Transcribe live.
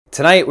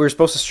tonight we were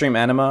supposed to stream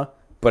Anima,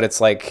 but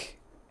it's like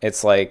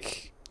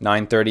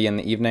 9:30 in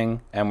the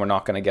evening, and we're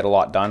not gonna get a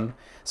lot done.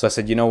 So I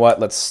said, you know what?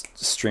 Let's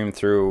stream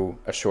through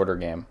a shorter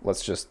game.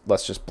 Let's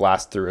just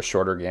blast through a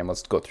shorter game.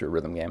 Let's go through a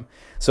rhythm game.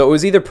 So it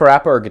was either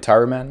Parappa or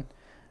Gitaroo Man,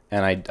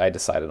 and I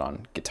decided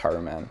on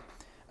Gitaroo Man.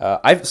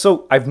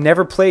 I've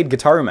never played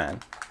Gitaroo Man,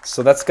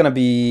 so it's gonna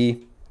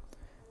be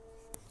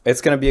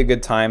a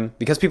good time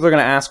because people are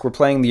gonna ask. We're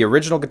playing the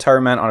original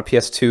Gitaroo Man on a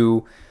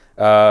PS2,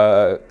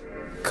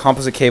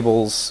 composite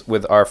cables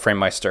with our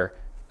FrameMeister.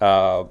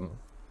 So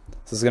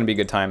this is gonna be a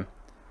good time.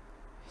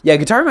 Yeah,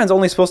 Gitaroo Man's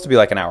only supposed to be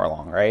like an hour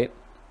long, right?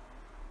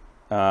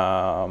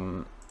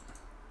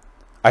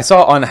 I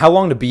saw on How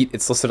Long to Beat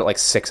it's listed at like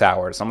 6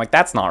 hours. I'm like,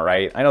 that's not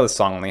right. I know this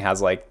song only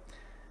has like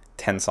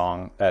 10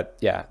 songs.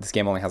 Yeah, this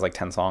game only has like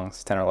 10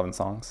 songs, 10 or 11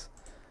 songs.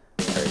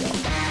 There you go.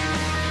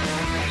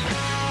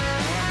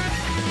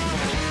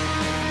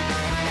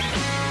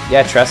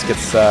 Yeah, Tresk,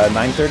 it's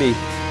 9:30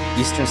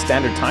 Eastern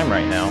Standard Time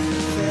right now.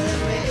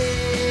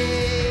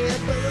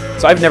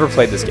 So I've never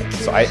played this game,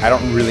 so I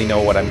don't really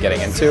know what I'm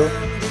getting into.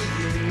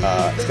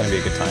 It's gonna be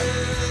a good time.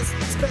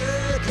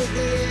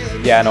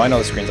 Yeah, no, I know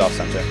the screen's off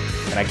center,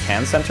 and I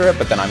can center it,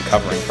 but then I'm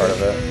covering part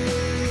of it.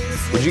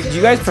 Do you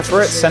guys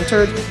prefer it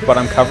centered, but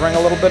I'm covering a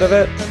little bit of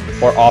it,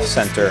 or off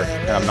center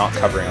and I'm not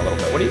covering a little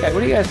bit? What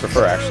do you guys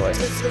prefer actually?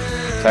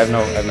 'Cause I have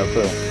no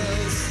clue.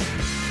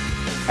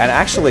 And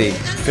actually,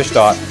 Fish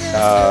Dot,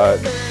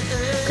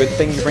 good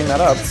thing you bring that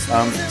up.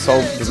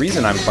 So the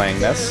reason I'm playing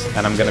this,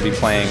 and I'm gonna be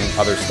playing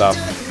other stuff,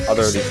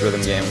 other of these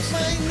rhythm games.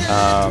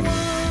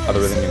 Other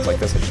rhythm games like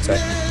this, I should say,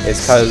 is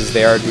because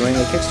they are doing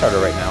a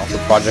Kickstarter right now for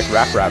Project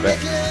Rap Rabbit,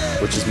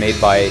 which is made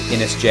by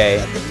Ines J,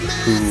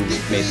 who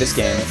made this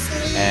game,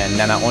 and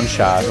Nana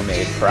Onsha, who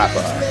made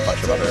Parappa and a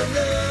bunch of other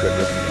good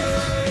rhythm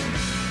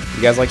games.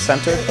 You guys like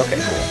centered? Okay,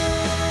 cool.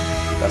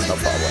 That's no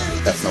problem.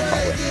 That's no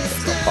problem.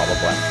 That's no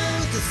problem.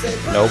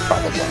 No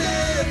problem.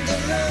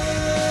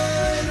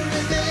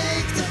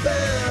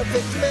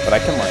 But I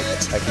can even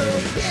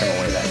trim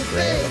away that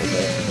gray a little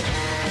bit.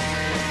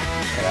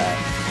 Look at that.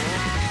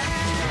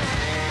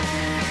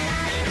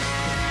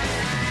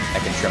 I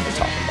can trim the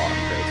top and bottom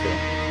gray too.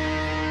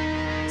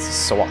 This is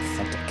so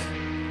authentic.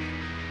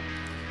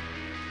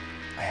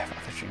 I have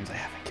other dreams I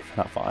haven't given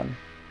up on.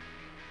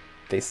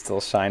 They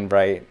still shine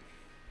bright.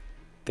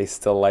 They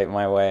still light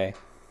my way.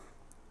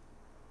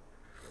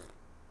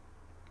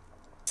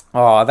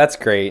 Oh, that's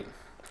great.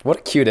 What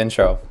a cute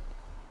intro.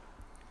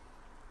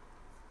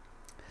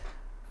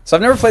 So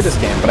I've never played this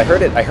game, but I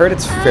heard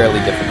it's fairly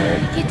difficult.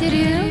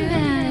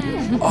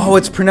 Oh,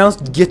 it's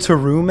pronounced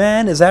Gitaroo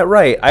Man? Is that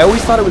right? I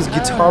always thought it was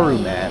Gitaroo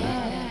Man.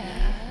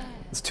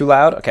 It's too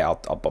loud? Okay, I'll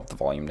bump the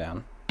volume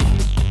down.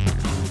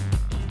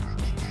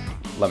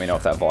 Let me know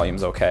if that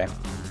volume's okay.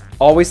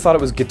 Always thought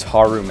it was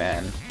Gitaroo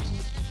Man.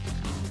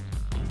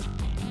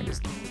 Let me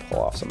just pull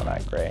off some of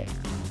that gray.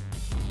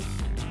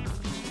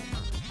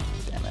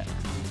 Damn it.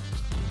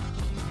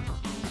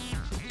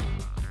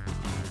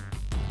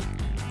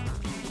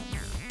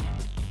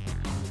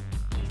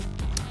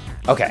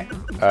 Okay,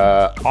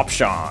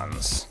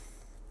 options.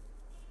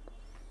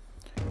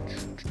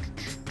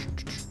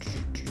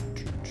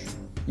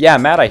 Yeah,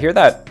 Matt, I hear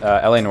that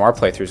LA Noire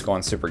playthrough is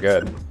going super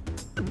good.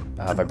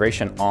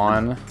 Vibration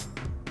on.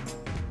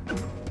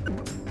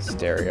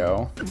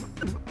 Stereo.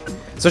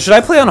 So should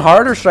I play on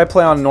hard or should I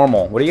play on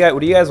normal? What do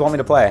you guys want me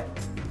to play?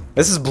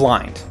 This is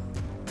blind.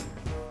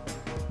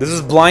 This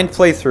is blind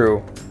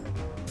playthrough,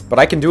 but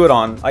I can do it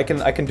on I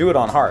can do it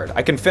on hard.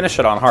 I can finish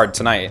it on hard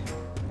tonight.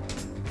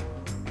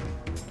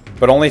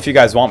 But only if you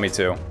guys want me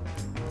to.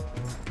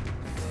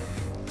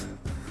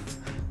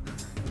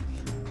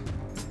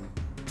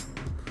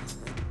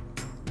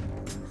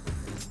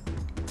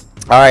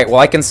 Alright, well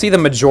I can see the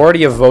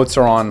majority of votes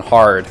are on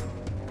hard.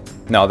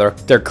 No,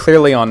 they're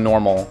clearly on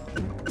normal.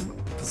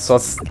 So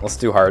let's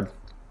do hard.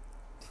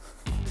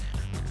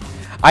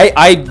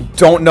 I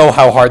don't know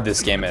how hard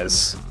this game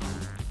is.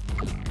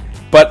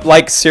 But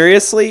like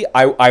seriously,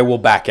 I will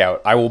back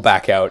out. I will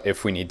back out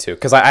if we need to.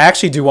 Because I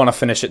actually do want to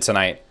finish it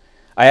tonight.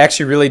 I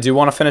actually really do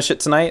want to finish it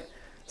tonight.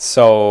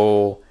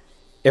 So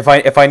if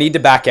I need to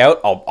back out,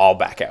 I'll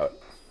back out.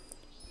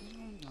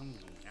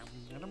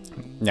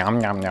 Yum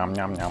yum yum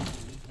yum yum.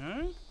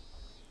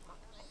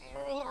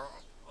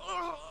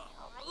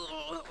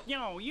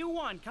 Yo, you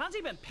won.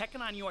 Kanzi been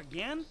pecking on you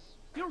again?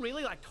 You're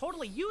really like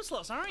totally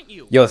useless, aren't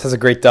you? Yo, this has a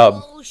great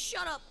dub. Oh,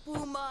 shut up,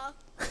 Booma.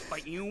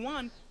 But you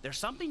won. There's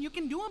something you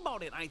can do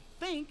about it, I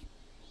think.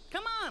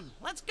 Come on,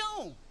 let's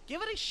go.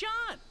 Give it a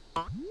shot.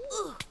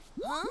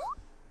 Huh?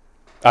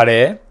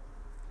 Are?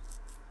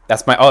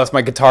 That's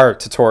my guitar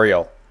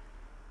tutorial.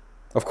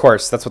 Of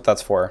course, that's what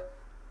that's for.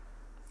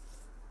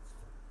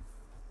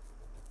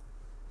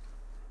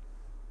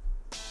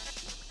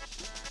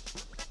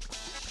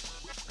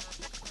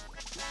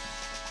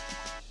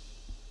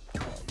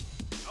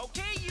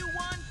 Okay, you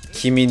won.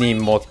 Kimi ni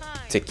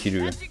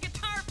motekiru. That's your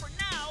guitar for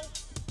now.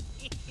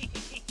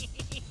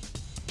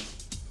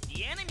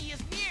 The enemy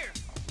is near.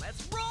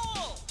 Let's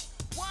roll.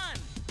 1,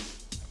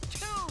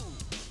 2,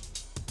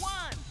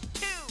 1,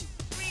 2,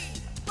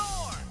 3,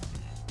 4.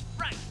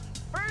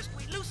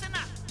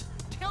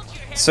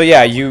 So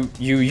yeah, you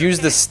use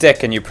the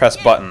stick and you press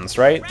buttons,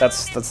 right?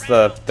 That's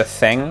the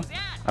thing.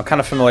 I'm kind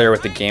of familiar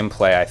with the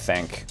gameplay, I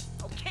think.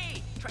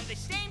 Okay, try the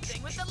same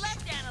thing with the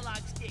left analog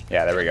stick.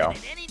 Yeah, there we go. In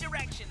any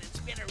direction and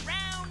spin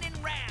around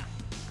and round.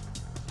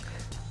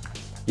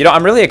 You know,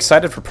 I'm really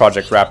excited for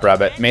Project Rap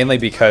Rabbit, mainly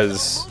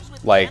because,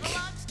 like,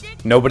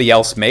 nobody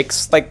else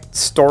makes, like,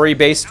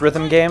 story-based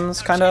rhythm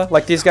games, kind of,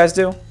 like these guys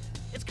do.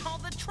 It's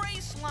called the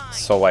trace line.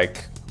 So,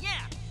 like, Yeah,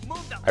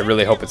 move the I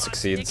really left hope it analog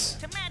succeeds.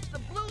 stick to match the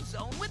blue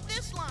zone with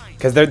this line.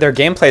 Because their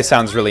gameplay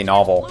sounds really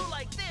novel. Blue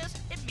like this,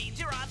 it means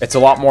you're off It's a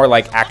lot more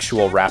like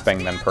actual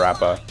rapping than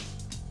Parappa.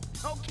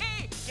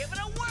 Okay, give it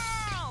a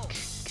whirl.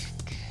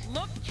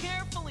 Look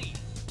carefully.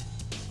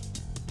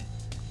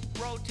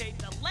 Rotate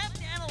the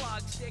left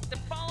analog stick to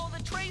follow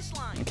the trace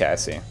line. Okay, I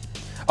see.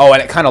 Oh,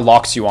 and it kind of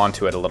locks you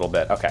onto it a little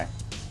bit. Okay.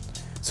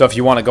 So if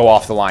you want to go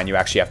off the line, you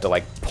actually have to,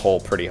 like, pull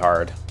pretty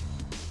hard.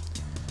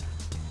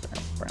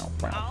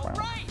 All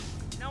right.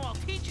 Now I'll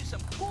teach you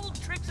some cool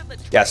tricks of the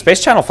trace. Yeah,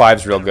 Space Channel 5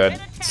 is real good.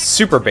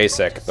 Super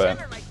basic, but...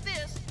 Center like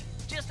this,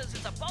 just as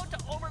it's about to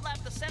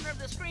overlap the center of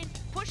the screen,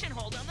 push and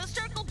hold on the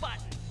circle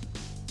button.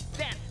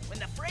 Then, when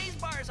the phrase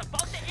bar is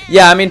about to end...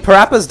 Yeah, I mean,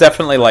 Parappa's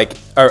definitely, like...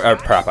 Or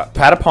Parappa.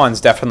 Patapon's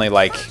definitely,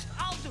 like, first,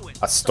 I'll do it.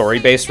 a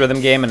story-based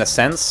rhythm game in a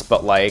sense,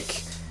 but,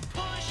 like...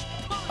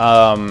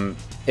 Push.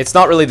 It's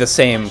not really the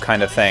same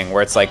kind of thing,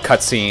 where it's, like,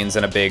 cutscenes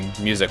in a big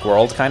music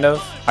world, kind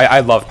of. I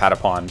love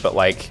Patapon, but,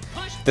 like...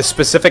 The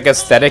specific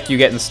aesthetic you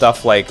get in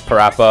stuff like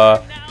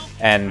Parappa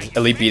and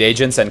Elite Beat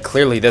Agents, and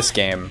clearly this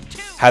game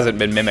hasn't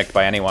been mimicked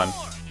by anyone.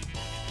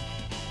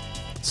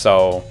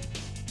 So...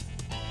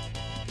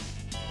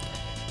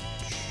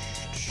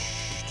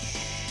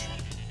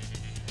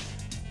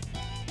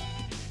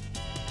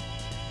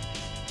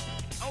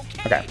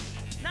 Okay.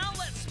 Now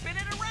let's spin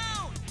it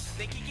around.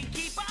 Think you can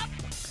keep up?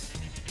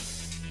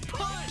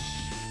 Push.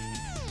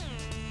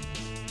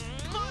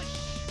 Push.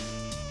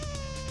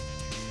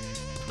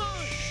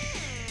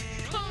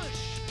 Push.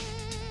 Push.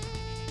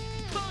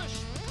 Push.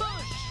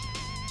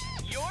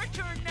 Push. Your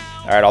turn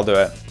now. Alright, I'll do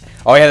it.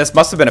 Oh yeah, this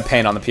must have been a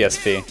pain on the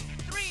PSP.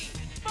 3,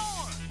 4.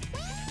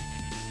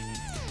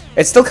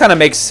 It still kind of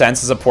makes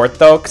sense as a port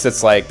though, because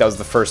it's like, that was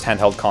the first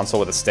handheld console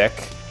with a stick.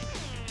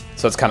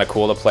 So it's kind of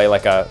cool to play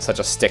like such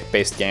a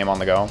stick-based game on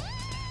the go.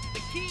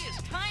 The key is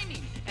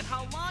timing and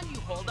how long you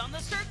hold on the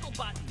circle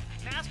button.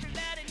 Master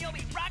that and you'll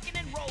be rocking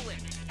and rolling.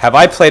 Have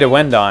I played a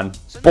Wendon?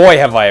 Boy,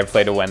 have I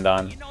played a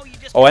Wendon. You know, you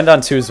just Oh,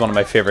 Wendon 2 is one of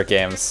my favorite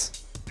games.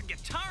 the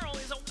Gitaroo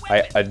is a I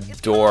weapon. It's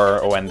adore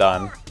called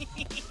Wendon. war.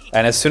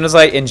 And as soon as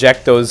I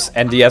inject those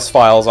NDS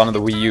files onto the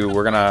Wii U,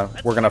 we're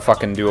gonna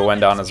fucking do a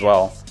Wendon as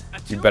well.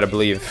 You better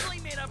believe.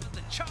 Made up of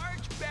the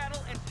charge,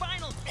 battle, and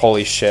final phase.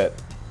 Holy shit.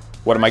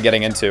 What am I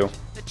getting into?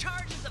 The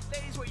charge is the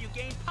phase where you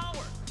gain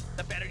power.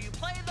 The better you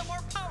play, the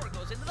more power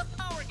goes into the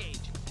power gauge.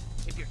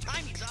 If your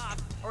timing's off,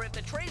 or if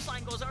the trace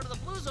line goes out of the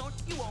blue zone,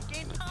 you won't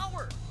gain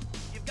power.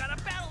 You've got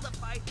a battle to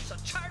fight, so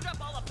charge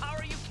up all the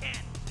power you can.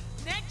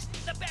 Next,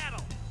 the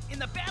battle. In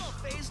the battle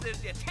phase,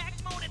 there's the attack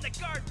mode and the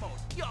guard mode.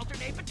 You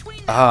alternate between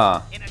them.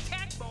 Ah. In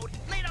attack mode,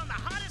 lay down the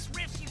hottest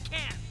riffs you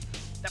can.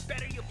 The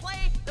better you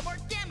play, the more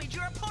damage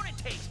your opponent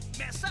takes.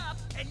 Mess up,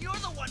 and you're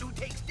the one who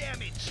takes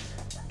damage.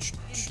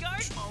 In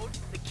guard mode,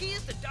 the key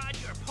is to dodge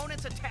your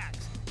opponent's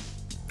attacks.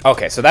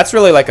 Okay, so that's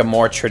really like a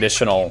more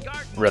traditional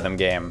rhythm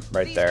game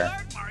right These there.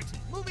 guard marks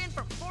move in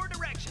from 4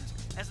 directions.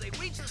 As they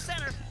reach the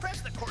center, press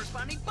the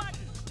corresponding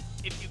button.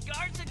 If you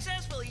guard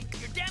successfully,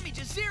 your damage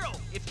is 0.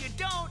 If you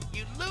don't,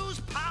 you lose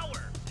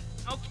power.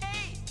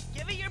 Okay,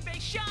 give it your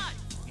big shot.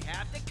 You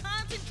have to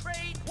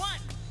concentrate. 1,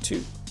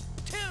 2.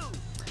 2,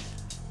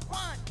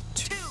 1,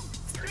 2,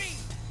 3,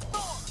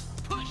 4.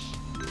 Push,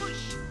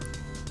 push.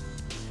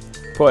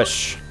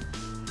 Push.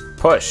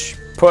 Push.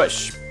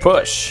 Push.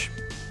 Push.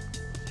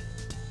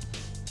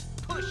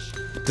 Push.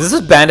 Does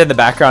this band in the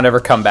background ever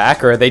come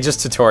back, or are they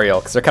just tutorial?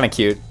 Because they're kind of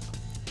cute.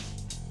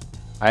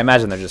 I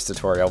imagine they're just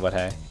tutorial, but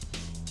hey.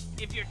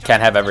 If your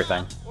Can't have timing's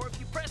everything. off, or if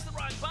you press the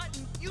wrong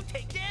button, you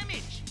take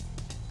damage.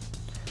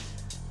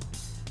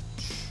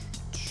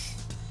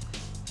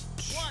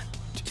 1,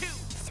 2,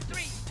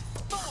 3,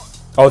 4.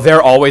 Oh,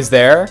 they're always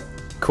there?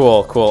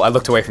 Cool, cool. I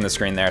looked away from the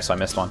screen there, so I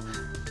missed one.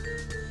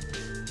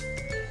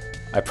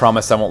 I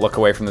promise I won't look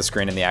away from the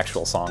screen in the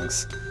actual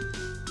songs.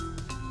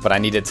 But I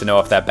needed to know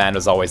if that band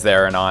was always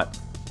there or not.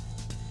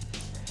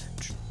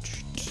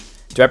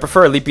 Do I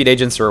prefer Elite Beat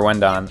Agents or a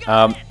Wendon?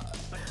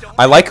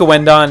 I like a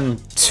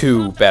Wendon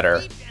 2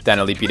 better than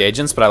Elite Beat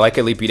Agents, but I like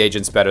Elite Beat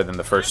Agents better than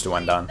the first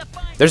Wendon.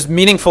 There's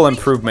meaningful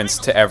improvements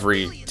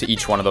to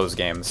each one of those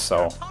games,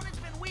 so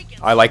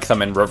I like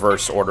them in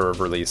reverse order of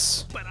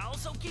release. But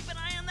also keep an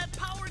eye on that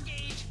power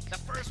gauge. The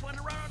first one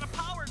to run out of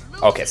power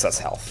loses. Okay, so that's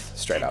health,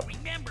 straight up.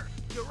 Remember,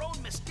 your own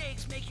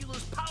mistakes make you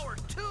lose power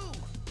too.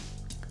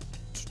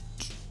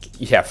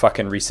 Yeah,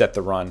 fucking reset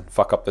the run.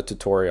 Fuck up the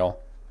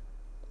tutorial.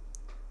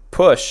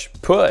 Push,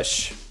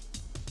 push.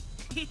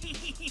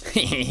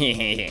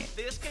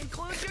 This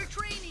concludes your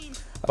training.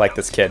 I like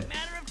this kid. Now it's a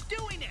matter of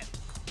doing it.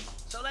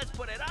 So let's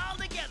put it all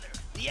together.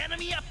 The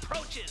enemy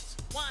approaches.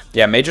 1,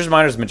 Yeah, Majors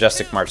Minors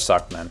Majestic March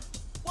sucked, man.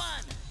 1,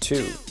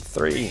 2,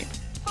 3.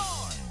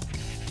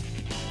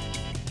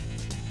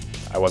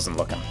 I wasn't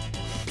looking.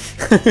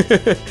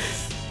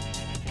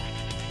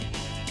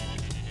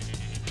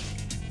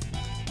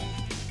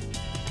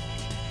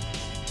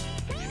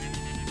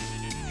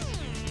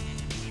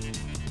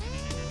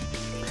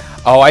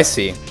 Oh, I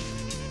see.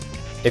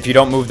 If you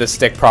don't move the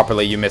stick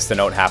properly, you miss the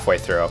note halfway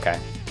through. Okay.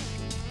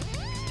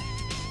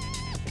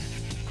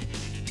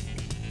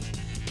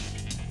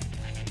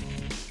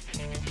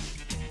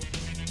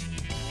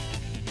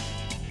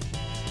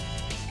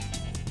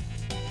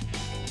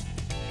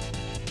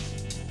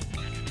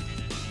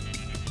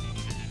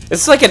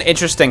 This is like an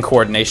interesting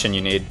coordination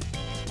you need.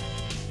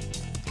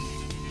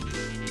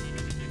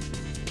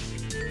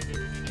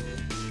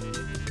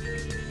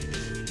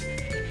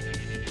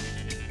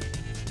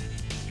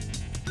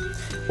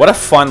 What a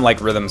fun,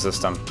 like, rhythm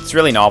system. It's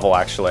really novel,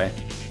 actually.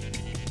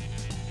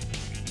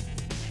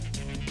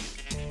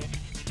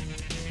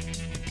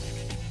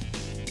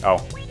 Oh,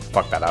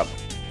 fuck that up.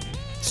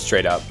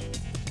 Straight up.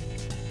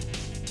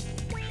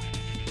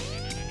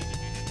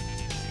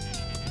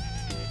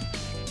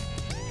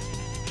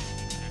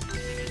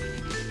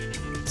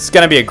 It's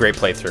gonna be a great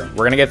playthrough.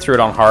 We're gonna get through it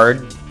on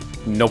hard.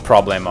 No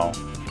problemo.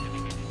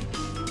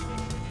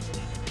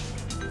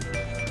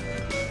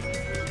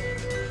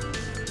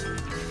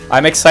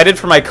 I'm excited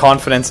for my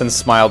confidence and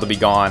smile to be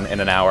gone in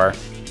an hour.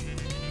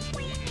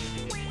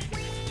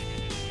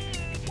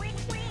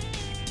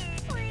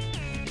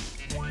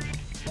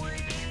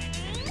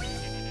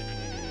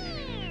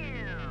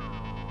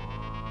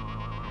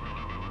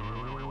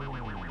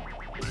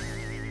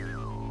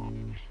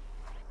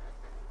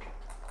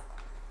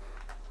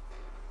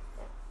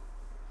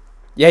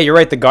 Yeah, you're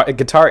right. The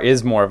guitar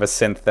is more of a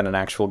synth than an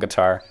actual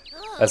guitar.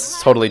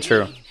 That's totally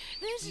true.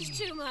 This is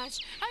too much.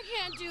 I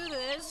can't do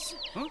this.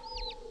 I'm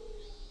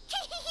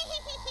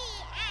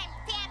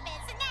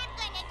Tempest, and I'm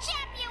gonna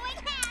chop you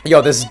in half.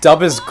 Yo, this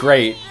dub is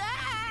great.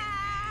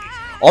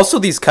 Also,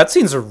 these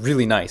cutscenes are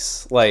really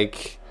nice.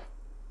 Like...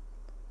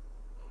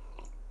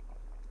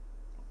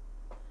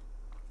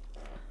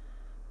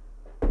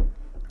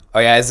 Oh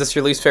yeah, is this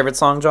your least favorite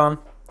song, John?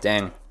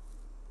 Dang.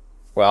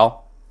 Well...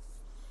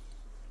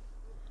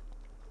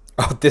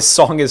 Oh, this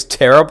song is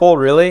terrible?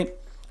 Really?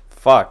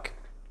 Fuck.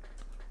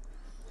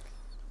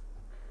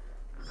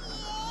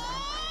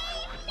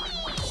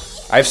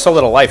 I have so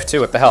little life,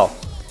 too. What the hell?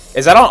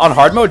 Is that on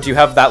hard mode? Do you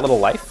have that little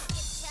life?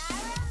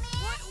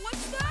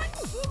 What's that?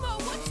 Uma,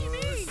 what do you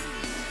mean?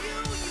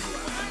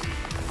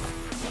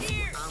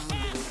 Here.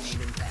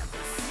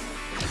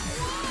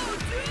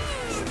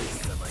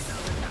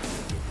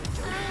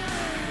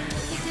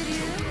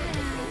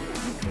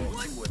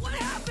 What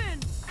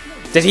happened?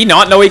 Did he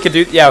not know he could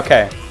do... Yeah,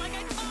 okay. Like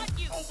I taught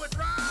you.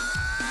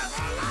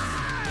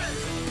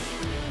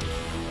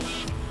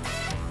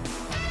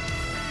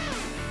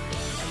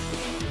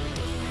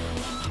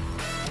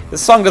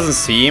 This song doesn't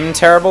seem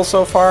terrible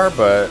so far,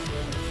 but...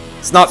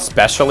 It's not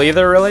special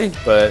either, really,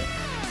 but...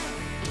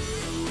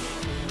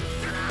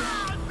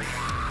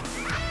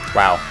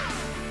 Wow.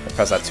 I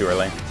pressed that too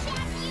early.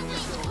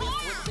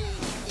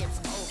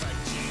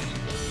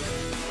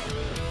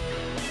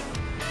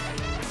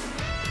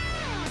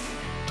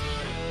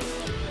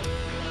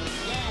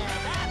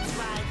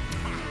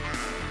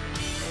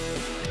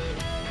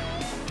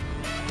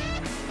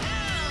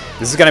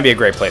 This is gonna be a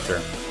great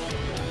playthrough.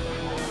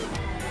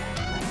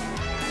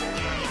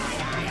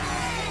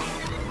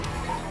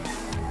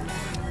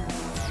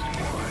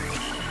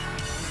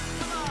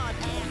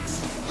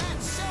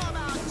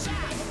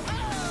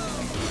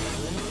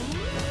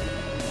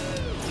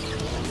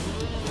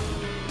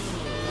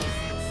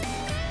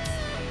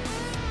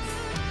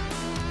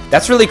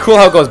 That's really cool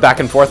how it goes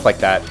back and forth like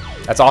that.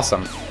 That's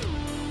awesome.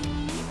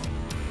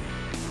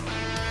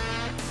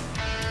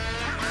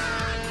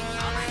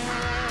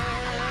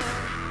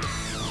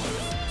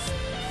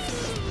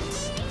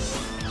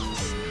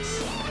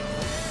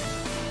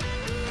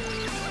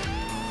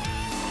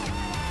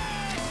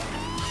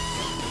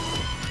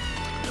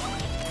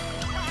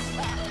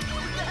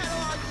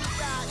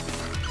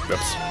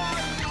 Oops.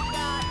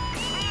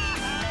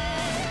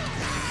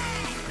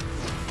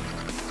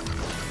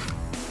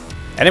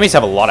 Enemies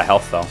have a lot of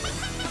health, though.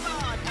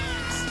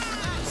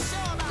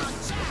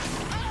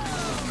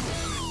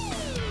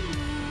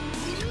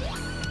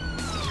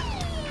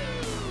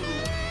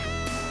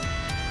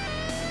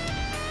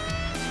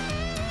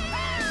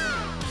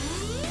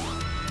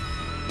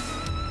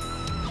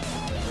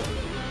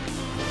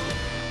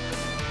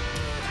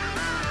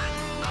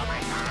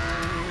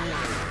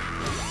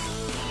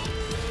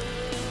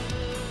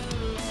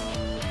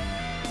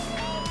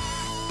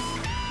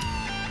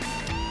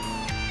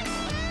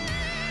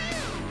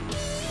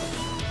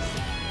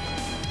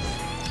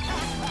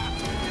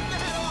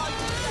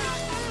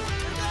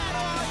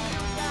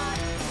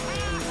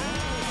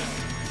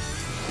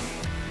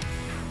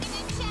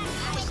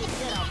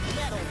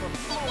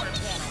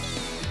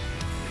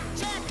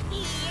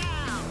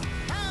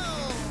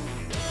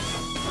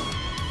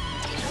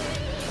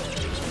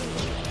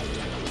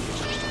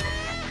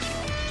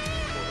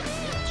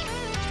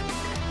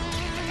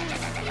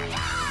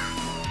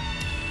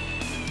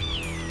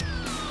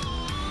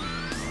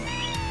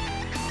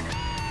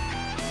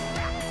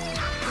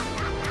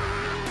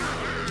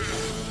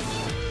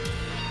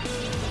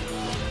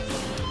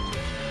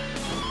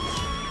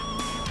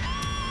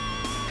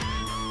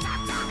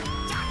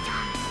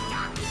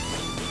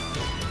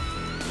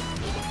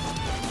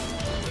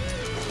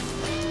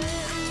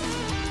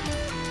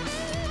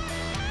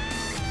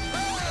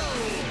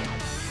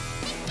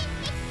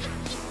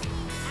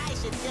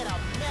 get a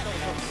medal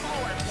for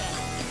power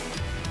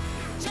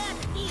pedals. Check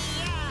me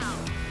out.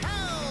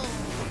 Oh.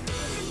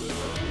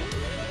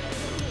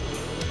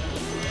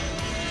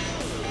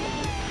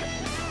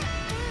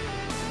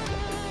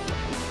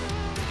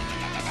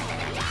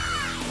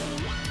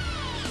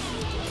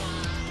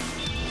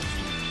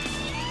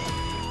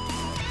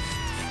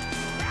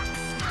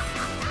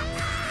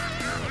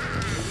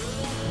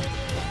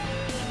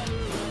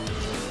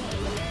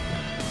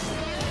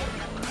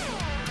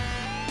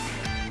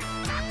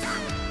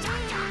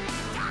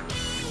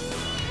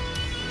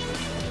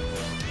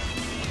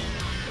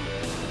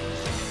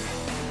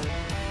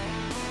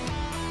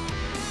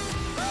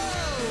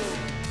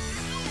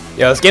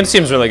 Yeah, this game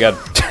seems really good.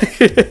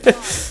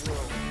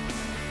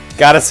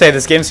 Gotta say,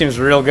 this game seems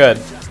real good.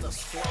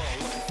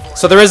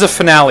 So there is a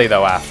finale,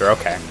 though, after.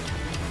 Okay.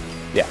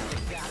 Yeah.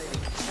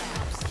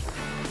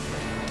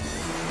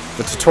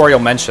 The tutorial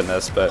mentioned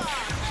this, but...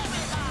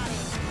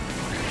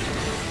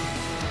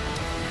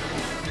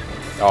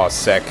 Oh,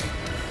 sick.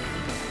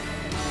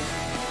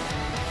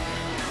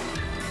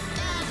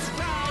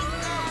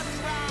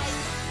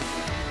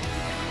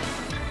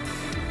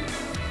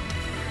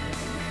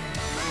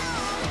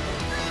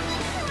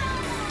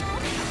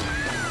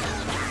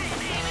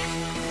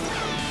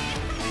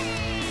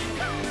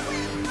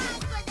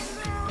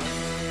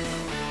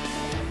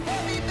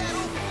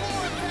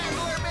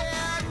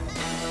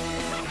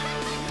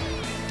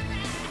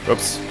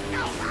 Whoops.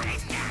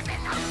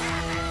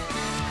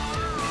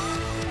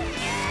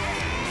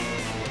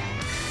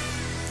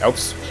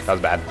 Oops, that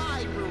was bad.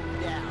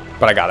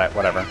 But I got it,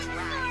 whatever.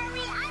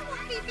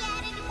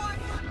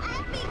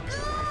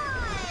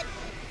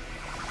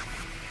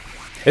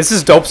 This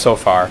is dope so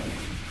far.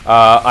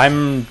 I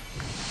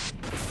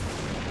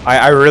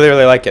really,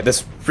 really like it.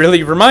 This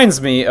really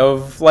reminds me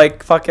of,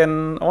 like,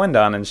 fucking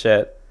Oendan and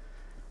shit.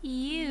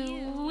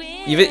 You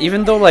win.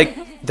 Even though,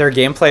 like, their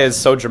gameplay is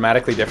so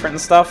dramatically different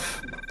and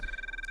stuff,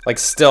 like,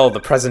 still,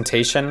 the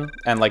presentation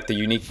and, like, the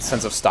unique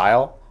sense of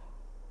style,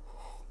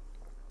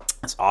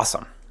 it's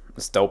awesome.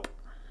 It's dope.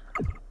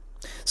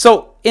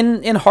 So,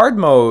 in hard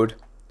mode,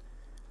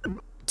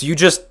 do you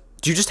just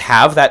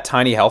have that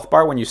tiny health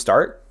bar when you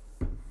start?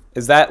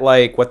 Is that,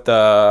 like, what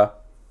the...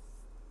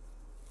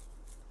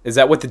 Is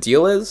that what the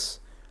deal is?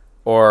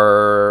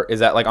 Or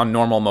is that, like, on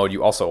normal mode,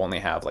 you also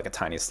only have, like, a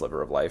tiny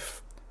sliver of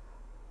life?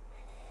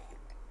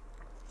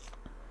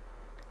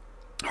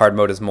 Hard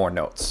mode is more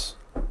notes.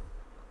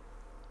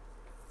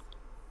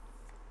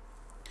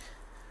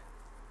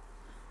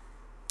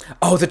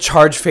 Oh, the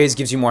charge phase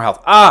gives you more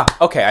health. Ah,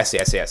 okay, I see.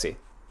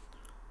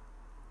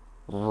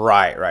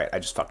 Right. I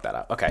just fucked that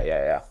up. Okay,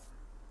 yeah.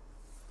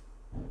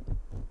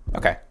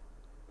 Okay.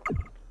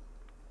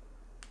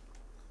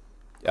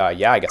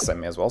 Yeah, I guess I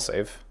may as well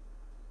save.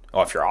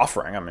 Oh, if you're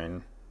offering, I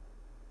mean.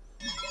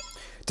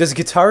 Does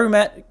Gitaroo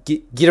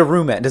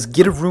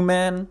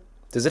Man,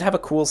 does it have a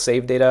cool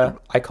save data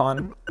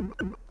icon?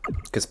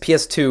 Because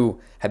PS2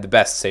 had the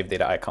best save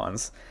data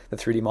icons, the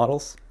 3D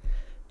models.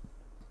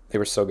 They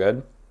were so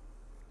good.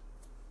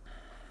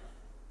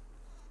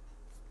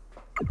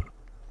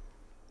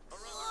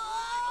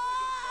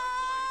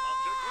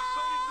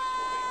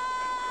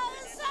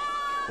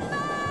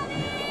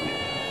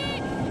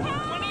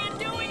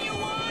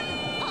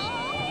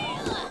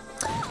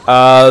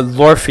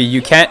 Lorphy,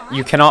 you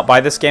cannot buy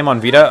this game on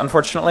Vita,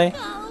 unfortunately.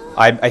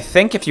 I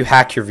think if you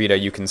hack your Vita,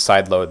 you can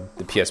sideload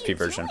the PSP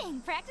version.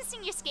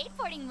 Practicing your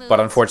skateboarding moves.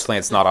 But unfortunately,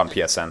 it's not on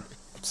PSN.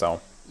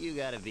 So. You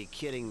gotta be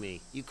kidding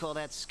me. You call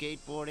that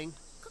skateboarding?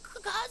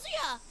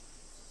 Kazuya!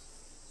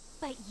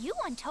 But you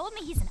one told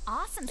me he's an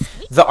awesome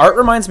skateboarder. The art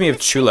reminds me of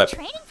Tulip.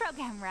 Training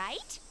program,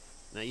 right?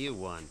 Now you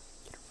won.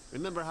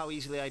 Remember how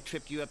easily I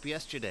tripped you up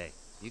yesterday?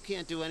 You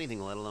can't do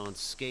anything, let alone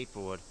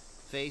skateboard.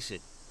 Face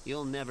it,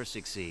 you'll never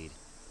succeed.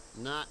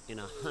 Not in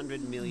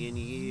 100 million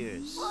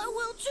years. I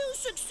will too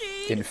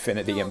succeed.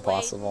 Infinity No,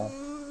 impossible.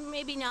 Wait,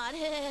 maybe not.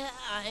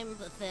 I'm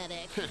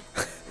pathetic.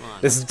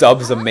 This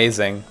dub's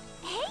amazing.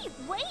 Hey,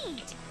 wait!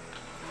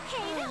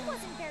 Hey, that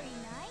wasn't very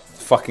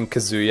nice. Fucking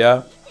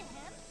Kazuya.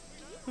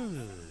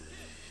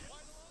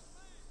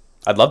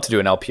 I'd love to do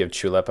an LP of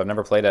Tulip. I've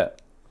never played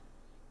it.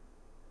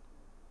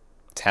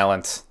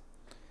 Talent.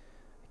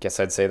 Guess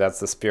I'd say that's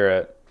the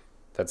spirit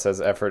that says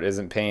effort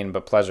isn't pain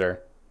but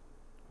pleasure.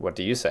 What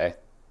do you say?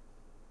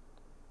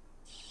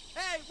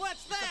 Hey,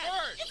 what's that?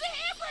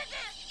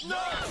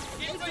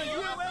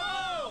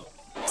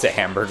 It's a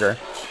hamburger.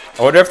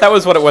 I wonder if that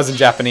was what it was in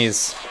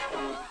Japanese.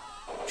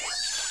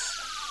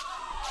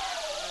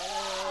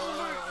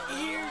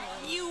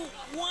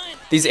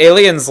 These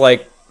aliens,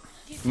 like,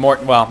 more,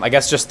 well, I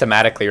guess just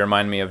thematically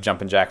remind me of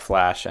Jumpin' Jack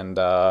Flash and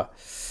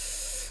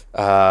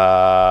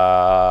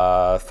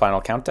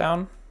Final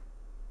Countdown?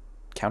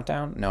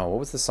 Countdown? No, what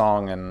was the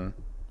song in...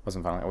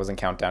 Wasn't Final, it wasn't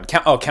Countdown.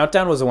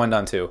 Countdown was a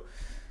Oendan too.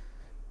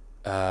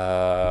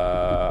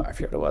 I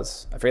forget what it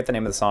was. I forget the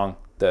name of the song.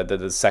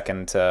 The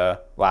second to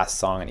last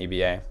song in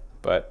EBA.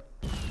 But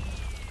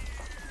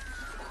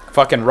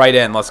fucking right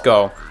in, let's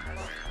go.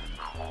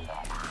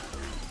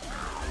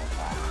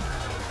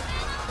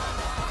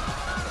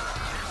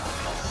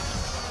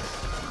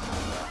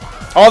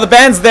 Oh, the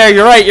band's there.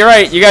 You're right. You're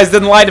right. You guys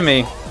didn't lie to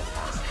me.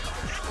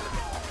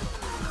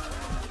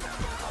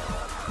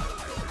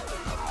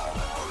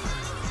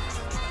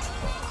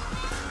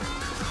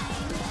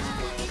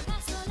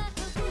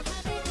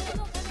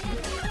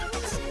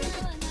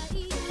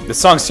 This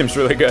song seems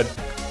really good.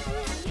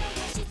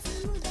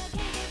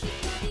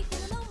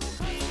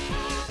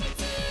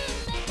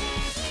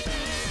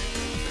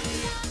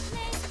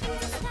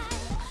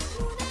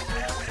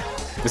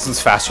 This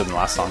one's faster than the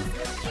last song.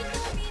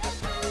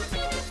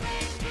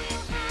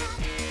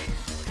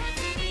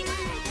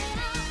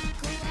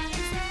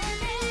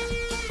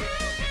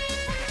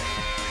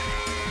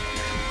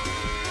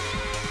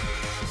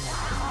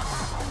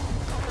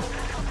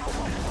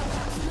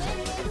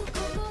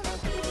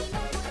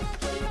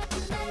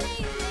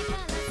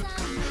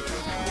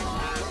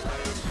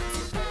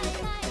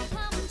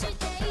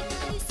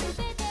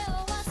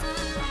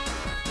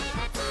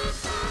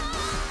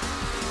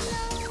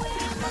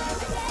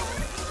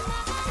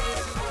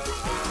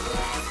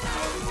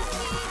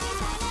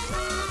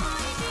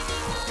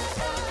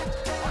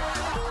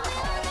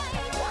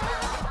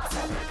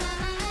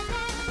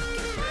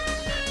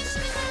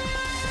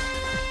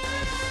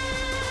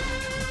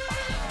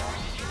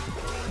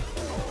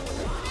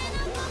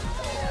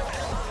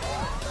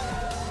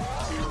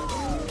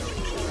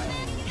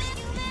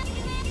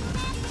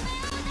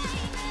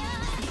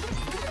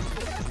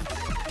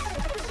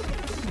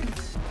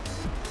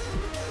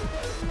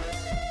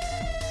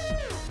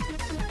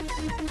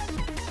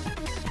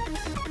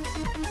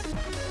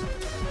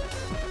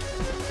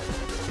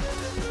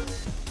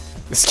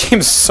 This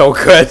game's so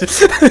good.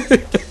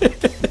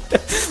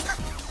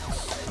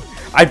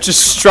 I'm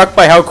just struck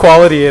by how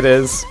quality it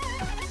is.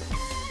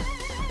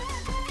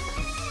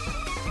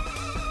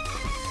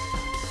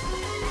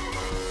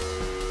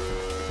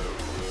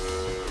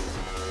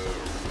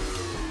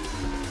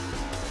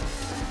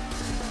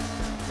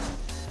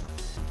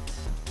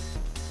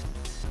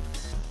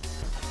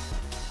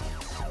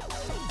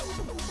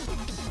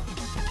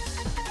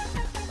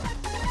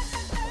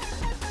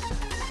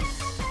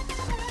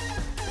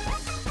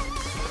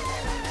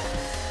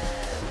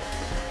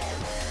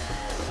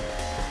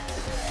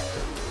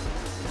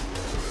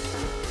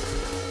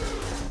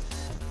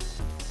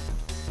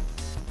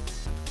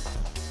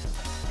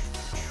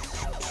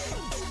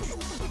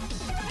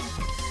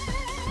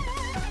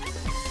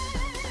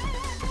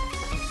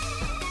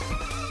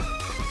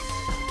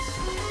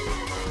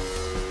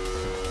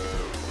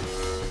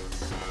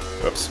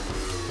 Oops.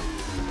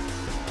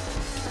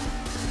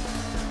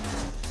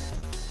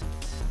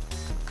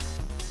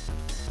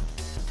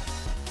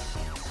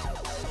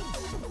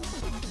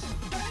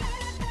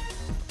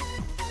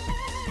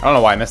 I don't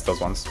know why I missed those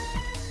ones.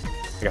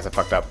 I guess I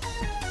fucked up.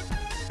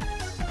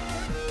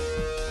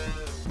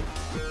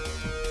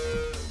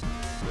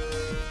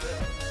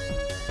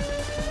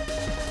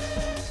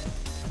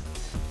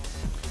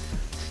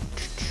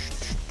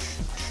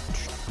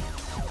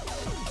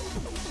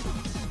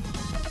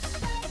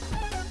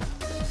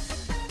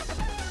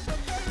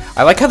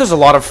 I like how there's a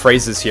lot of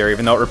phrases here,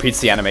 even though it repeats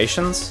the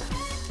animations.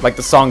 Like,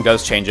 the song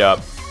does change up.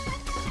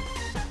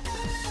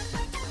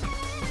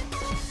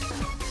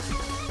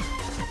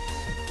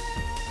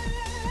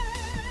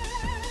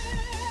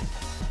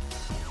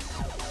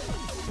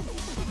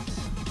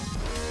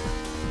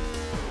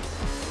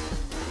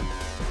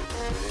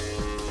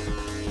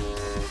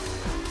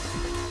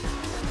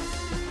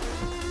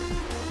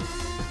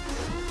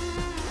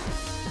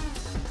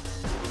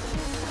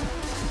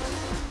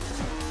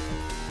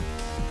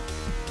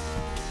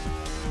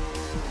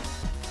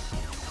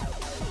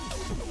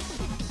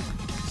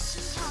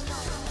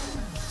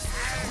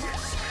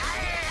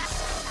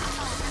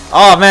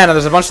 Oh man,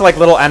 there's a bunch of like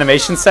little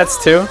animation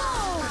sets too.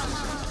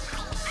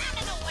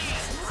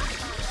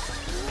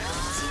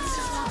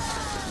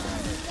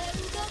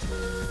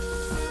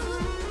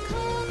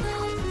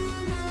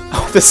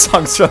 Oh, this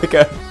song's really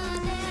good.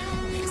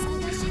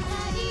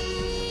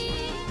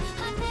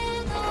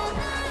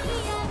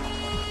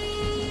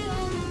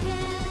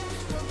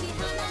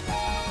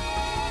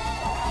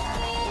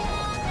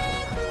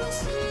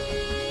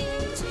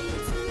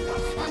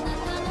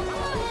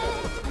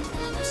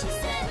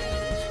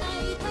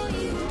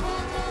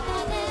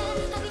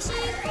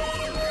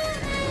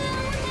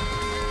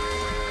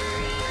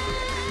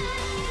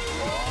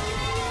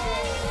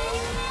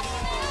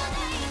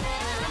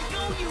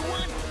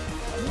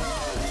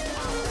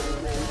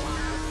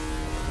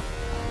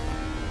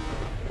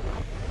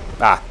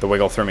 Ah, the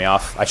wiggle threw me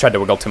off. I tried to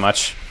wiggle too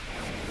much.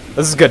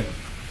 This is good.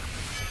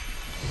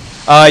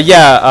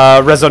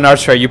 Yeah,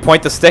 Resonartre, you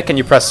point the stick and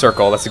you press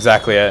circle. That's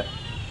exactly it.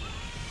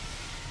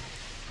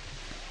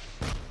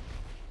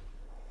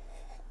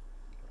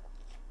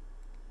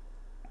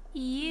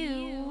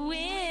 You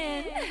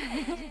win.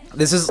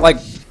 This is like...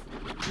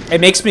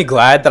 It makes me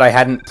glad that I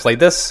hadn't played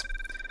this.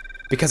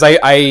 Because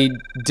I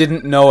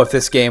didn't know if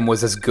this game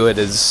was as good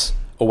as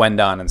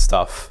Owendan and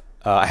stuff.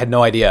 I had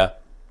no idea.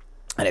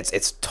 And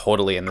it's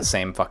totally in the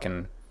same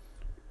fucking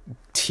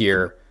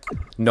tier.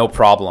 No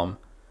problem.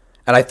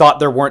 And I thought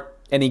there weren't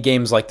any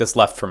games like this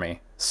left for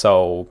me.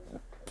 So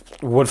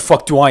What the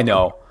fuck do I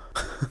know?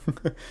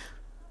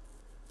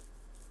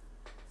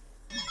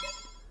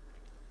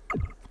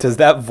 Does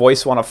that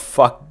voice want to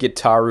fuck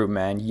Gitaroo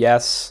Man?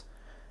 Yes,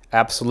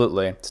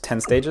 absolutely. It's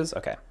 10 stages?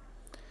 Okay.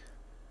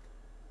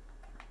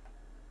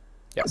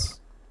 Yes.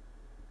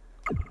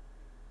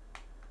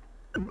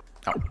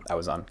 Oh, that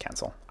was on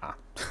cancel. Ah.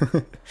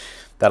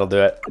 That'll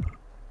do it.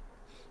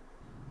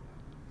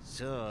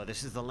 So,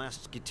 this is the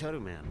last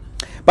Gitaroo Man.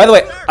 By the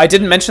way, I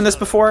didn't mention this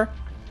before,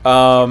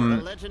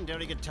 The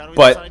legendary Gitaroo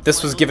but decided this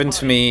to was let given loose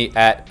to a me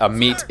at a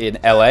meet in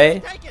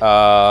LA.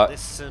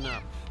 Listen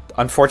up.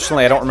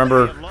 Unfortunately, I don't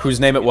remember whose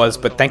name it was,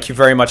 but thank you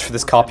very much for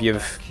this copy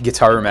of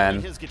Gitaroo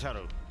Man. His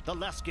Gitaroo, the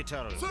last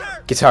Gitaroo.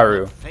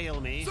 Gitaroo.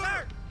 Fail me.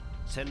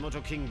 Send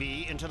Moto King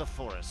B into the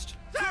forest.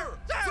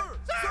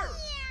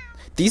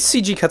 These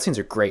CG cutscenes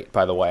are great,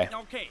 by the way.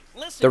 Okay,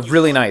 listen, They're you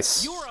really are-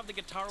 nice. you are of the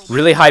Gitaroo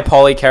Really high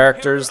poly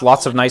characters,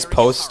 lots of nice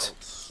post.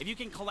 If you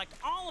can collect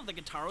all of the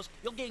Gitaros,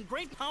 you'll gain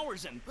great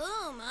powers and...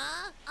 Boom,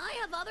 I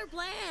have other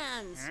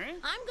plans. Huh?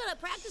 I'm gonna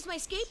practice my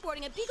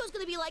skateboarding, and Pico's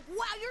gonna be like,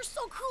 wow, you're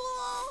so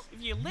cool.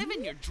 If you live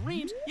in your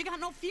dreams, you got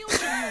no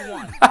future, you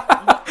one.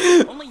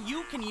 Only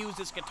you can use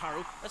this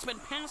Gitaru that's been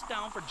passed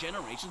down for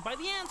generations by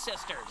the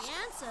ancestors.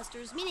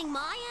 Ancestors? Meaning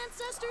my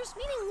ancestors?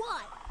 Meaning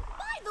what?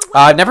 By the way,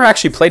 I never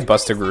actually played when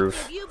Busta Groove,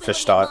 exactly have you been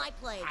Fish up at Thought. my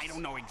place? I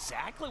don't know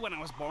exactly when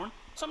I was born,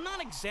 so I'm not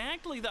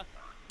exactly the...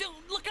 Dude,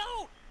 look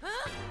out!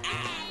 Huh?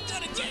 I'm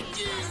gonna get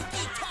you,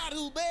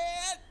 Gitaroo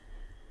Man!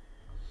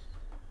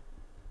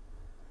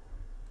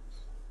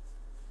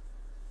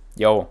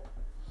 Yo.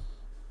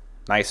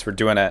 Nice, we're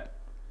doing it.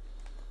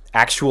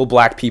 Actual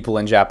black people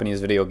in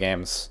Japanese video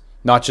games.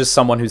 Not just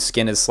someone whose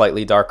skin is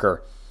slightly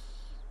darker.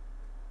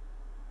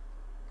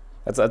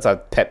 That's a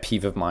pet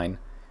peeve of mine.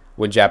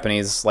 When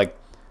Japanese, like,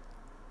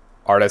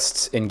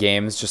 artists in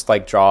games just,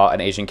 like, draw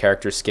an Asian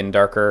character's skin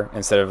darker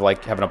instead of,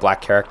 like, having a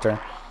black character.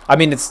 I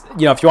mean, it's,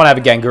 you know, if you want to have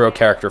a Ganguro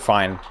character,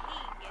 fine.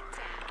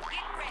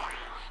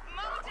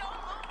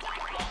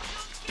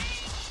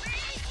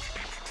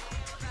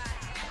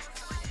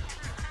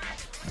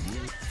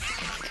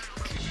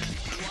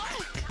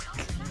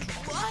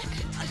 What?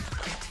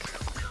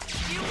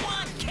 You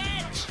want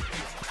catch?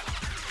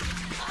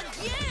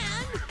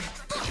 Again?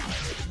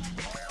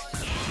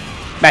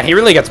 Man, he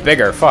really gets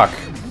bigger. Fuck.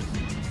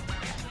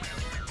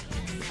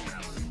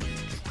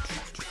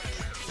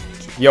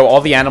 Yo,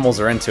 all the animals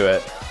are into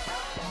it.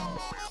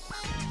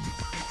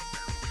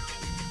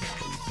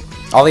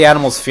 All the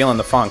animals feeling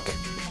the funk.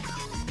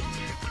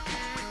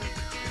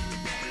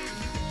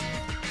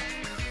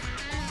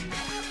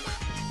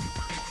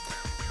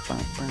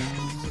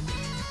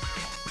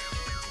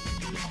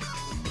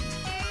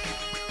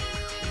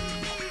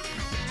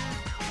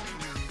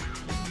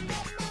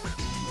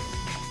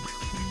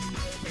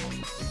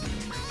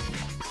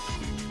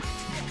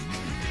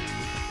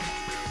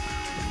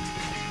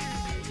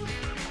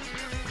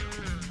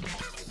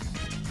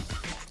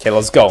 Okay,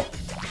 let's go.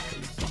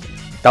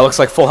 That looks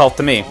like full health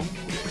to me.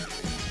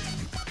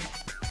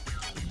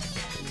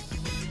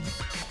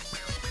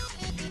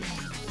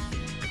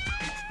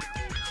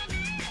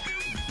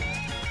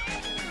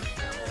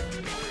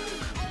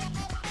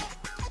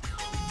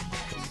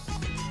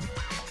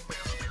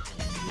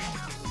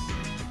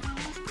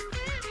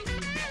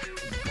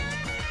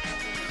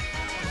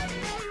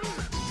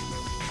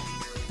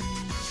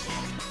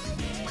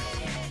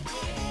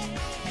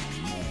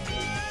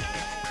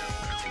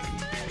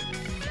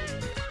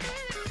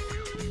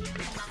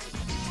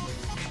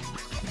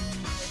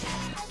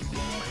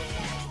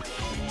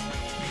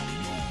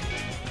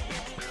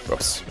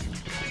 Whoops.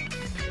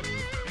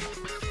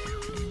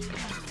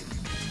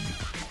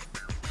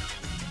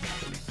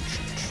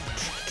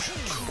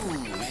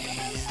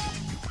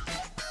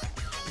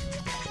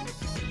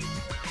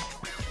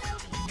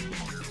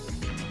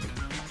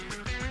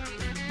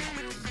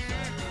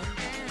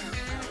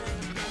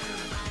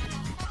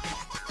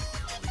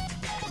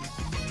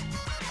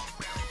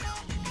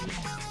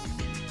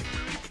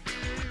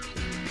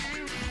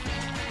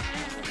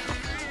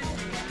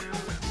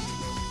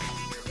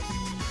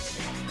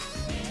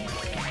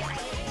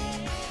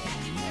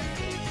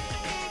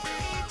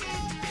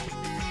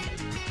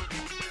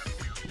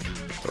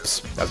 Oops,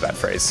 that was a bad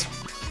phrase.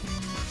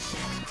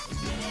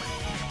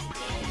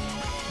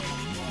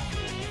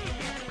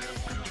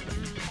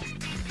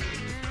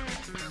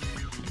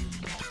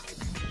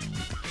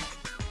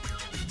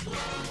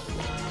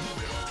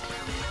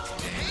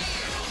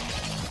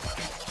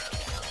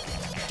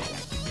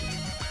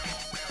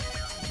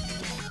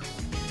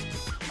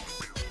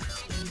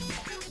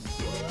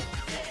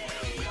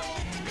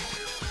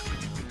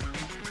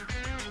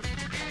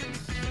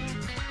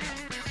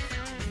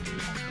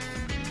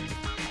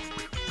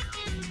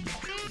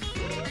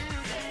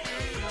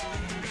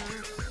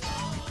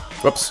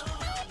 Whoops.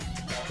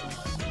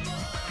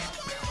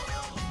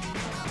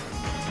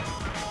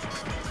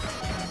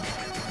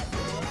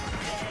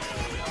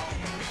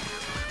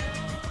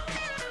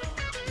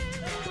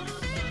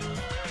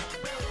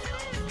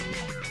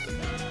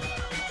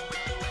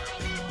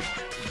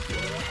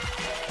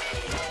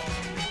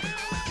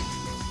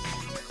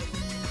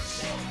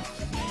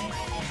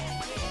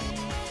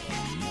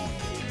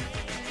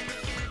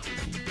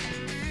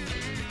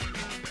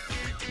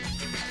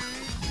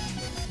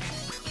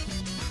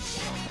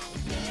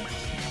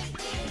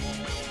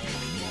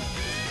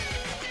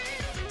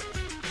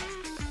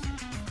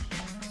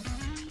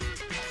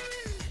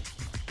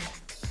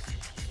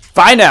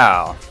 Bye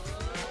now.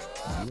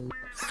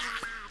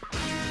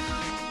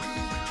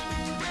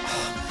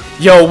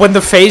 Yo, when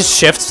the phase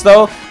shifts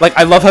though, like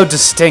I love how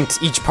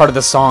distinct each part of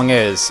the song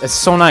is. It's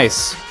so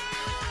nice.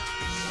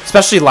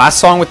 Especially last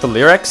song with the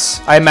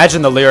lyrics. I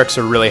imagine the lyrics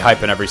are really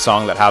hype in every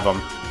song that have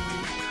them.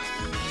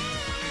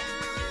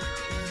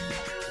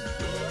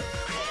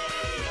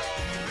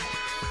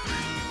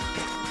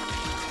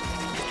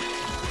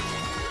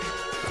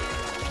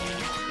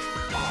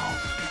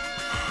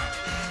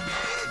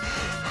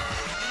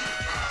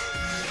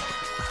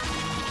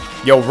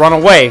 Yo, run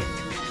away.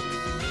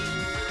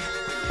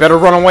 Better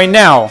run away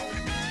now.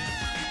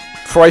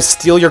 Before I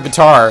steal your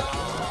guitar.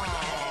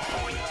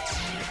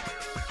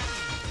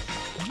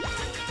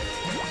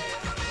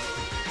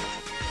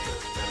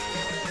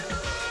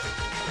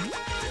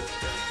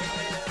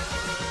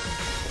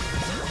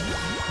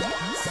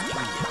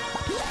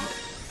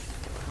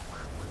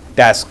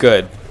 That's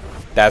good.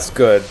 That's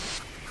good.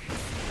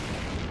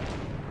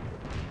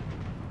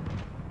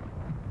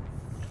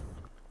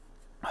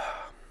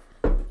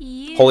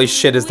 Holy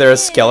shit, is there a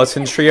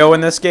skeleton trio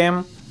in this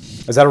game?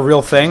 Is that a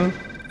real thing?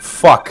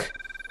 Fuck.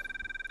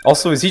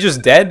 Also, is he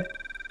just dead?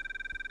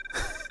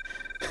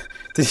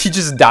 Did he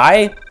just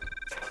die?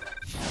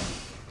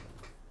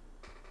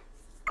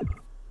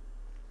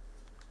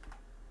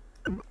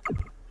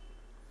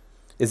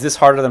 Is this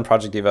harder than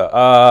Project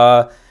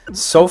Diva?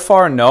 So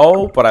far,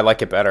 no, but I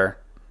like it better.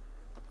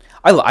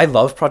 I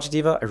love Project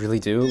Diva, I really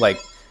do.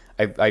 Like,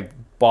 I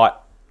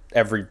bought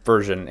every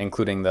version,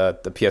 including the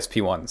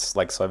PSP ones.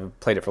 Like, so I've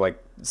played it for like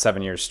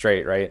 7 years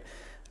straight, right?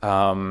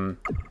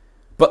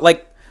 But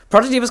like,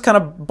 Project Diva is kind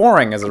of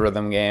boring as a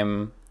rhythm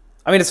game.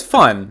 I mean, it's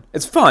fun.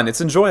 It's fun.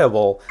 It's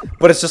enjoyable.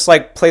 But it's just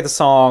like, play the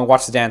song,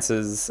 watch the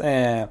dances.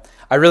 I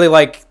really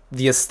like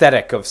the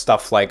aesthetic of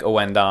stuff like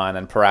Oendan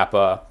and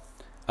Parappa.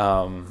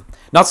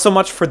 Not so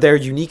much for their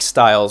unique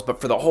styles,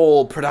 but for the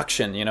whole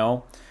production, you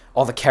know?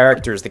 All the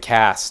characters, the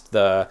cast,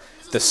 the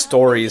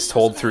stories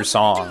told through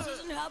song.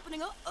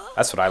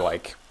 That's what I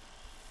like.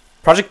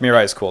 Project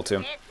Mirai is cool,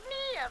 too. It's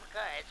me, of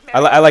course.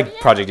 I like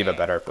Project Diva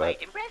better, but...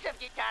 Quite impressive,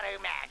 Gitaroo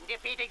Man,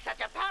 defeating such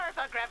a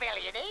powerful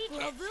Gravellian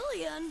agent.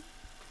 Gravellian?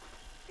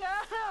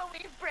 Oh,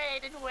 we've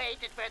prayed and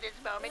waited for this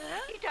moment.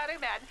 Gitaroo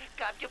Man,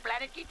 come to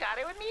Planet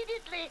Gitaroo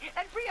immediately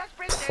and free us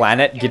prisoners.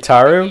 Planet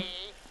Gitaroo?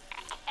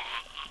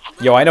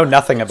 Yo, I know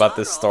nothing about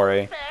this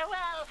story.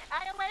 Farewell.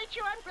 I await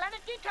you on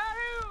Planet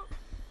Gitaroo.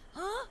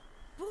 Huh?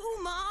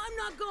 Uma, I'm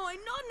not going.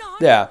 No.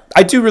 Yeah,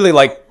 I do really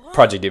like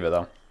Project Diva,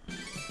 though.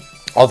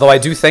 Although I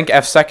do think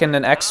F2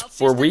 and X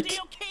were weak.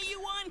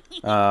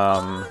 No,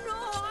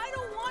 I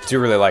don't want Do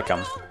really like them.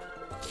 Whoa,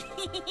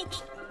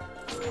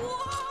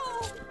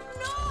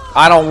 no.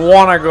 I don't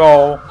want to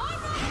go.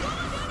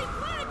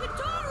 Planet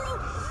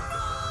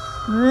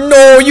Gitaroo.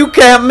 No, you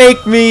can't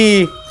make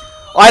me.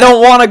 I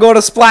don't want to go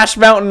to Splash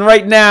Mountain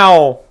right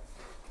now.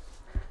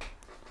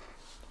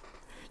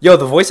 Yo,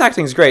 the voice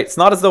acting's great. It's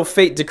not as though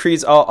fate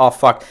decrees... Oh,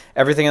 fuck.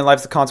 Everything in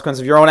life's the consequence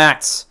of your own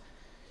acts.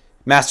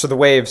 Master the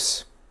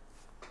waves.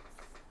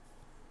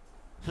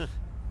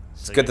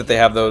 It's good that they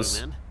have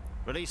those.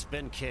 Release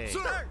Ben K.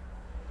 Sir!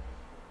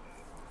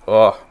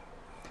 Oh,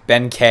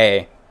 Ben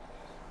K.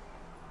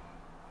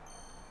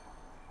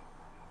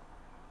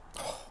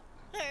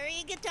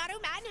 Hurry,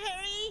 Gitaroo Man,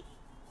 hurry.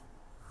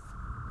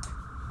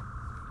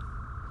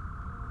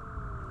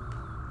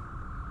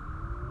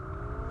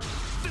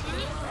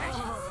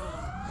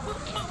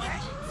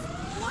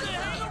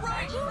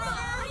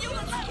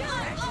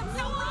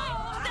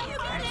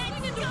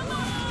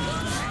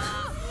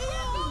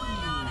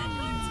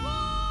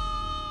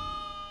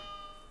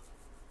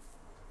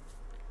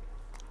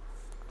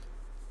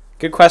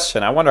 Good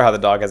question. I wonder how the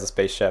dog has a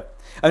spaceship.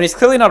 I mean, he's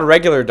clearly not a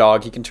regular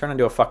dog. He can turn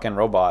into a fucking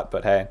robot,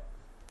 but hey.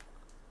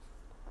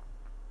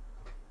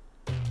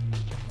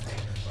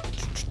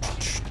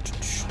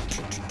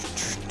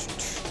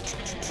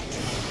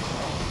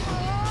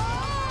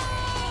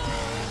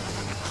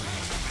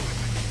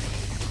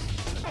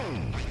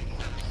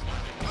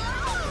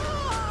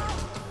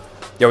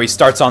 Yo, he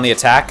starts on the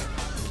attack.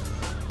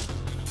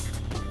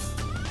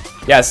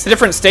 Yeah, it's a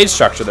different stage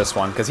structure, this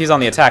one, because he's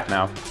on the attack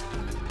now.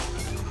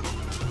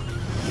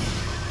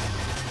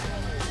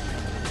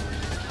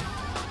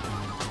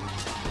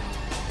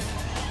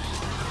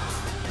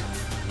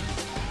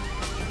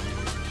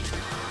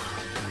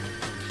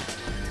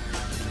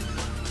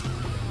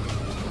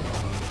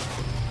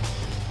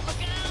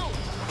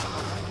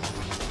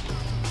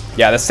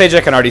 Yeah, the stage I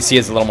can already see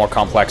is a little more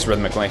complex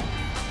rhythmically.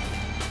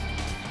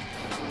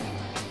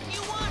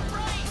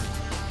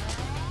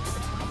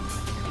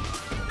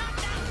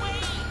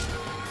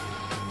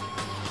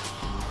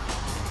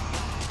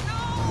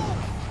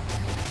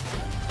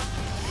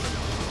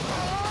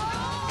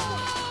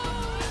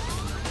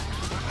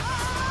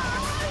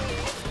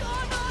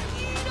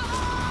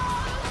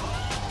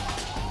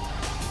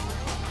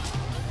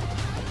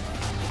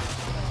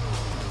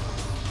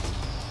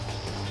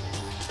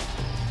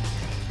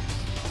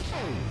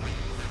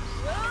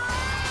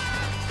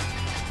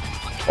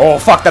 Oh,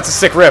 fuck, that's a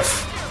sick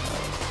riff.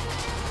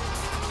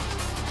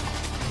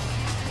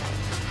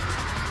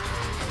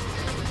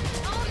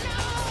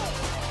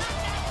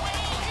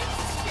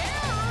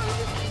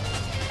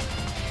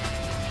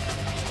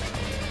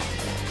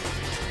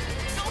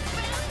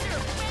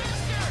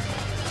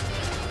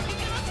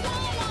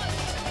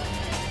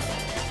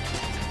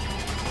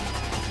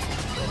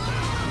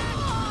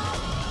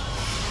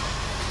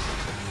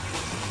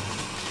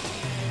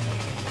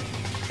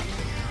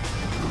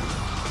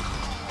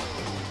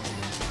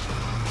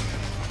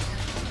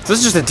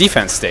 This is just a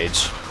defense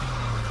stage.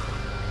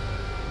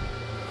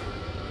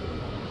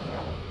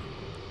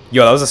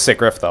 Yo, that was a sick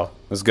riff, though.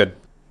 It was good.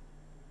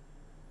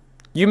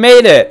 You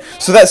made it!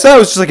 So that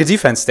was just like a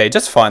defense stage.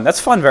 That's fun. That's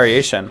fun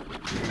variation.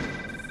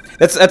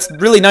 That's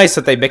really nice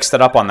that they mixed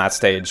it up on that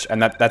stage,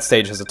 and that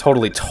stage has a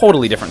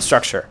totally different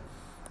structure.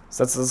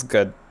 So that's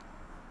good.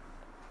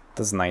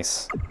 That's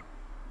nice.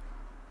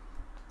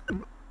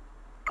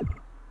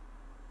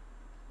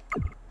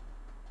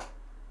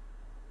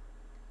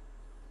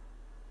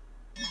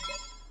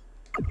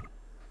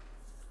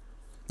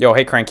 Yo,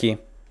 hey Cranky.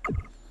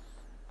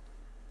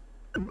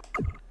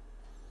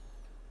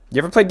 You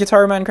ever played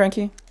Gitaroo Man,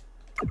 Cranky?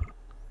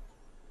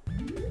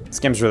 This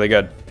game's really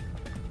good.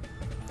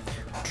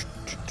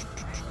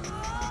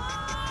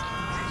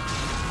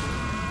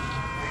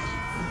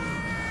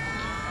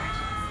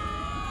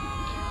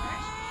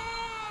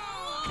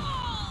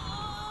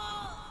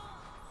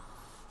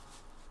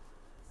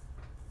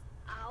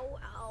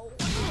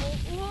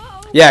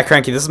 Yeah,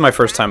 Cranky, this is my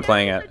first time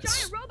playing it.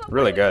 It's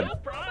really good.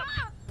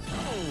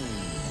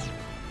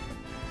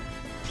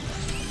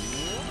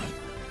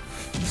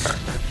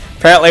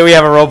 Apparently we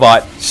have a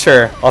robot.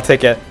 Sure, I'll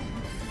take it.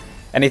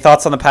 Any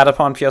thoughts on the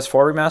Patapon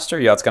PS4 remaster?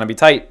 Yeah, it's gonna be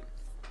tight.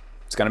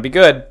 It's gonna be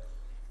good.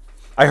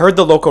 I heard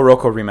the Loco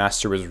Roco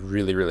remaster was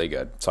really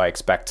good, so I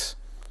expect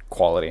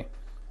quality.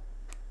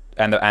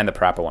 And the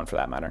Parappa one for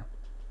that matter.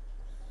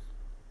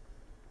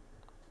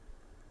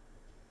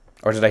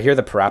 Or did I hear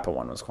the Parappa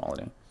one was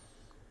quality?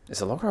 Is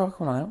the Loco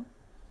Roco one out?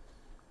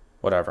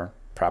 Whatever.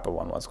 Parappa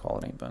one was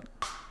quality, but...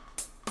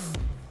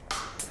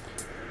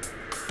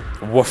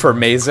 Woof,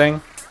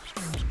 amazing.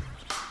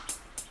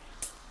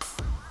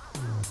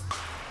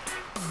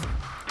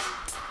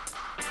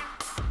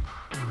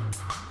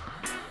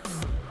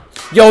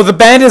 Yo, the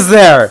band is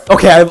there!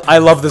 Okay, I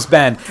love this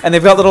band. And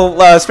they've got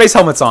little space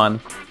helmets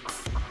on.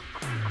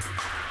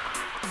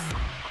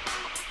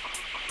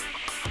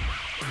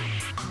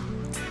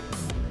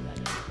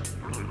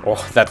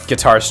 Oh, that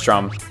guitar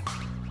strum.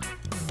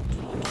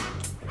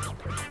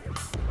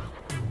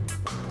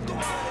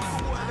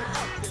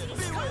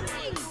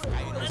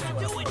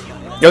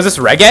 Yo, is this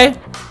reggae?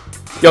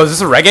 Yo, is this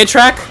a reggae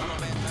track?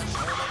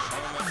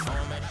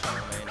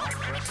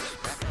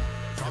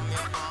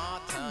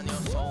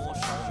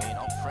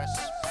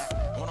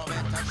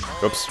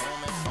 Oops.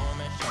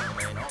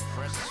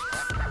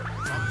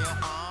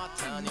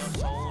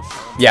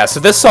 Yeah,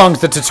 so this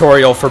song's the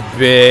tutorial for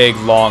big,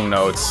 long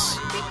notes.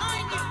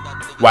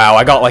 Wow,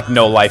 I got like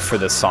no life for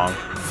this song.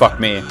 Fuck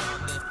me.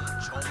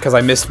 Because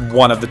I missed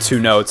one of the two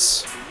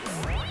notes.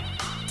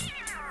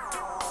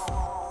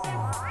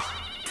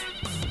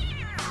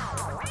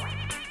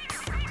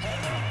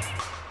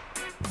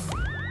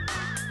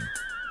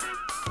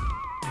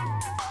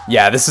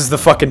 Yeah, this is the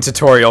fucking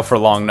tutorial for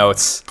long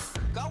notes.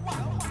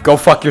 Go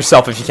fuck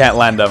yourself if you can't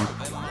land them.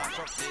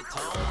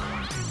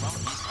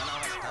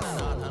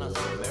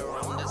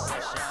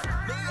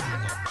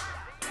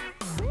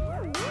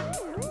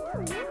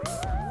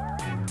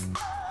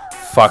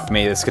 Fuck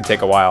me, this could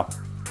take a while.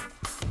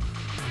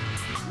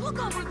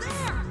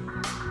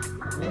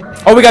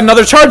 Oh, we got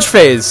another charge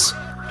phase!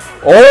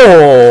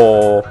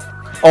 Oh!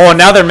 Oh,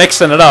 now they're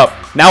mixing it up.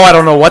 Now I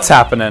don't know what's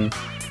happening.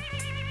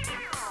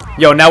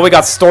 Yo, now we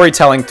got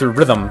storytelling through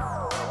rhythm.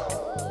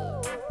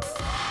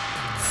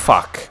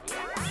 Fuck.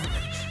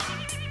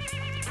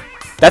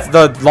 That's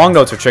the long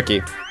notes are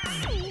tricky.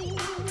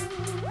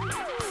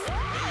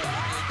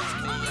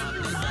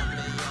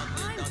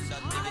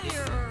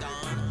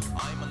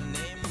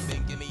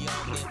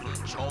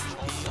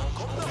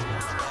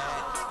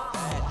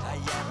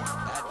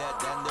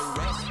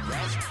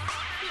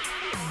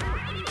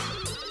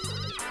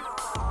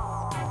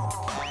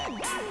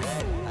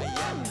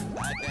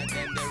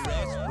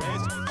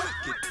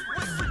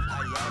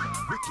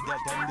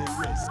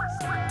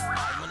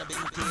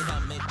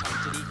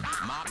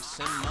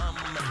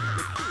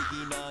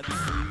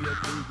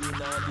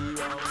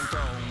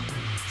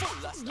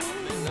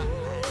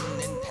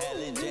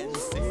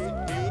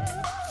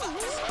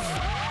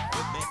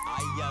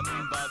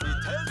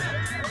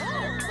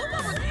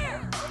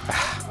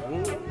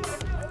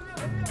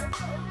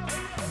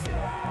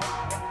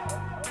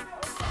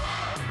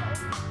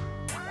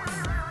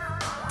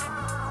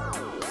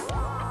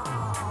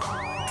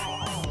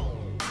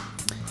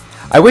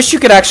 I wish you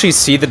could actually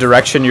see the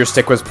direction your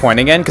stick was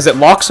pointing in, because it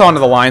locks onto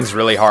the lines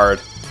really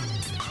hard.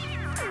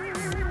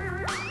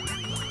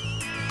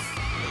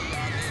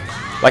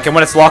 Like, and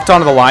when it's locked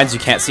onto the lines, you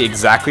can't see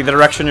exactly the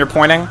direction you're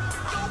pointing.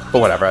 But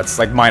whatever, it's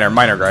like minor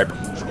gripe.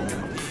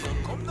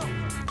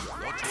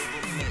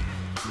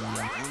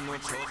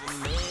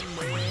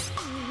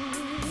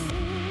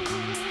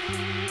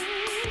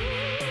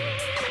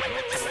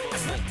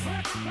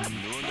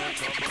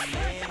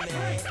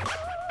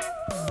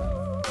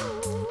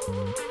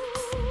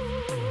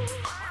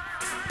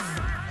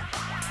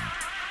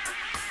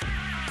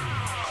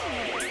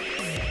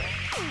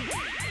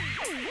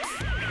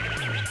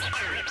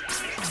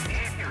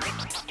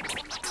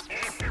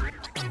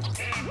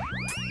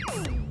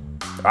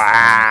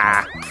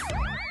 Ah!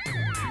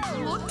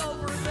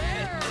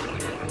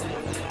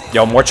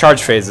 Yo, more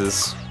charge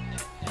phases.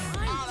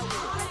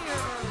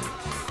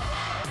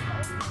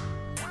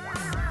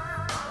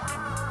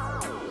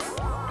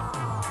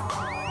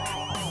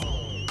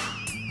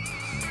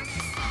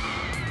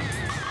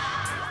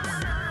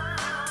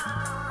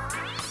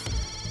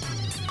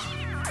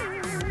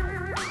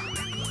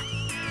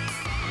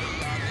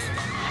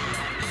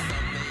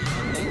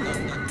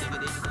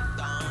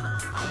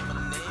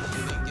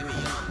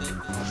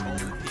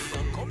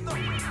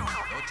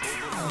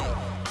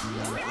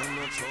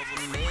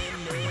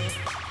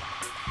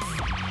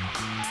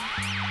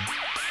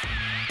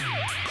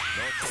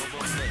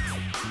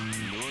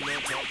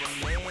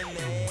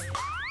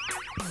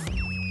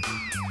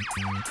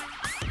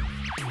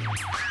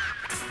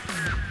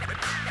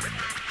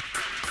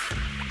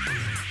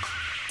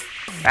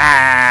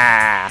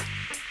 Ah!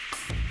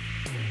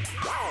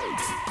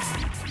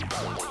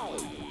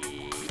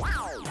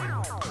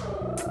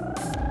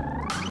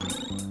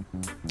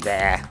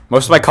 Yeah.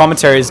 Most of my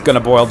commentary is gonna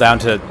boil down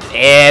to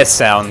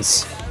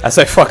sounds as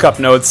I fuck up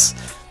notes.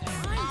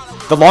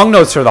 The long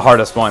notes are the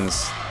hardest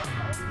ones,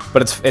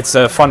 but it's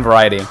a fun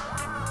variety.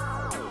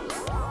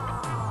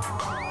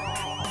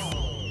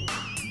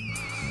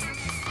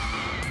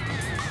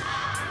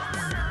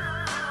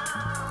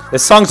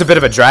 This song's a bit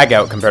of a drag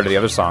out compared to the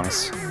other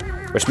songs,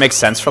 which makes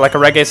sense for like a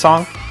reggae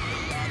song.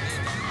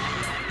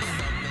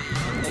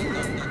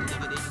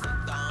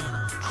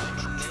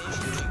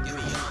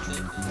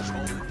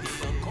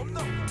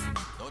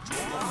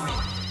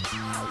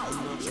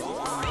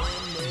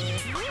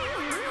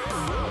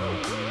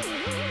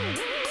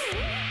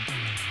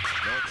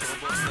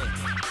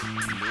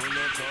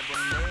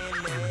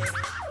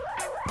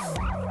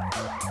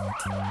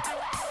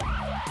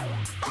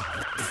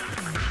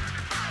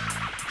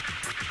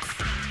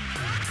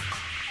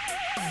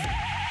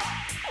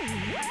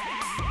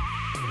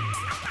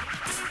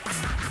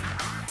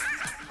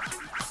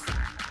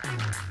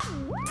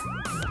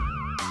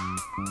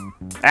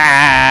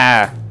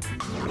 Ah!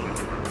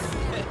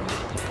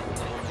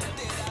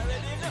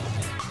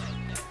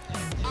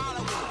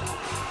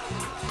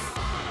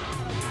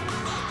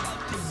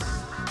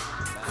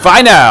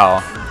 Fine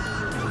now!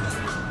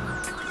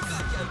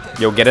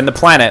 Yo, get in the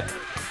planet.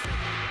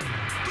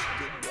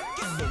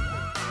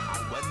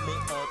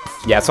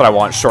 Yeah, that's what I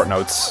want. Short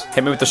notes.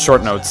 Hit me with the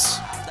short notes.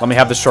 Let me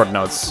have the short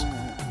notes.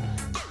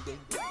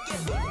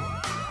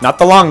 Not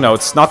the long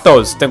notes. Not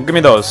those. Don't give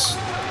me those.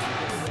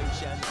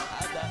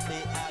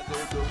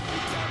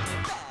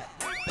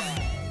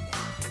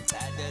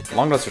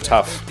 Long notes are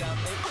tough.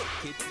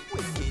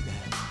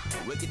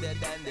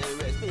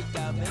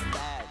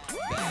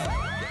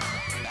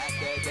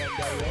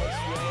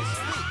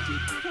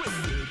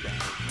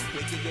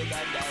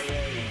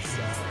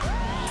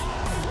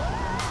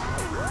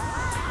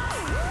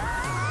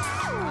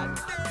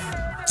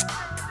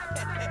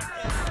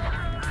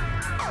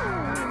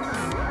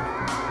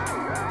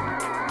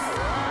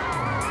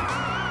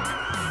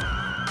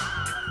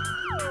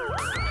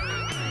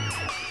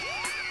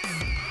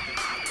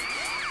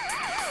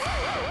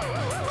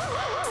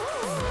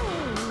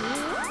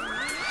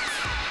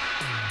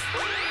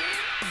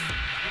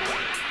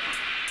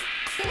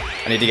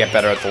 I need to get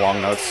better at the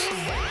long notes.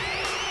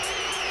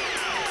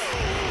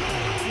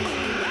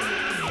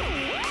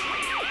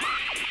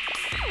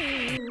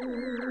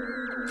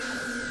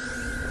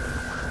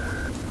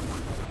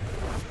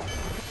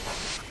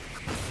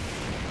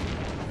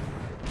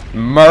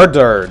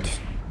 Murdered.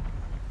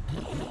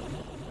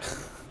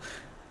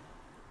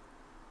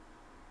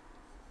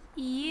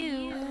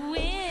 You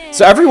win.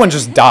 So everyone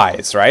just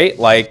dies, right?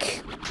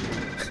 Like...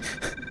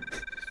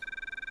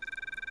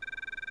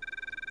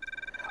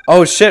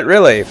 Oh shit,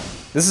 really?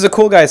 This is a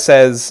cool guy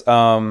says,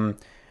 the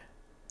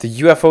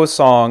UFO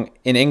song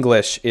in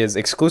English is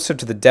exclusive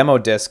to the demo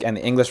disc and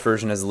the English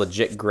version is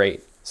legit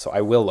great. So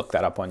I will look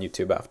that up on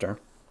YouTube after.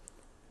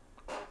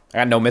 I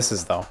got no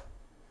misses though.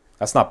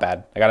 That's not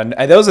bad.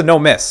 That was a no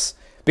miss.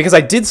 Because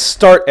I did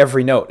start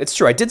every note. It's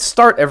true, I did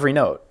start every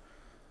note.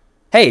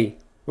 Hey,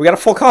 we got a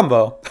full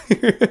combo.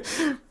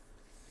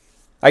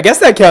 I guess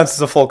that counts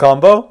as a full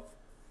combo.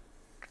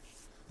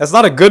 That's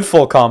not a good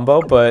full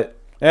combo, but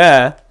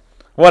yeah.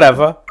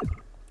 Whatever.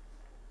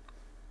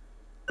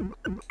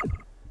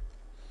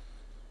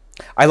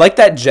 I like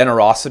that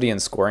generosity in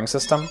scoring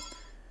system.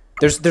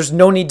 There's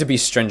no need to be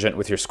stringent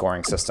with your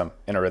scoring system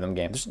in a rhythm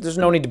game. There's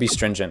no need to be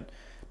stringent.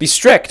 Be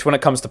strict when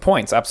it comes to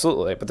points,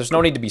 absolutely, but there's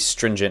no need to be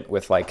stringent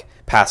with like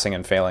passing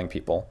and failing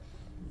people.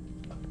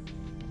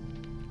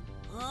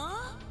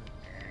 Huh?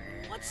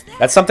 What's that?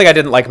 That's something I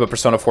didn't like about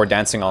Persona 4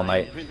 Dancing All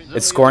Night.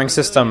 Its scoring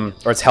system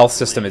or its health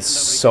system is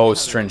so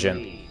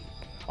stringent.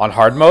 On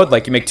hard mode,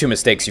 like you make 2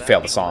 mistakes, you fail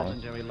the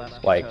song.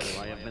 Like,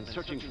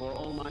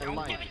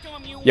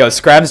 yo,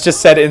 Scrabs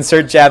just said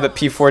insert jab at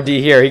P4D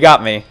here. He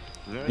got me.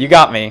 You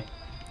got me.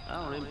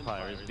 Our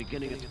empire is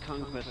beginning its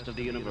conquest of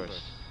the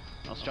universe.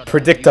 I'll start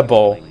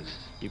Predictable.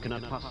 You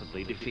cannot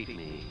possibly defeat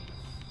me.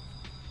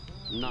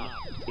 Not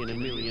in a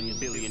million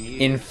billion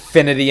years.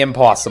 Infinity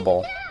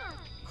impossible.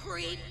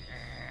 Creep.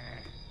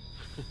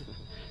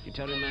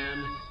 Gitaroo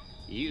Man,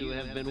 you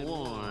have been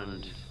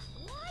warned.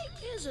 Why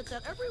is it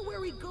that everywhere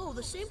we go,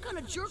 the same kind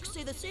of jerks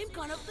say the same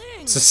kind of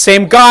things? It's the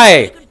same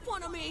guy. Making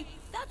fun of me.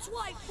 That's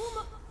why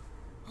Puma.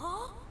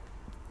 Huh?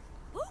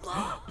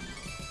 Puma?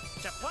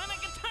 To play the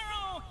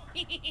guitar.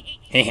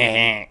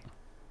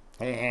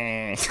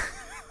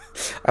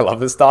 I love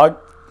this dog.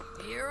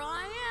 Here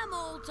I am,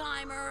 old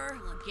timer,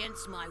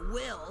 against my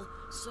will.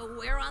 So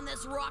where on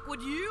this rock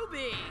would you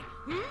be?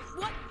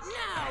 What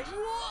now?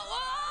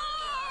 Whoa!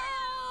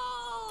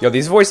 Yo,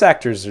 these voice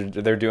actors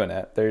they're doing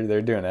it.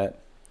 They're doing it.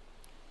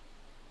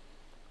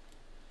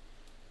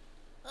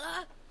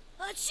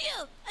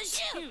 Achoo!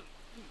 Achoo!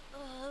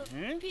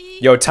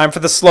 Pete? Yo, time for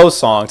the slow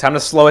song. Time to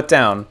slow it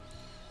down.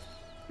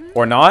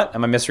 Or not?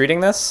 Am I misreading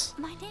this?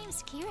 My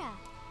name's Kira.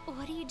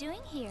 What are you doing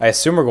here? I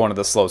assume we're going to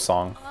the slow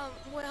song.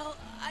 Well,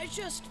 I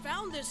just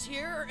found this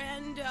here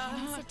and,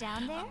 Can you sit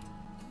down there?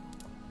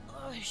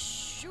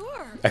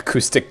 Sure.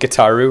 Acoustic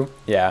Gitaroo?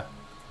 Yeah.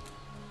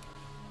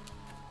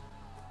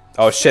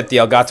 Oh shit, the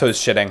Elgato's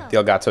shitting. The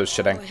Elgato's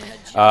shitting.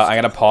 I'm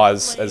gonna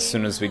pause as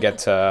soon as we get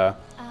to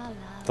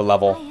the I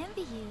level.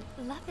 envy you.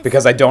 Love is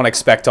Because I so don't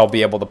expect I'll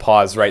be able to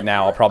pause right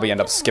now. I'll probably end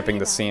up skipping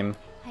the scene.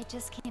 I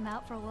just came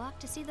out for a walk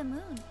to see the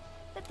moon,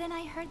 but then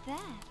I heard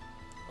that.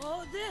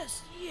 Oh,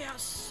 this. Yeah,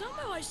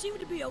 somehow I seem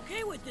to be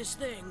okay with this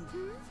thing.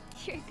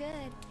 You're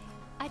good.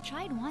 I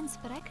tried once,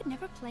 but I could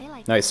never play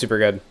like Nice, super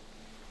good.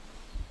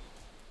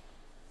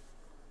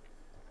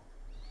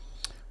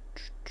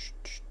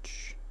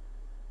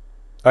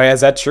 Oh yeah,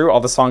 is that true? All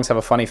the songs have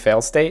a funny fail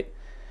state?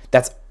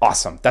 That's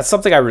awesome. That's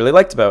something I really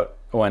liked about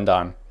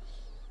Wendon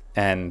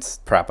and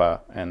Prappa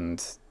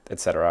and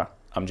etc.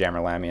 Jammer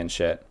Lammy and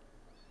shit.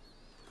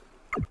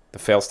 The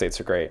fail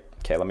states are great.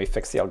 Okay, let me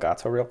fix the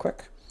Elgato real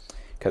quick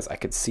because I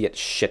could see it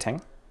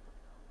shitting.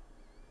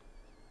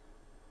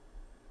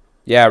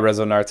 Yeah,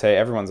 Resonarte.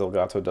 Everyone's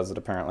Elgato does it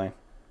apparently.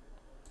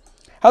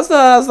 How's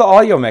the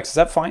audio mix? Is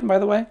that fine, by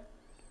the way?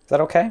 Is that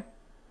okay?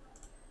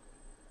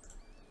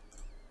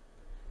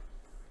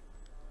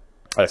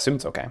 I assume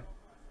it's okay.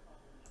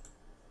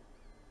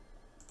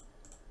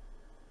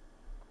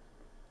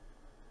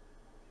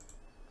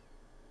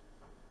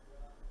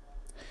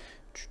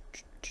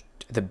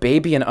 The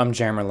baby and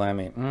Jammer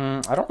Lammy.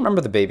 I don't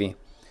remember the baby.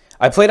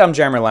 I played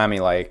Jammer Lammy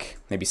like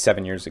maybe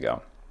 7 years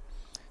ago.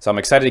 So I'm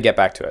excited to get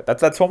back to it.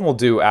 That's what we'll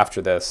do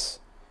after this.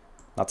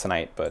 Not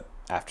tonight, but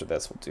after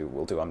this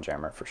we'll do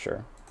Jammer for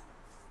sure.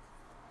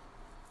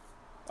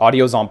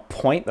 Audio's on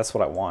point. That's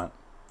what I want.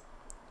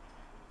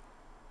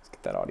 Let's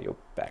get that audio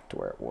back to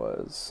where it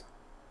was.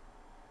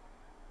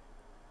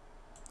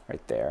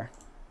 Right there.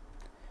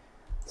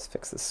 Let's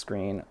fix the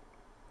screen.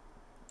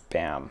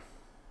 Bam.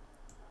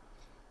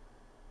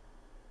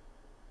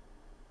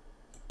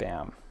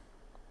 Bam.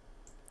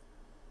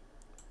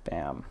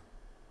 Bam.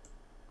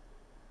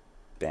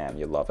 Bam,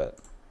 you love it.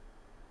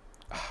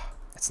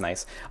 It's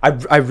nice.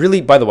 I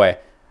really, by the way,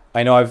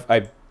 I know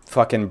I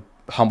fucking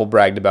humble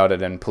bragged about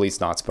it in Police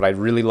Knots, but I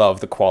really love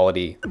the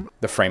quality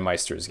the Frame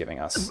Meister is giving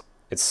us.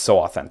 It's so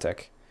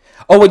authentic.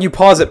 Oh, when you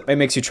pause it, it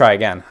makes you try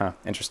again. Huh,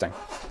 interesting.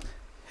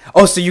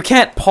 Oh, so you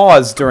can't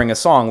pause during a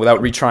song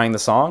without retrying the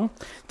song?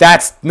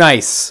 That's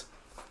nice.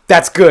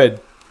 That's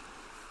good.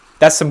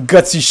 That's some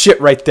gutsy shit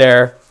right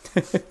there.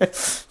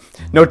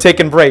 No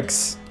taking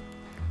breaks.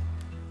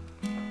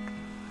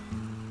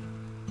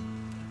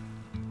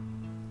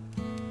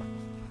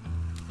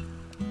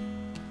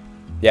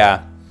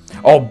 Yeah.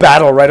 Oh,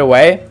 battle right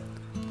away?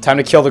 Time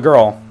to kill the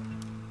girl.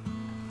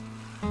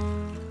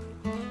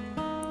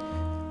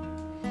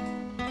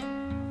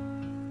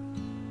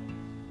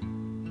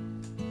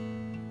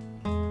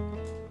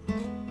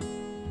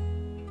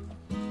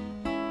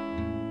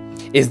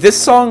 Is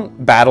this song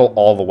battle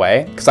all the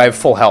way? Because I have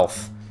full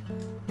health.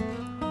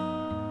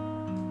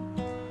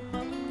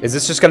 Is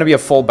this just going to be a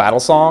full battle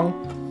song?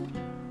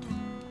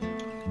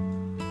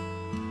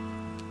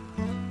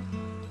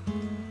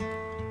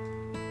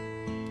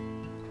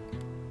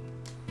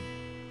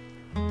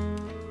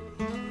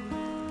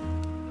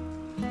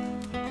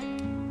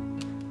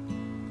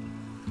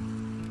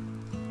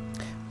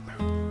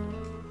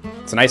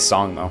 It's a nice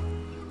song, though.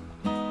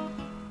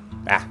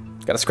 Ah,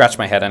 gotta scratch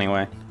my head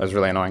anyway. That was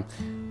really annoying.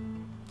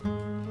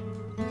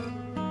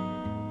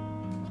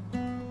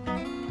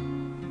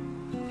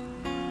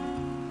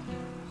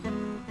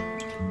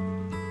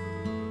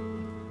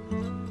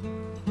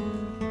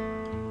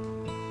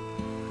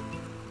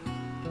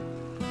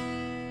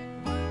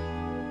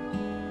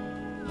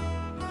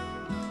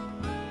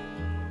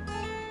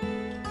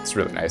 It's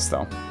really nice,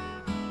 though.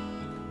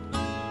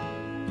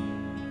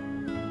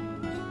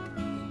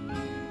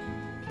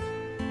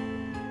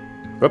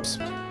 Whoops.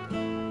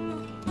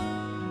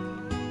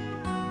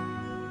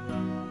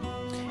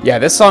 Yeah,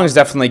 this song is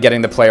definitely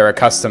getting the player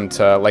accustomed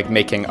to, like,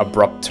 making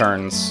abrupt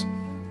turns.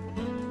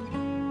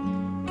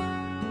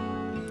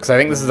 Because I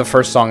think this is the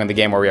first song in the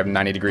game where we have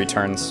 90-degree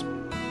turns.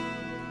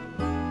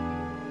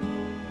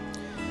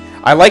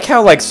 I like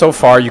how, like, so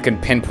far you can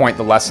pinpoint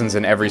the lessons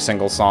in every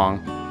single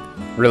song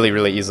really,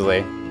 really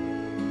easily.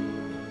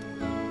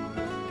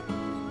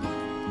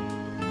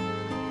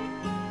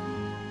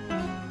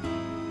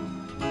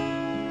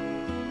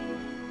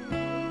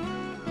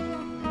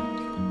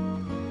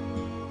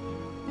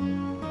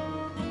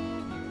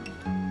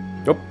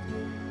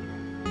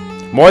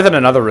 More than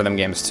in other rhythm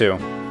games, too.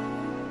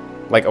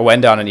 Like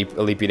Oenda and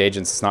Elite Beat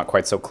Agents, it's not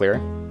quite so clear.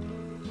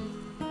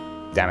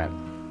 Damn it.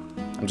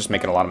 I'm just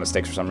making a lot of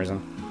mistakes for some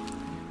reason.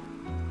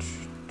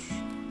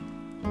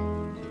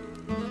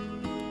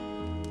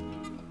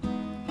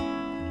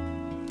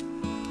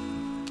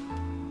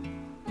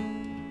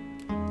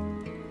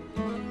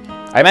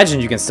 I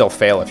imagine you can still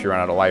fail if you run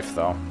out of life,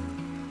 though.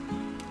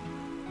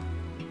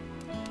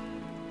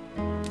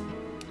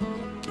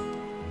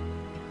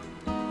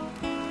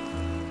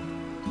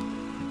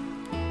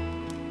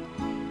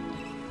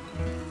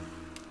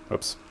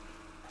 Oops.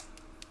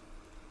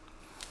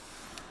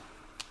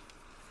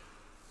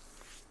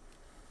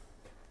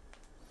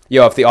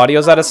 Yo, if the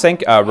audio's out of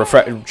sync,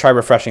 try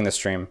refreshing the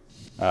stream.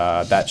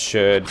 That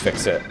should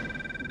fix it.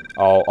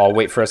 I'll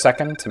wait for a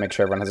second to make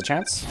sure everyone has a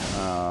chance.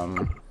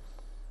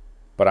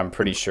 But I'm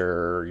pretty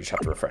sure you just have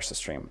to refresh the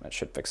stream. That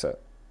should fix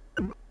it.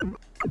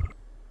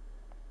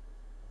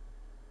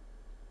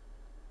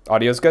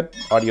 Audio's good?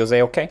 Audio's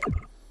A-okay?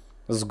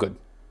 This is good.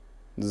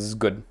 This is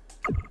good.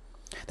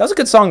 That was a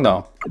good song,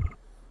 though.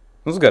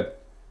 It was good.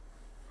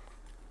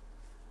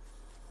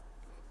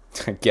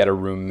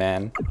 Gitaroo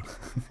Man.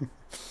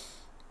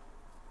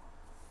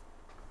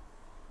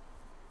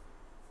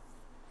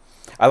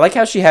 I like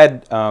how she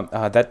had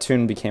that little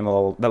tune became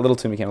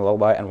a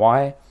lullaby, and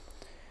why?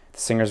 The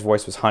singer's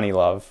voice was Honey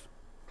Love.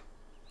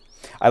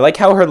 I like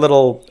how her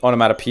little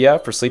onomatopoeia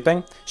for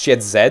sleeping, she had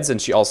Zs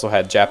and she also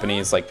had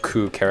Japanese like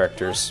ku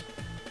characters.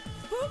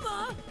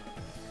 Puma!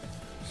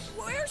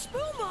 Where's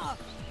Puma?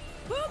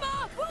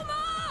 Puma!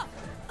 Puma!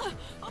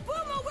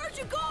 Puma, where'd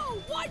you go?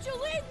 Why'd you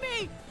leave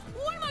me?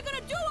 What am I gonna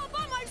do all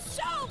by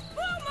myself?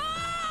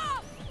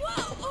 Puma!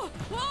 Whoa!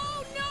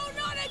 Oh no,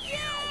 not again!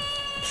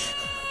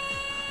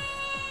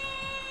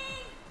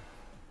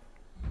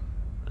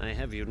 I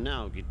have you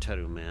now,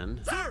 Gitaroo Man.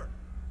 Sir!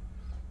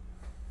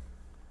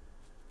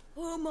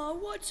 Puma,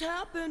 what's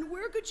happened?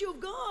 Where could you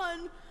have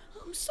gone?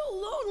 I'm so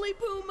lonely,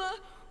 Puma.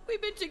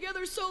 We've been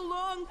together so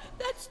long.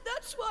 That's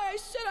why I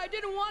said I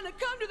didn't want to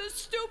come to this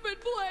stupid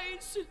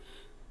place.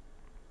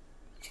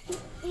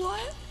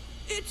 What?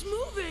 It's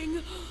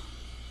moving.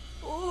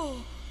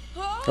 Oh.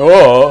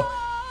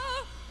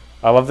 Oh.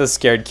 I love this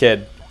scared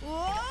kid.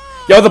 Whoa.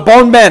 Yo, the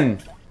Bone Men!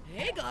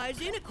 Hey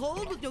guys, ain't it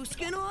cold with no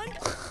skin on?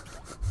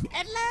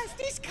 At last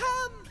he's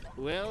come!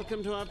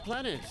 Welcome to our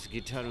planet,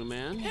 Gitaroo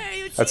Man.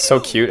 Hey, it's That's you. so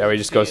cute how he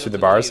just goes through the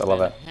bars. I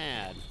love it.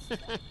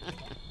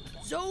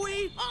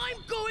 Zoe, I'm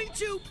going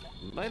to...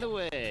 By the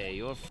way,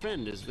 your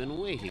friend has been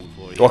waiting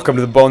for you. Welcome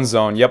to the Bone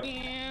Zone. Yep.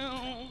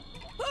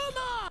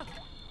 Puma!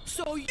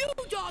 So you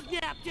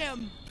dog-napped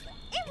him!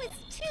 It was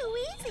too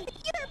easy.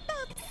 You're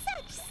both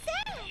such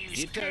saps.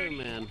 Gitaroo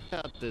Man,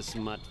 cut this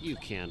mutt. You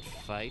can't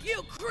fight.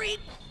 You creep!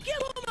 Give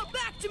Puma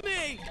back to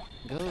me!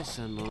 Go,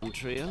 Sunbone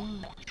Trio.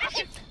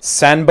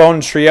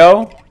 Sanbone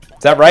Trio?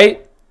 Is that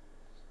right?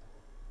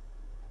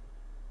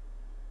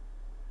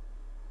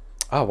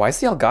 Oh, why is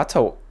the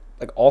Elgato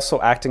like also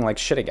acting like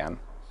shit again?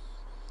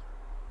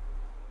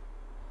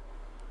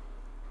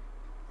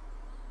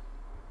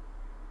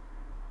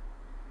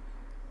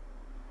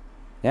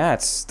 Yeah,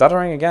 it's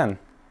stuttering again.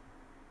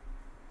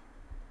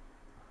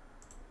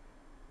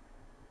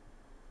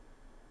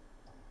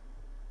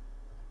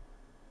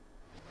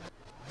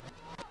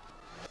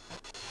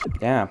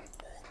 Yeah.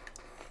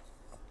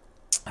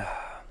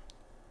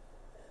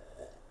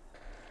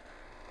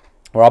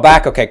 We're all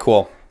back? Okay,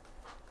 cool.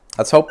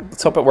 Let's hope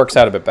it works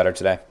out a bit better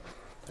today.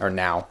 Or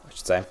now, I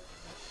should say.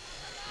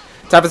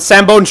 Time for the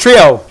Sanbone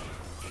Trio!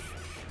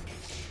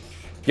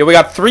 Yo, we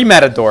got 3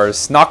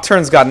 Matadors.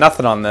 Nocturne's got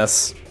nothing on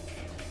this.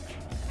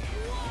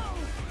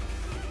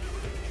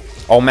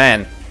 Oh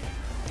man.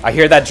 I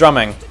hear that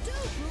drumming.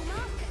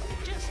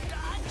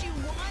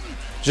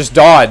 Just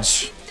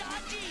dodge.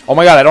 Oh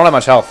my god, I don't have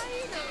much health.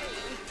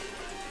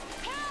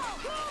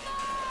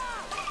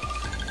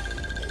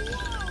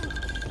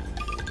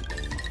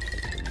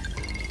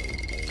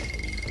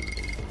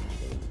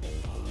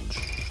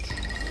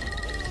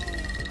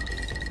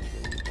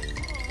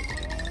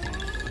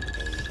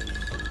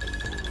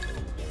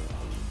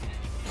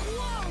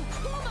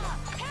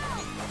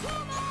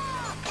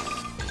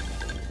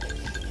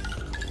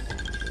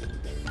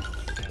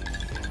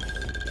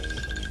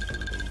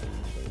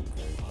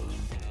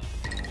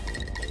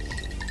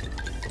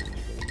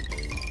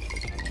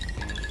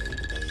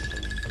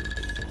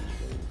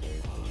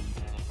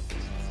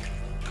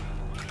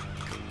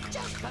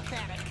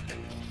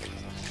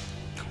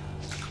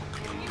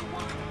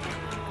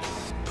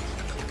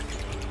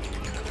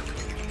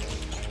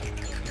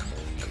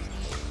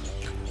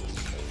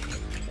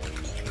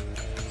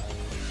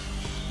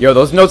 Yo,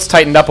 those notes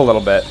tightened up a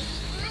little bit.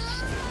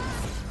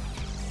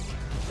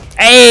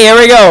 Hey, here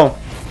we go.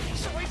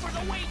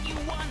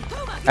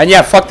 And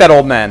yeah, fuck that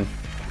old man.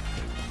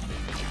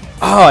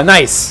 Oh,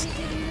 nice.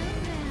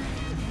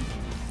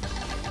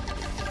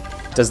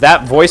 Does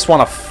that voice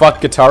want to fuck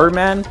Gitaroo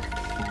Man?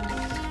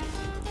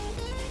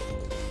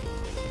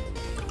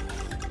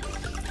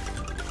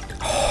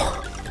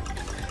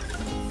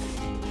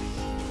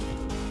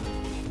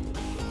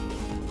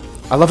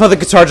 I love how the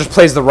guitar just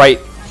plays the right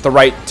the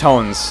right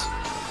tones.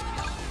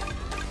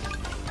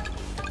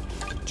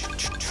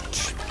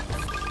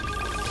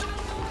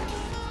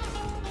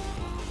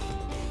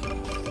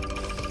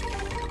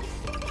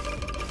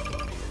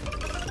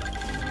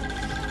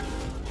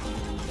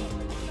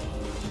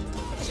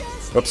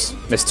 Whoops,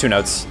 missed 2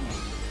 notes.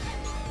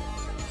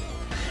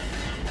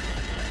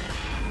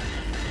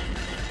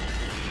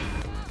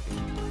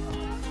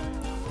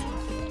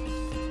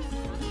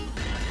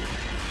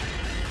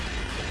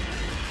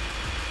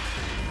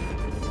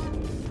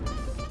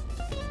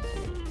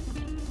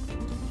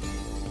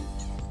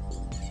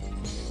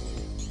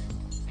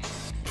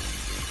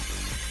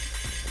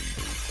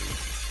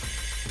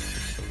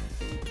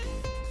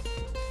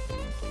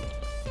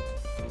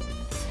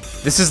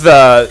 This is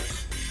the...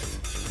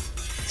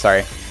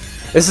 Sorry.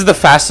 This is the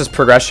fastest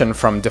progression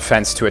from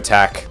defense to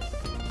attack.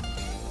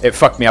 It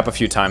fucked me up a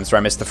few times where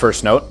I missed the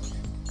first note.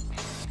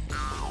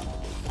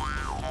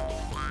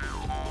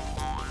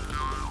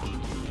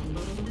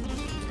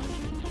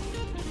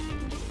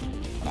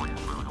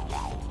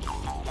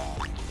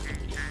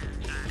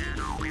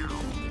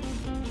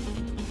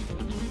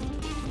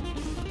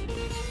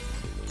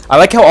 I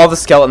like how all the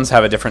skeletons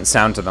have a different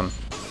sound to them.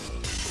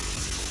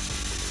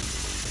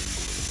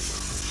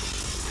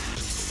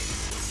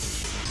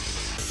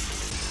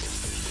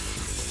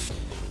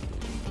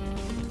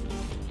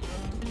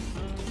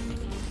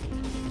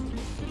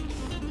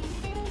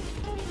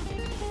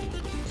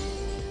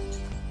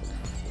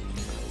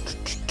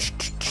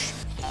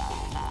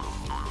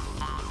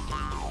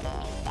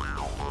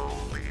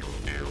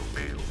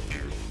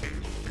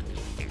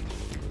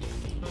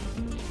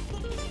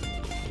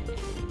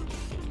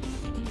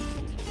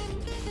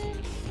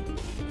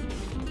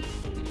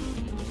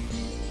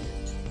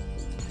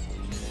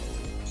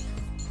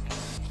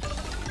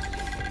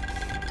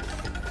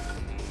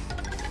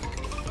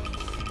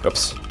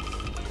 Oops.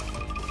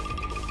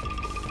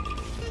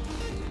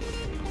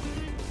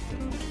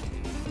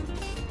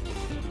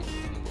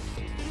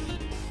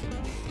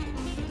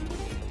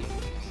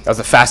 That was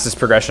the fastest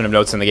progression of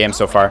notes in the game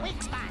so far.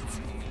 Weak spots.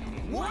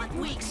 What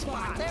weak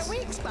spots? Their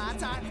weak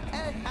spots are,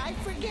 I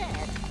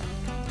forget.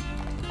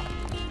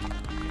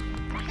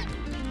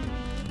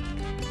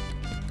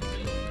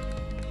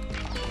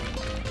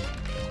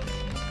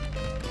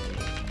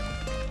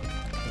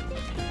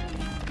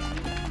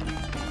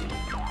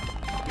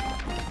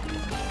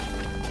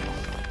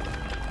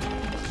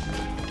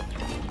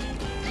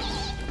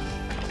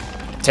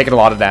 Taking a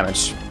lot of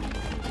damage.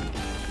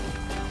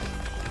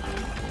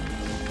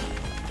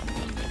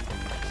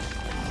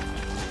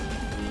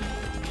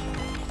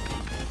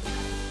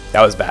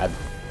 That was bad.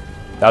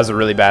 That was a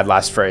really bad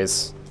last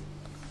phrase.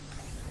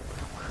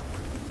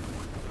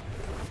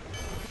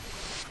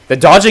 The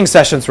dodging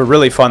sessions were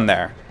really fun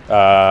there.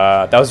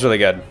 That was really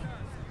good.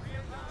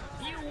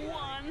 You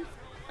won.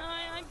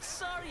 I'm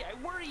sorry I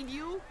worried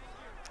you.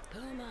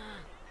 Puma.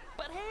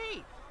 But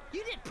hey,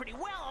 you did pretty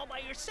well all by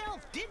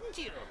yourself, didn't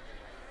you?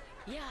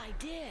 Yeah, I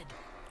did.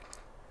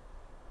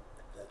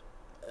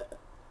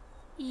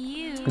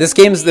 This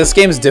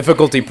game's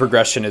difficulty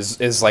progression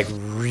is like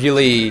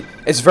really,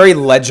 it's very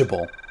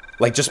legible.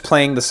 Like just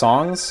playing the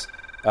songs,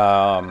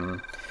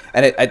 and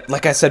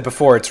like I said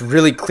before, it's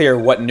really clear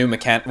what new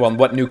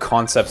what new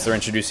concepts they're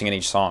introducing in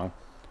each song.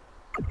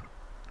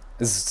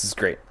 This is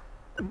great.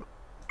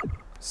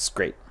 This is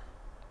great.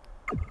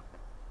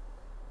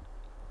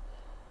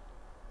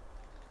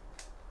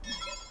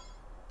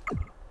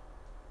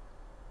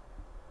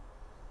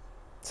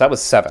 So that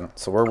was 7.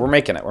 So we're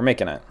making it. We're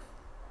making it.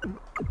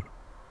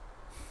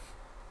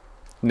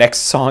 Next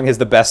song is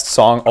the best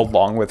song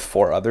along with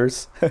 4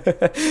 others.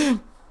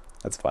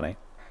 That's funny.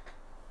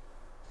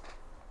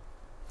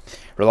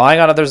 Relying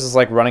on others is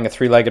like running a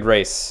 3-legged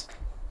race.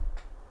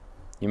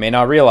 You may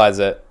not realize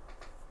it,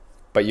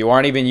 but you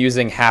aren't even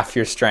using half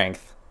your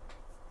strength.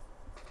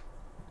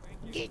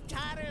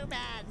 Gitaroo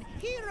Man,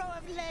 hero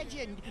of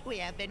legend. We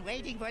have been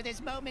waiting for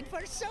this moment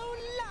for so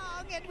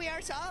long, and we are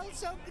all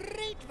so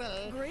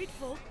grateful.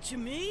 Grateful to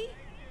me?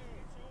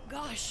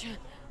 Gosh,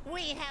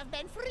 We have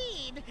been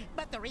freed,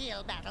 but the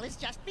real battle is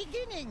just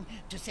beginning.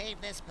 To save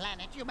this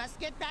planet, you must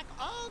get back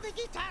all the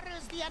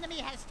guitars the enemy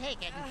has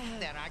taken.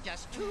 There are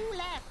just 2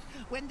 left.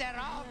 When they're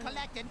all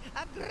collected,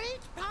 a great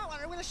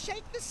power will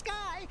shake the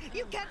sky.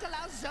 You can't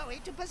allow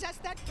Zoe to possess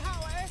that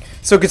power.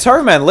 So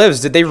Gitaroo Man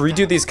Lives, did they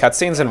redo these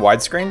cutscenes in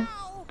widescreen?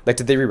 Like,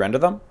 did they re-render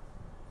them?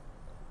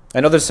 I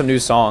know there's some new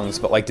songs,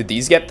 but like, did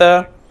these get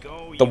the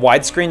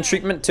widescreen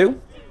treatment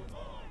too?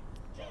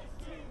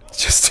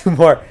 Just 2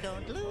 more.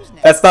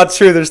 That's not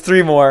true, there's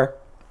 3 more.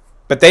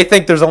 But they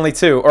think there's only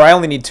 2. Or I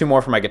only need 2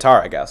 more for my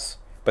guitar, I guess.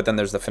 But then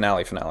there's the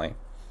finale.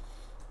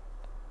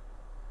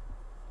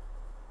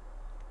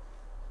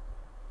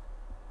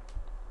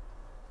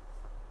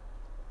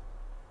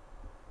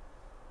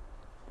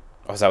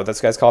 Oh, is that what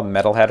this guy's called?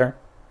 Metalheader?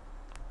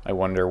 I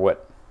wonder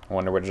what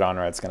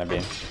genre it's gonna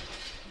be.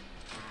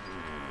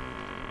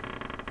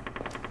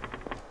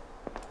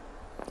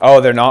 Oh,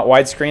 they're not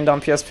widescreened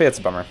on PSP? It's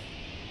a bummer.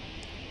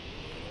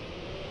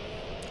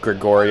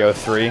 Gregorio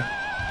 3.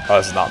 Oh,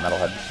 this is not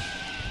Metalhead.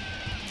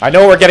 I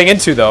know what we're getting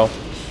into, though.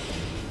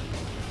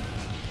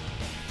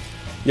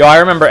 Yo, I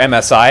remember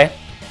MSI.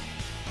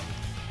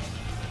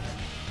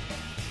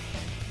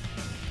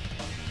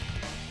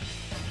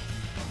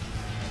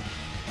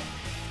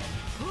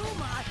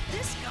 Puma,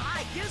 this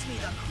guy gives me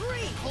the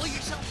creep. Pull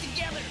yourself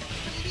together.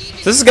 Believe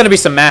So this is gonna be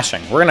some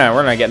mashing. We're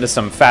gonna get into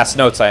some fast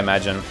notes, I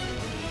imagine.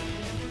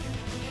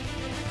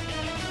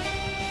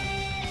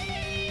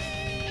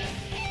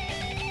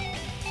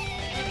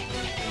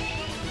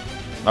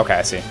 Okay,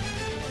 I see.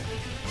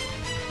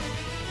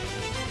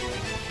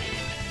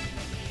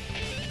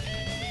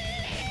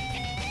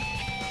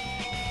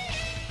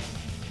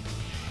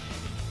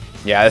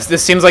 Yeah,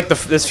 this seems like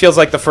this feels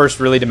like the first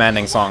really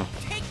demanding song.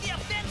 Take the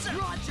offensive.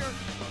 Roger.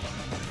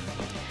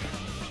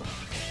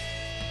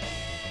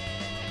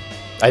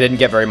 I didn't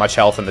get very much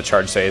health in the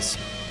charge phase.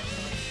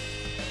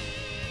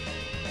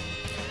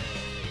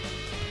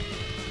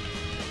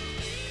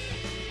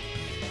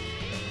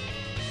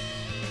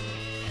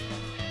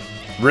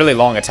 Really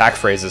long attack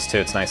phrases too,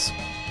 it's nice.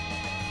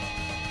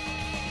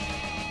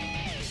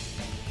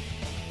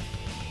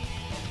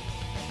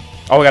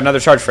 Oh, we got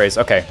another charge phrase.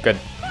 Okay, good.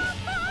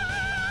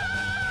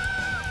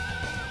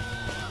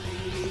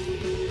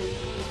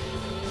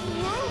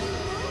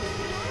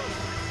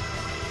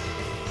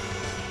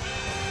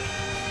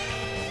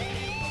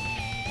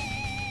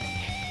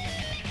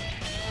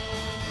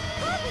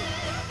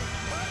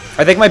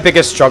 I think my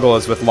biggest struggle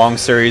is with long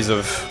series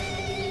of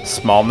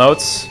small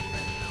notes,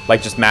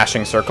 like just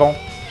mashing circle.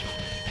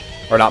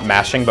 Or not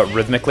mashing, but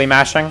rhythmically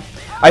mashing.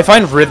 I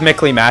find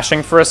rhythmically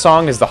mashing for a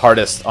song is the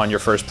hardest on your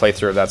first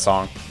playthrough of that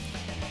song.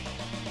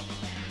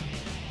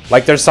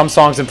 Like, there's some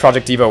songs in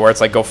Project Evo where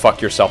it's like, go fuck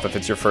yourself if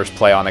it's your first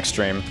play on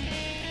Extreme.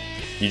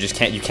 You just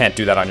can't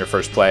do that on your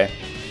first play.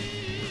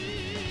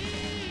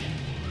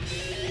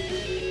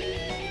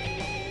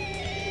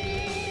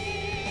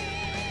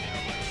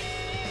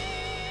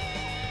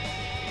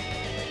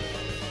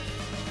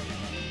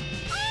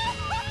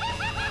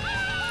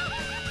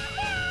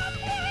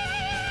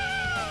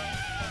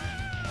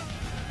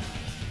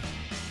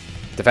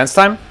 Defense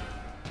time?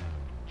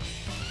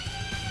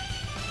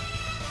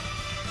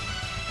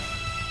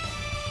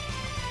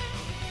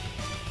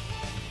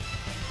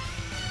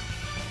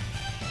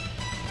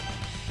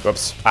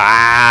 Whoops.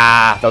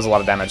 Ah, that was a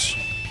lot of damage.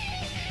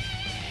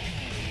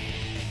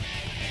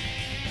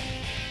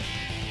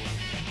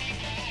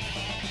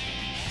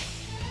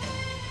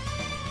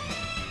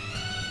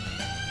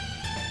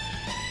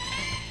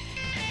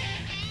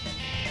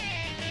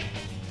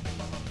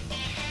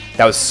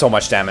 That was so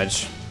much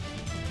damage.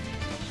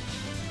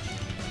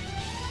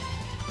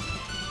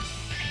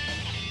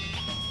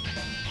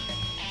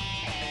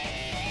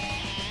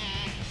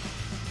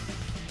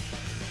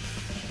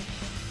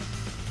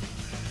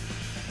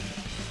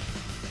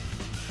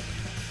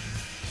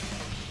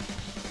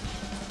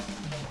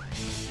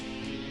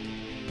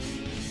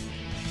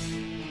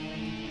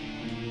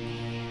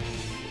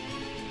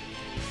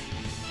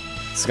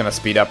 It's gonna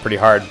speed up pretty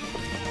hard.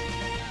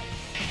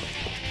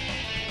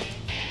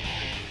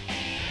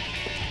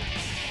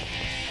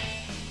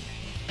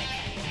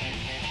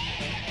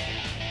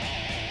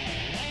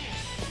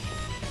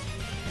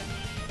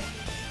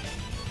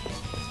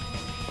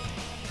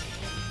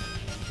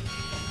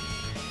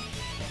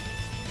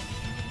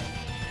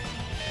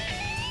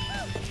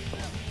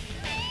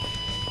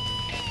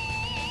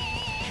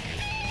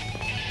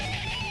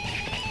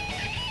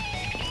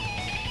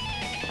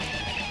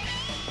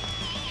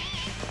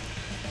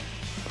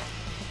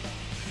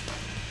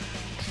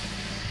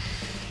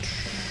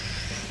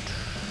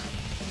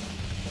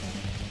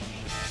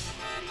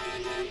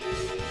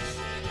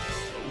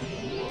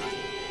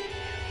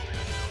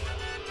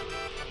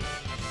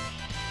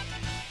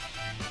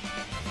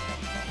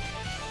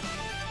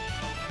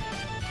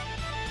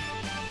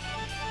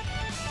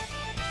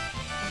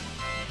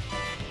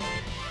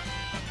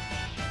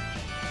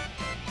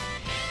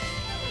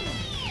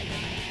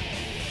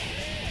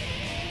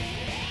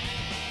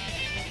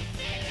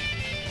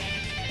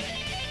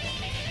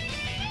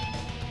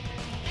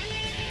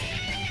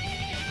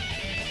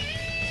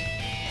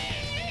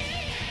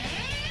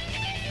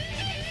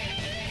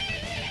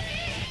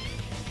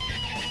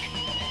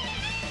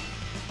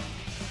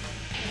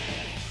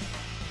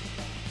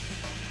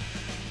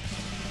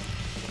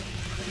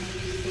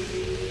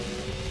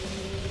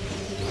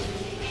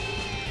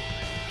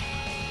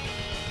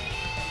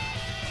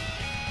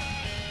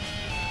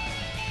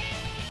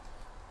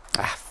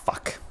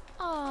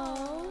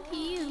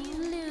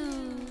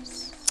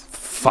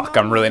 Fuck,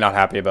 I'm really not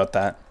happy about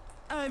that.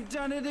 I've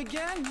done it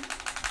again.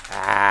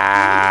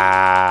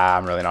 Ah,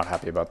 I'm really not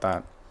happy about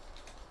that.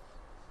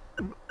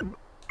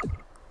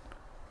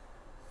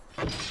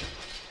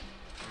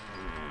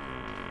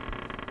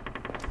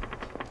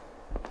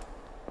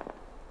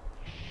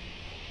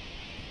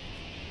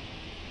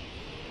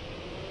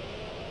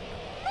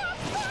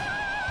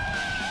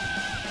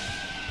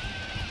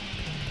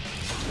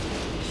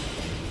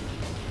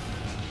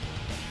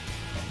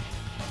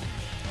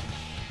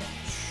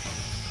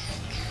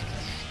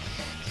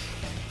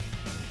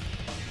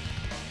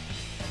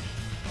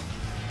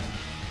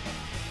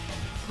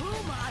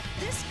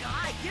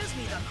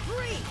 me the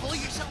creep. Pull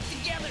yourself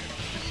together.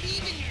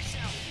 Believe in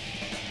yourself.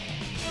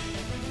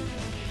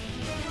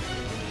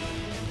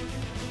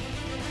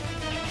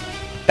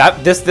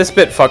 This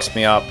bit fucks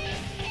me up.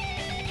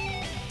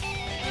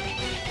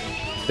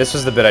 This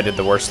was the bit I did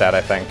the worst at,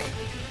 I think.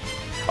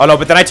 Oh no,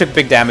 but then I took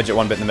big damage at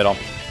one bit in the middle.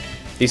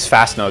 These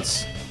fast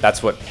notes,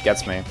 that's what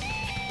gets me.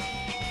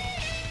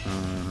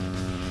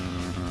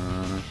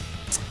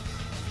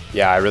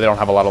 Yeah, I really don't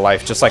have a lot of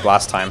life, just like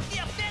last time. The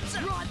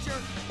offensive. Roger.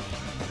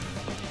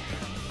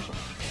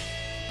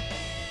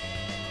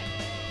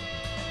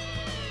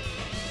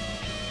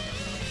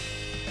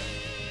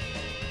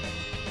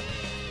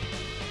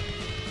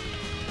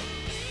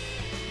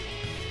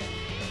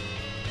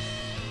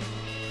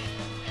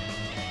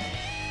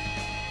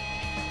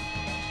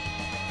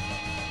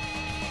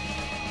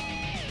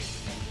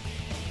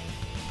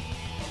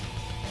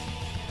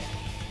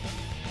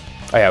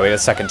 Oh yeah, we had a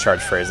second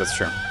charge phrase, that's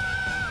true.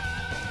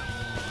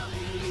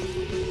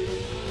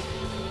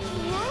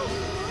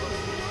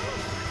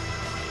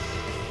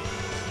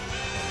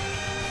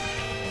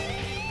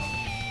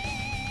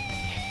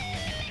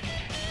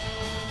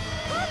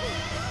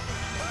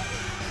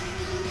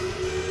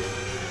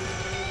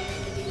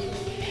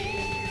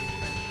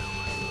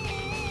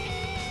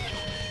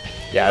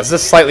 Yeah, this is a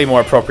slightly more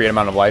appropriate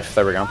amount of life.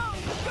 There we go.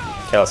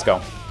 Okay, let's go.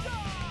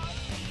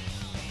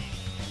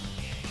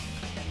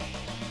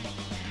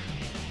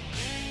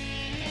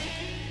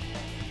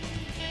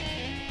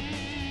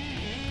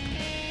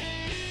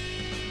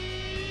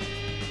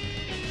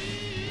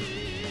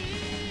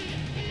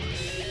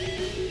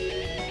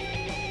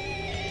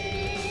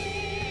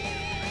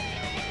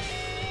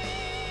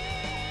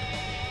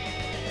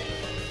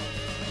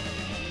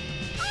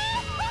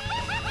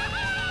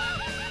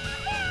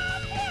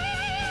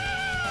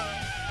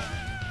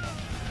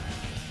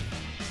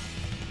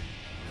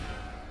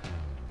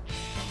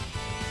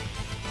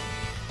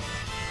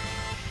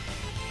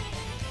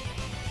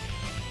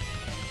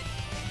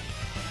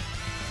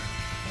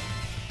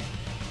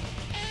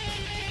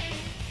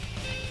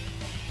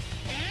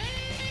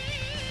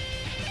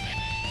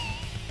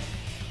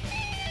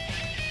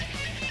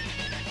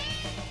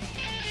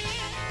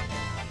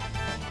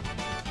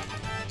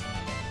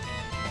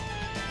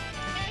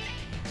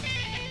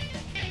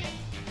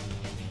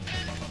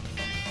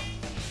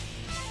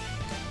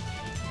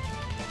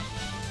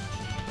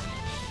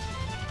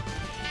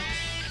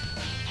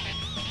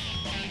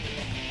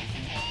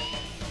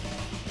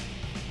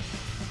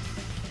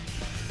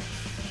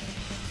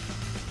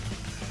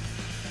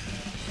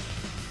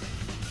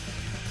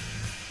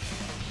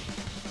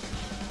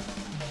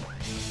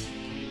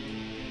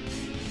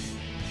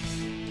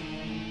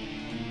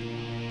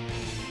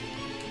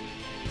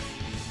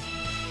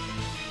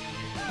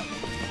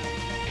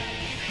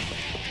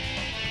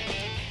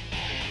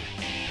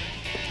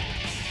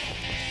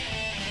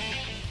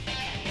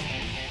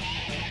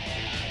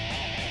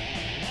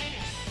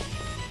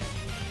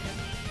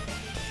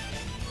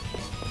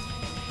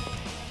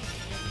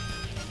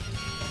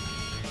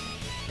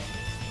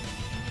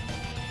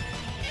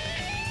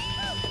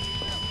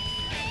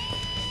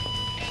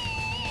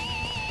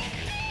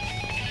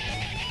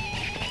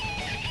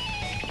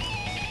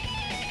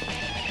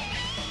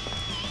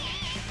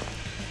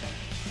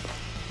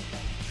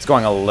 It's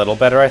going a little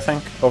better, I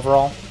think,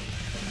 overall.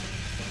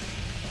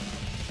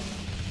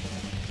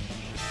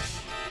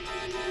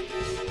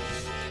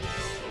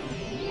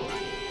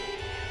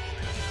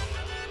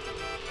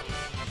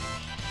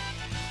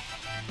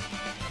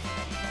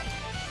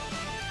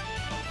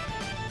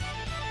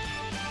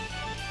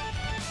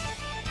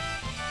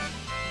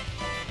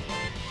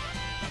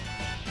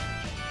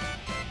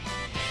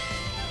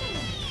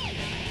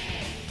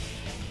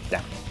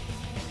 Damn.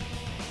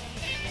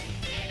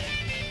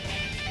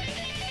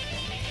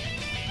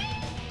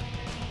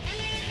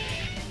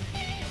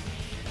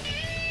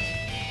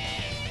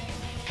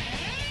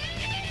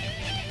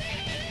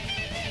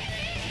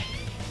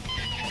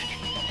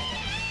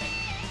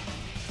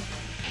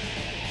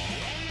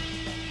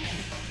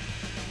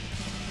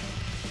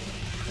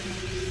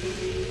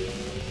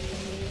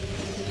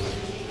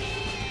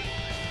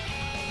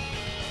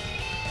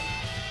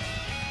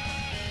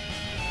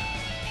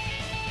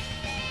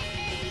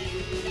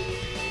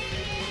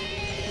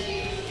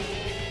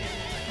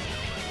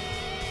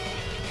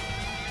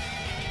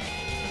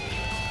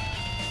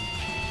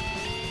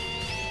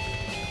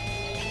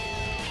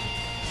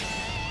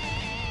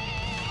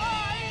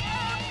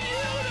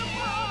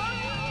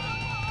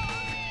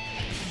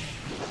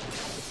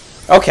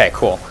 Okay,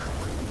 cool.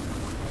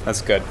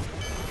 That's good.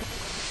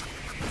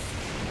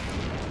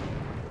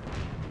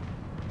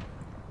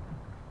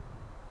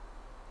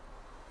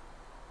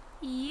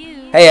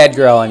 Hey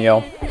Edgar Allan,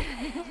 yo.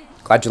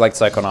 Glad you liked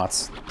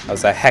Psychonauts. That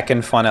was a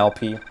heckin' fun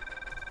LP.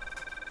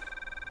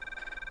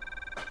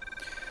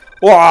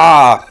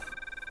 Wah!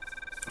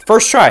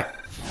 First try.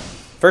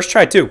 First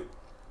try too.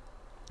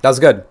 That was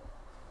good.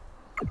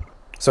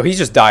 So he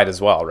just died as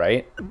well,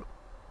 right?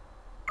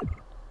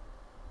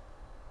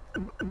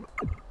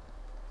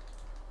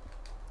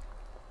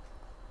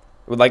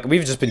 Like,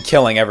 we've just been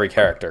killing every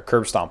character,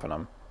 curb stomping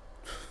them.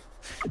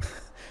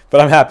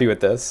 But I'm happy with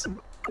this.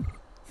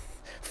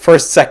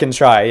 First, second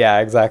try. Yeah,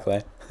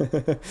 exactly.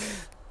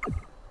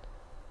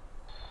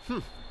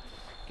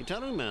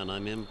 Gitaroo Man,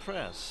 I'm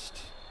impressed.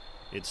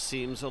 It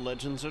seems the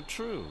legends are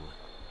true.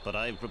 But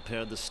I've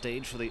prepared the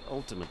stage for the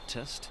ultimate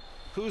test.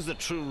 Who's the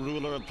true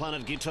ruler of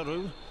planet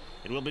Gitaroo?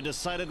 It will be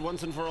decided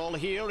once and for all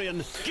here in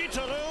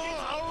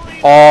Gitaroo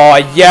Arena!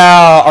 Oh,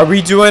 yeah. Are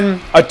we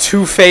doing a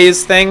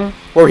two-phase thing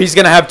where he's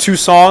going to have two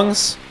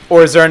songs?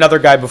 Or is there another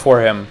guy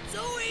before him?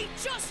 Zoe,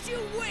 just you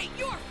wait.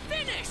 You're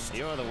finished.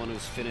 You're the one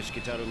who's finished,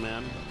 Gitaroo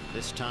Man.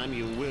 This time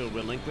you will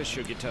relinquish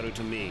your Gitaroo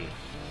to me.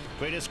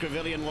 Greatest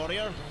Gravillian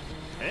warrior,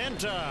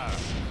 enter!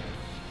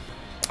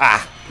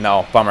 Ah,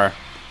 no. Bummer.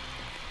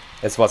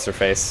 It's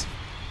what's-her-face.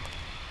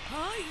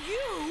 Huh?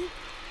 You?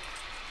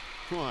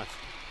 What?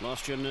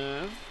 Lost your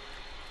nerve?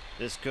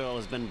 This girl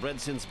has been bred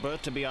since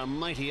birth to be our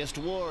mightiest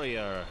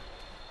warrior.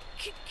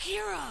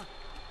 Kira.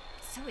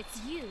 So it's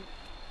you.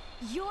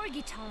 You're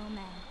Gitaroo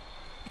Man.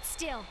 But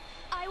still,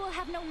 I will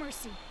have no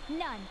mercy.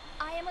 None.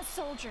 I am a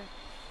soldier.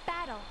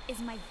 Battle is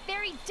my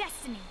very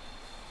destiny.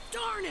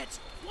 Darn it!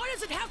 Why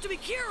does it have to be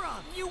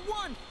Kira? You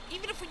won.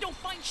 Even if we don't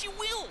find, she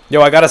will.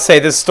 Yo, I gotta say,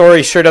 this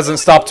story sure doesn't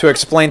stop to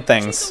explain She's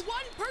things. the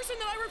one person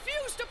that I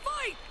refuse to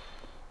fight.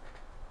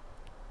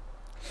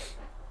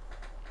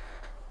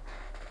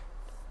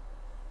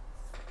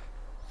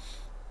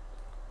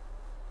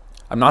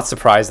 I'm not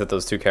surprised that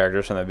those two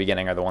characters from the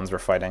beginning are the ones we're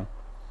fighting.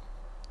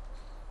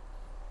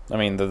 I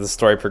mean, the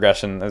story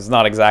progression is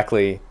not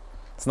exactly...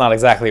 It's not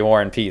exactly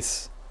War and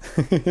Peace.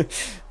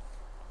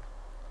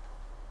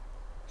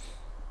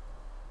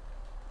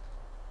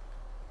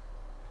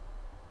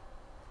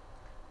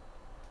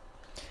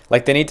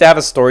 Like, they need to have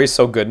a story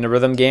so good in a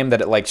rhythm game that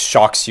it, like,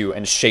 shocks you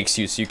and shakes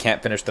you so you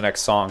can't finish the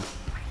next song.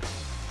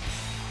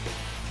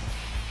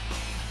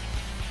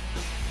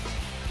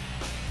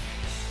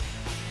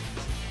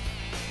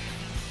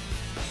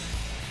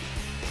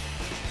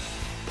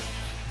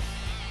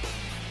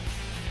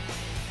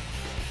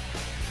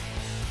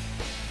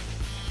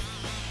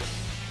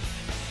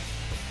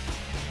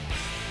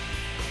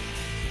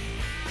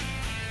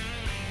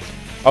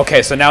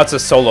 Okay, so now it's a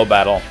solo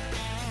battle.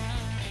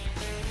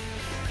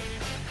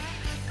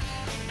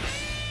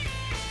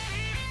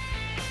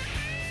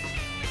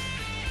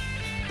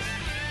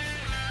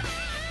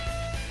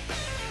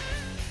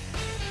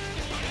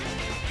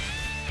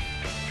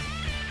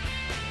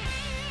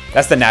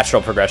 That's the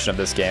natural progression of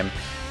this game.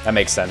 That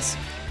makes sense.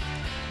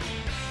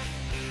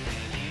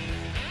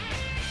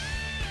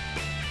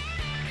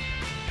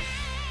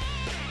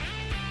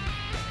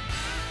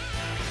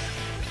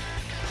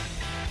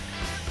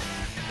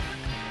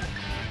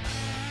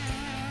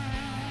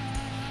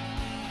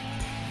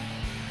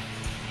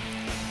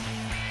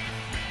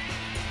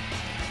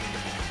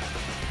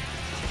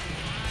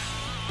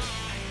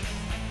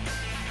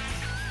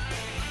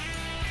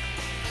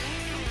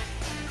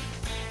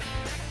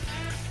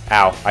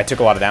 Ow, I took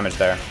a lot of damage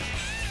there.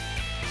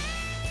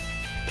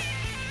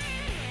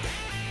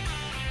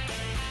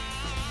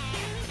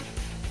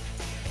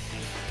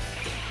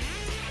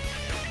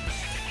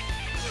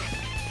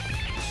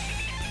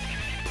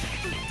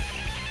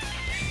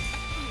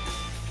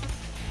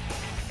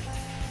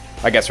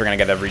 I guess we're gonna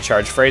get a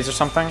recharge phrase or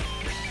something.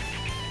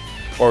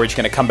 Or we're just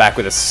gonna come back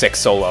with a sick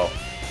solo.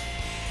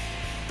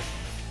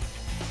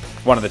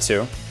 One of the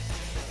two.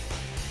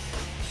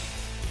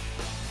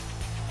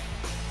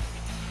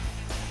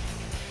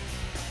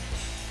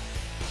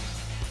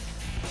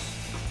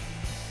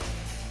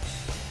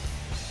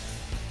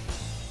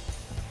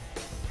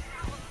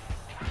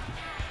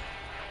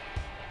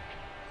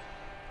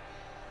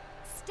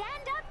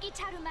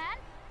 Gitaroo Man,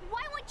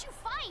 why won't you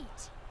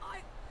fight?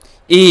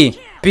 E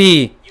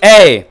B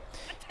A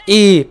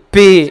E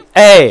B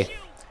A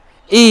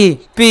E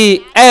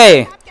B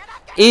A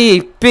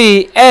E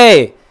B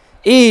A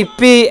E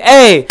B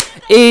A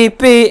E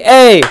B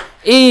A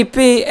E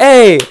B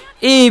A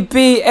E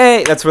B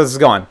A. That's where this is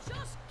going.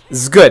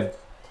 This is good.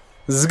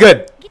 This is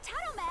good.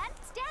 Gitaroo Man,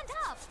 stand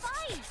up,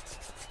 fight!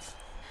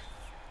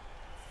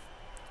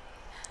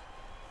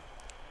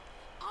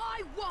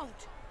 I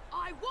won't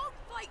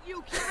fight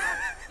you, Kira.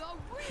 The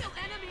real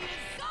enemy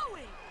is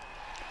Zoe.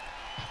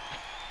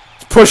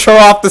 Push her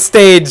off the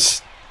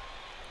stage.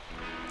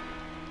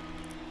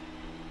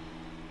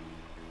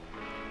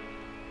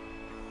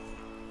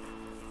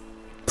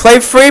 Play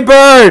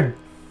Freebird.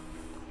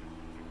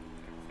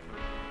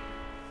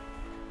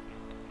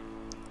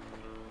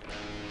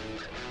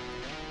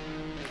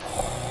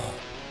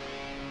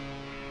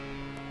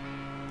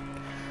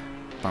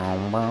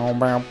 Bow, bow,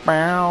 bow,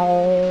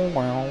 bow,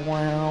 bow,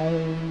 bow.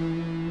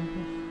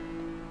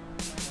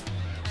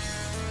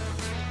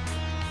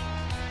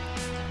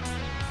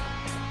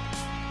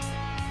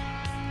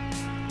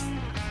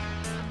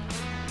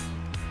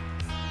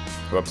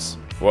 Whoops.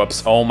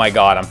 Whoops. Oh my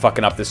god, I'm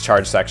fucking up this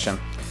charge section.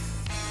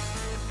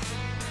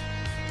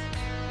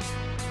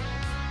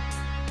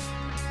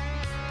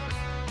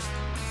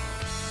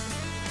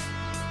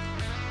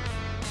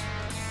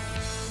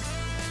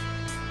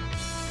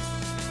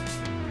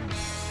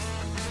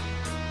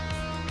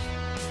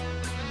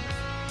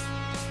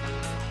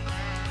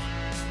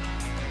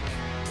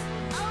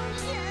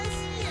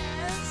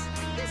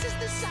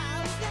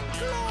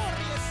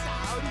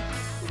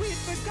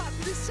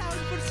 forgotten this sound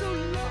for so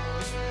long.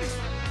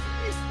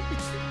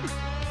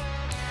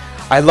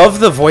 I love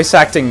the voice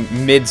acting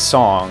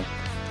mid-song.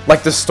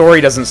 Like the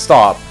story doesn't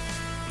stop.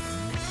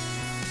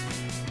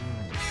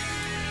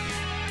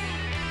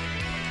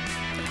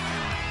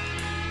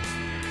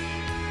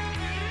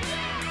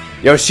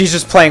 Yo, she's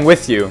just playing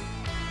with you.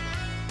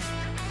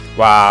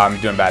 Wow, I'm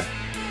doing bad.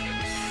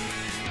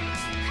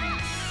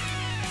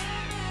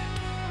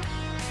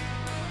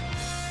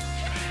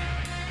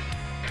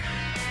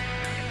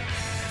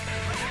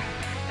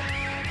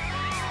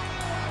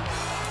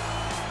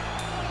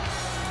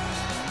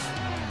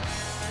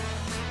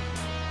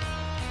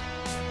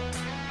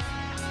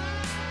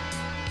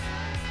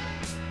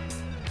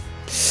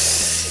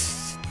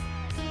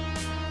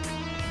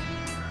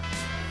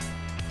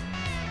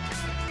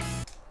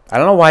 I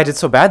don't know why I did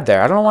so bad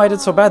there. I don't know why I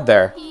did so bad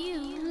there.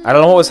 I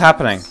don't know what was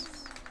happening.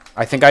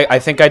 I think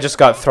I just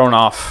got thrown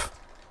off.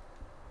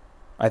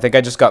 I think I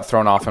just got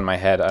thrown off in my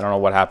head. I don't know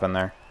what happened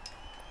there.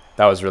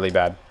 That was really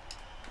bad.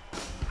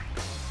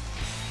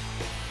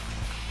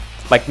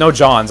 Like, no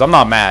Johns. I'm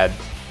not mad,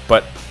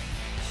 but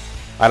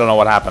I don't know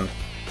what happened.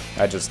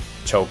 I just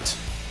choked.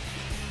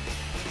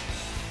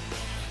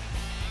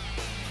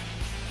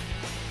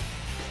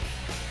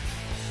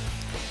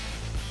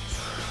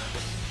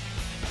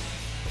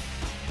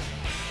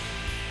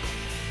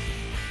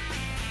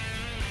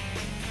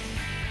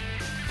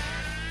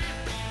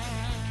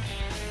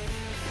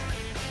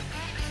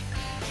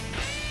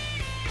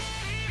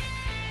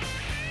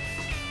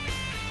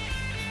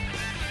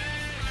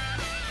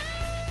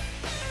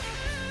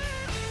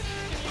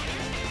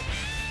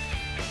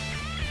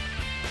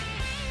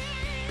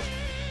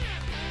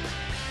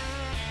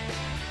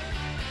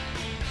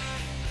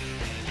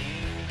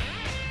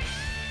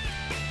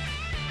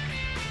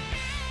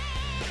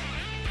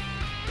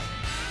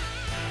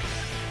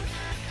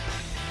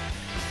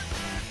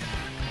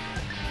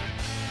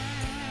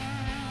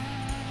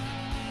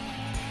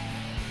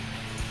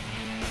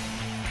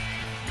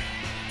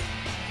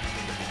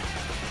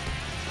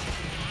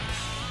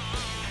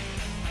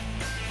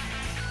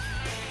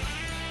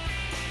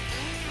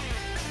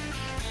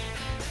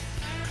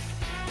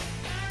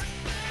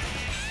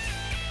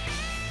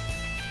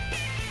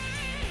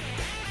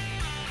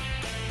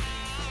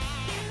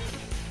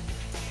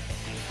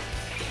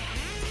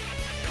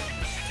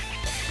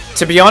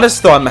 To be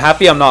honest, though, I'm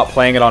happy I'm not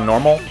playing it on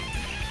normal.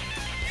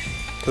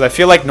 Because I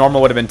feel like normal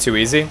would have been too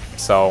easy.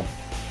 So,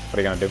 what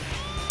are you going to do?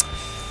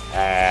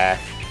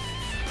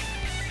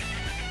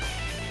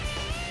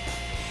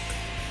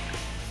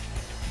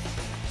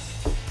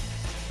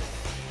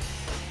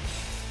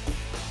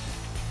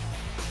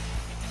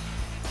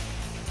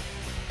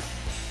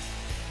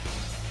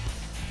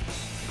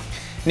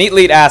 Neat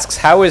Lead asks,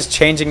 how is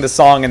changing the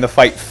song in the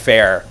fight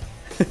fair?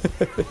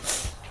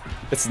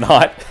 It's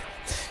not.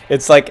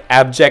 It's like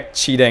abject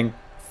cheating.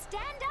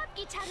 Stand up,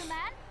 Gitaroo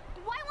Man.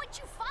 Why won't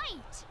you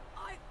fight?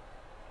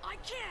 I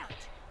can't.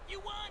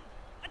 You won!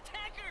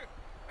 Attack her,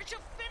 or she'll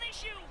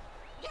finish you!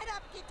 Get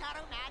up,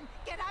 Gitaroo Man!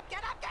 Get up,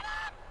 get up, get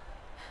up!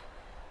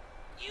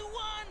 You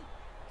won!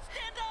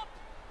 Stand up!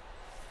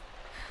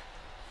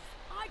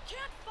 I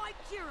can't fight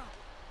Kira.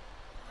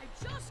 I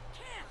just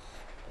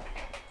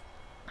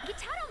can't.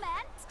 Gitaroo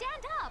Man,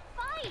 stand up,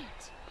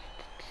 fight.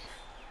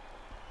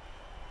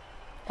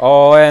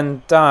 Oh,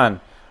 and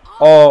done.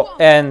 Oh,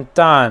 and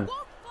done.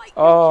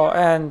 Oh,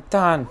 and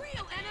done.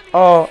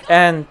 Oh,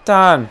 and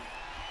done.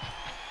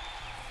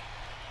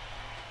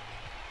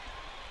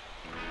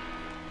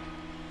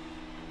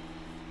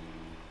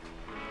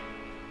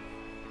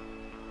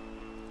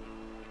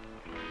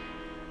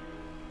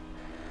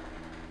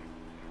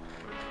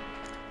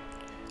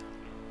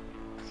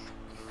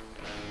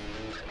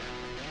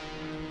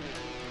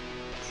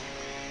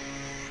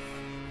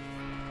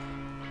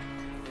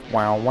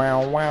 Wow,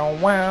 wow, wow,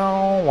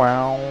 wow,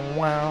 wow,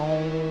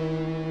 wow.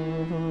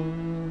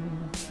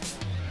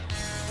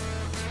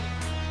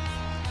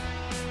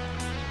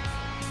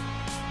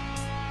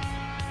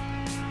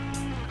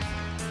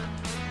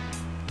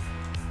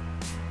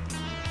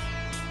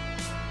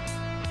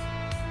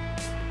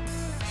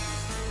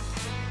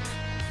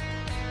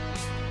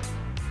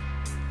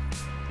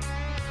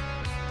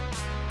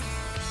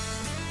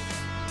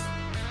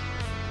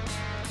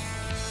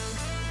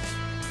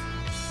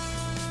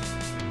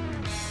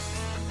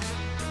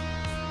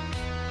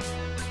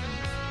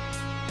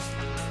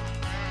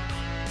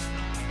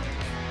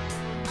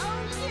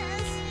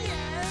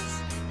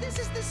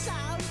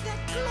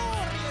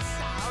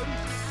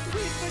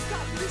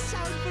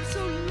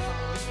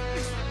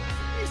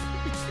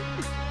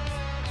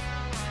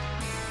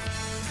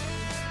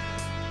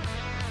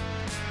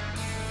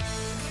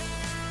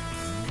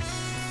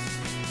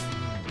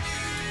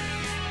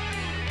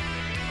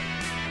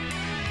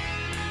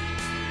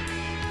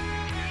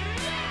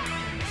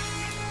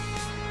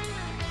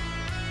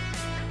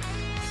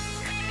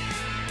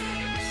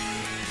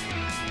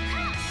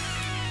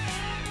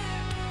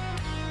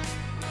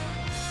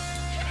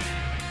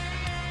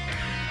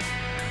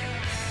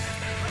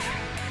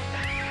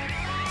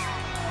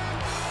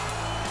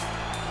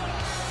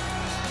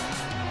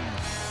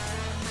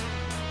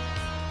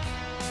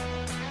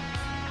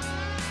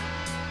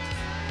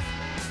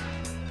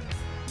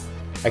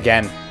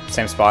 Again,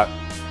 same spot.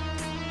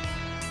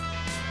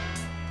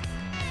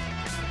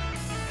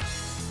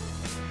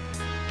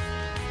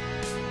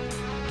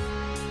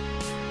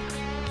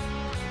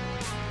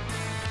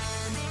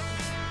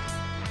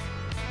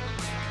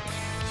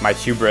 My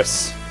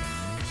hubris.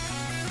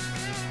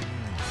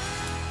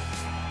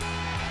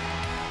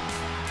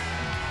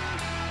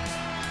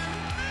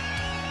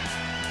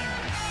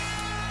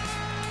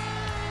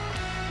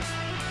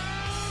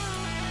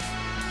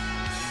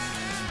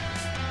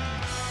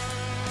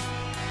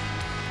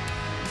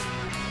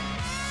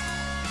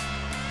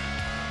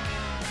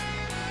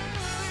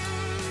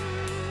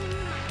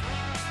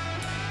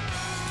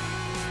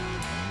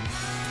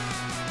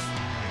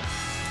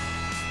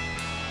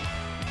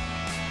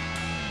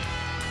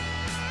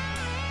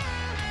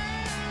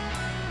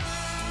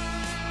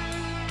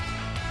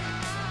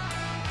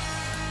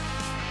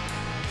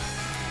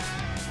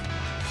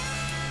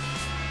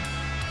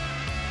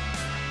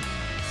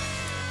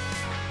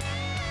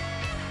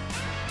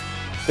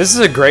 This is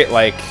a great,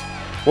 like,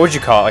 what would you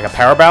call it? Like a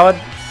power ballad?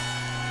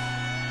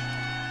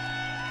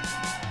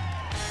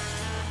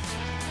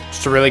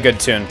 Just a really good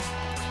tune.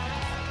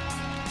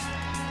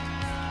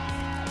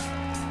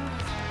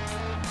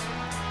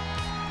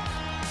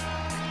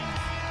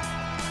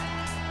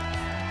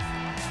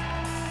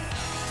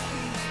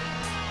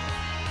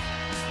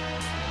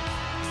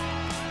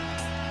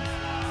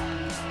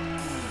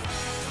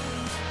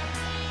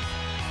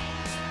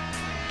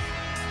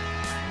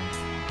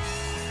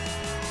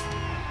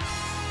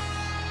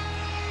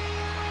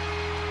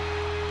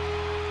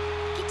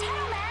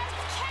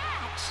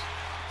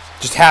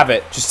 Just have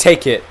it. Just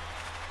take it.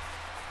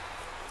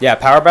 Yeah,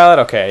 power ballad?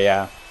 Okay,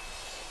 yeah.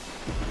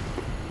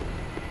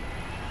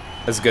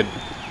 That's good.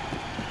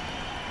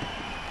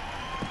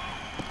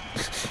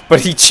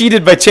 But he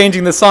cheated by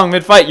changing the song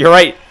mid-fight. You're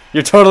right.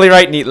 You're totally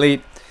right,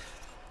 Neatly.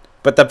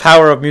 But the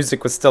power of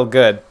music was still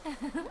good.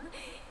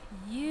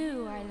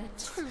 You are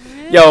the true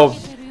Yo,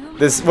 Gitaroo Man.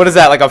 this, what is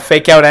that, like a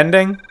fake out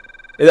ending?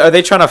 Are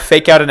they trying to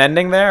fake out an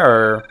ending there,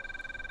 or?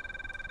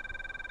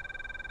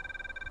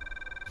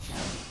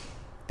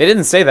 They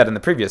didn't say that in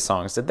the previous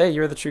songs, did they?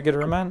 You're the true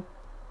Gitaroo Man?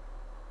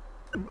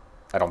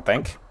 I don't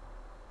think.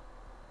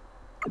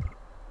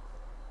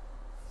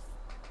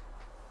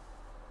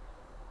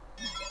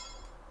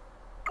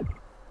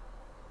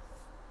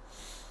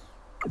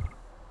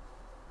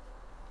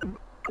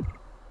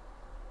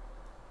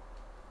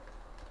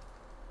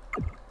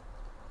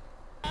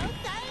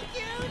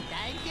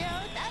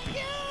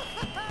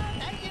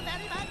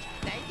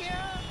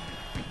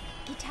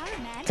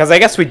 Because I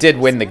guess we did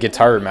win the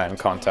Gitaroo Man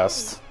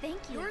contest. Thank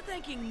you. You're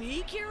thanking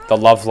me, Kira? The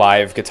Love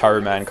Live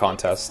Gitaroo Man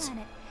contest.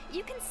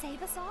 You can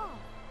save us all.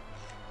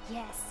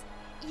 Yes.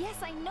 Yes,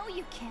 I know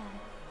you can.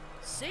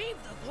 Save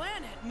the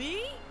planet,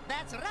 me?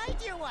 That's right,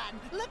 you won.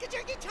 Look at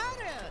your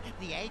Gitaroo.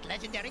 The 8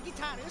 legendary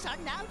Gitaroos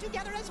are now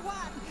together as one.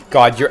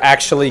 God, you're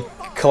actually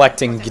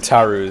collecting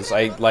Gitaroos.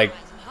 I like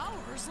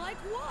Powers like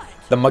what?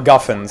 the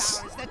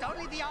MacGuffins. Powers that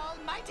only the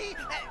Almighty.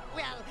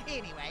 Well,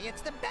 anyway,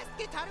 it's the best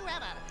Gitaroo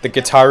ever. The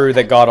Gitaroo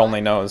that God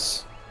only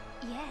knows.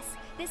 Yes,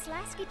 this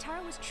last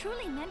guitar was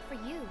truly meant for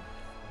you.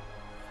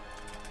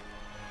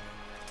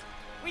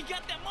 We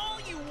got them all,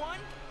 you won!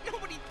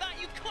 Nobody thought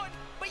you could,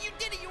 but you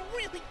did it, you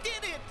really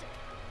did it!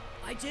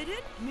 I did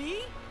it?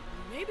 Me?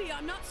 Maybe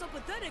I'm not so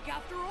pathetic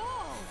after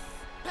all.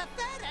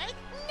 Pathetic?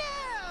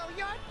 No,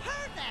 you're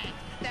perfect.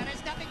 There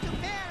is nothing to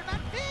fear but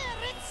fear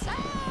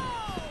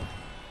itself.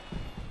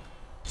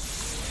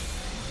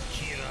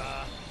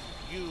 Kira,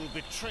 you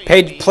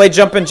betrayed me. Play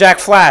Jumpin' Jack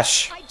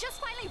Flash. I just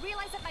finally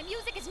realized that my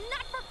music is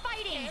not for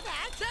fighting.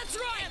 That's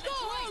right. Go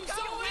home,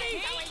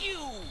 Zoe. Thank you!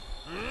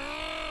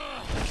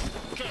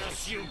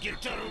 Curse you,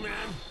 Gitaroo Man.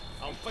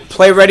 I'll fight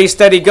Play Ready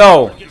Steady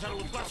Go. Gitaroo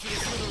will blast you to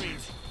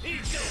smithereens.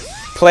 Eat this.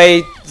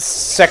 Play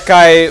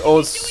Sekai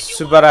o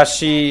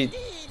Subarashi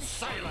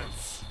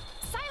Silence.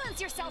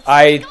 Silence yourself.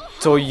 Ai Go home.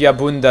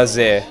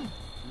 Toyabundaze.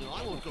 No,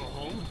 I won't go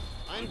home.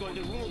 I'm going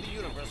to rule the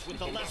universe with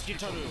the last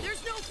Gitaroo.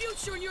 There's no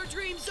future in your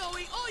dreams,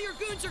 Zoe. All your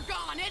goons are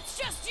gone. It's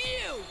just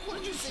you. What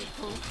did you say,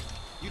 punk?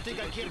 You think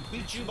I can't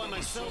beat you by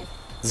myself?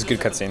 This is a good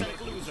Because I'm cutscene.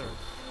 pathetic loser.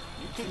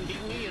 You couldn't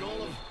beat me in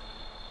all of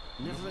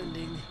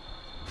never-ending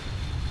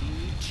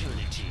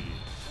eternity.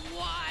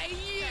 Why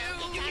you?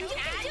 You can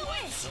do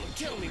it. So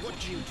tell me, what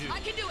can you do? I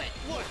can do it.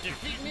 What,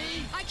 defeat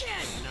me? I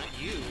can. Not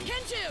you.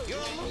 Can too. You're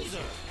a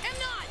loser. Am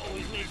not.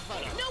 Always made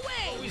fun of. No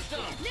way. Always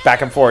dumb. Never.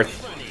 Back and forth.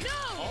 Running.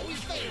 No. Always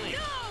failing.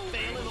 No.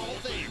 Failing all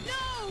things.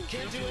 No.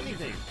 Can't do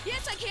anything.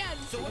 Yes, I can.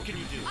 So what can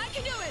you do? I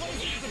can do it. What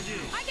can you do?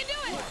 I can do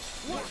it.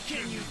 What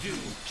can you do?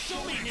 Show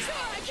me now.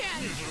 Sure, I can.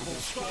 Miserable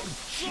scum.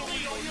 Show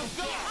me all you've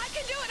got. I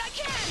can do it. I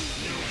can.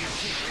 No, you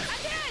can't. I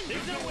can.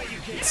 There's no way you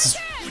can. Yes,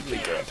 I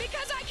can.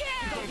 Because I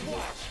can. Because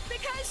what?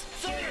 Because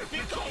Say it.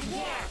 Because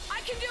what?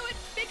 I can do it.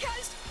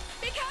 Because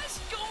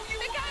go you.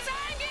 Because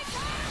I'm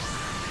guitar.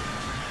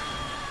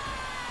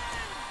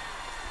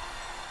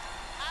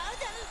 Oh,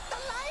 the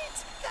light.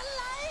 The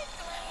light.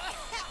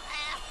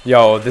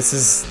 Yo,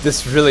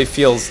 this really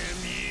feels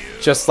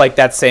just like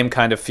that same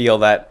kind of feel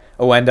that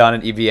Oendon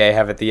and EVA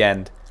have at the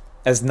end.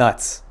 As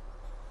nuts.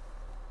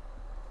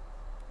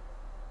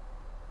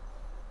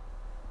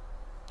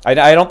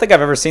 I don't think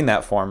I've ever seen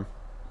that form.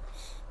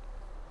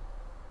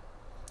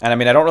 And I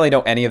mean, I don't really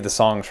know any of the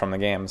songs from the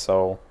game,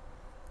 so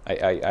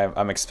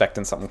I'm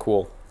expecting something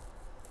cool.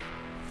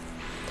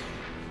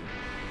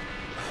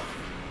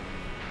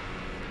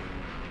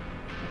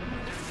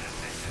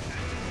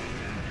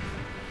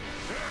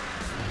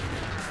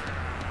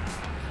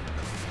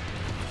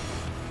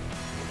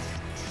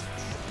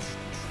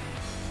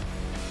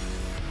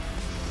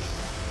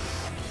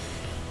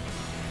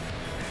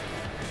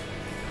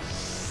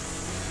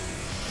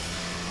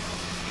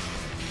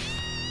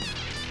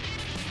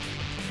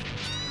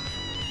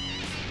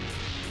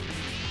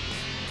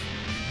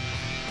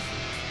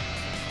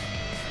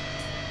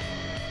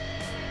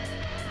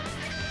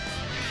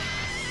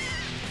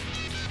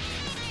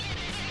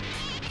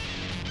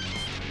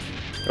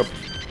 Oh.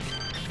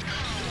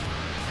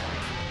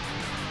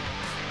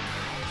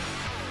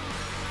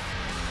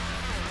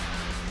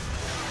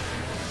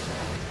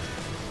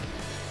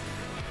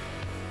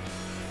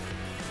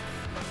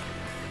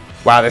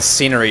 Wow, this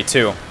scenery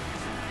too.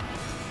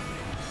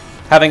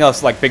 Having a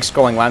like big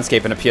scrolling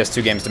landscape in a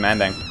PS2 game is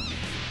demanding.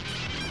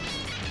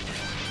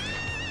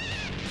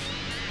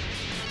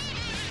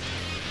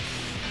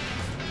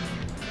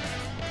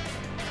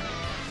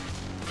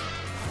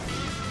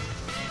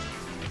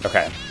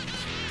 Okay.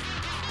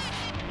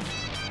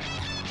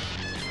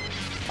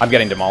 I'm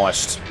getting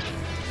demolished.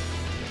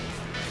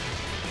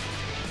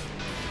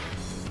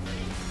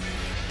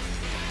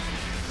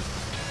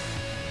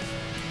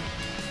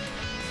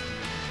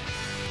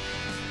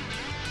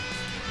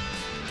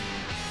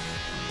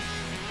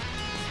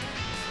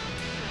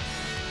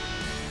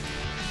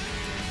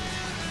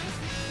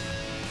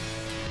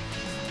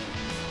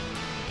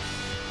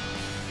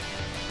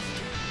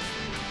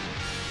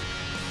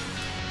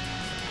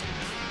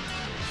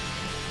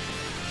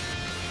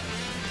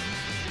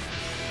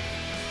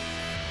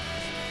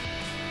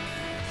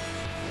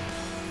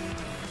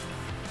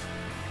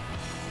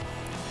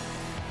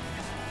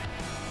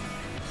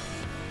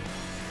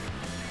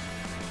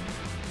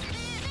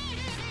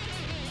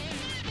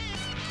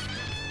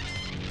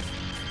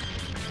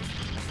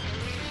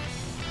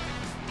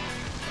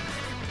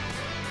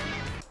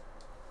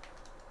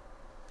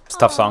 It's a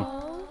tough song.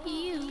 Oh,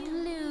 you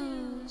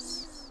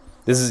lose.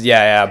 This is,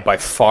 yeah, by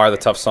far the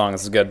tough song.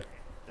 This is good.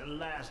 The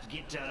last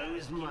Gitaroo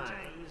is mine.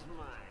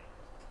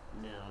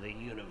 Now the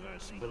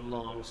universe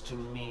belongs to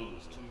me.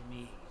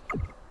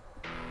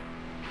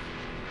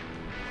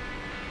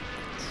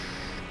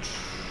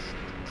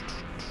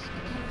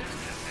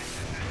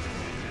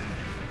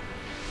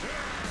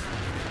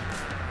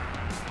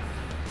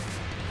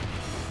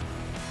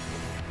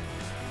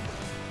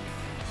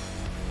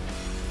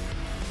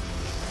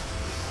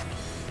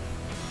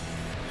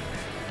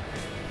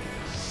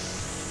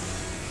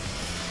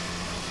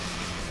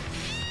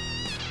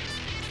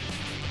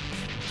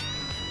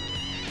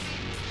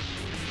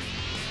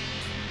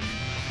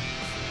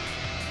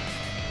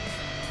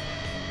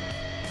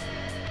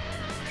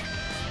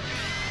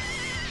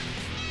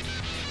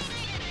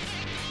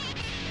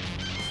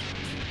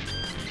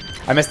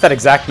 I missed that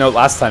exact note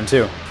last time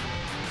too.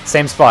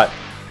 Same spot.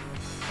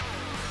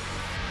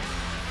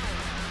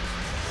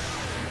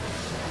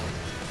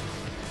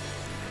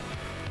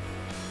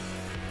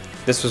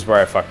 This was where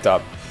I fucked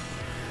up.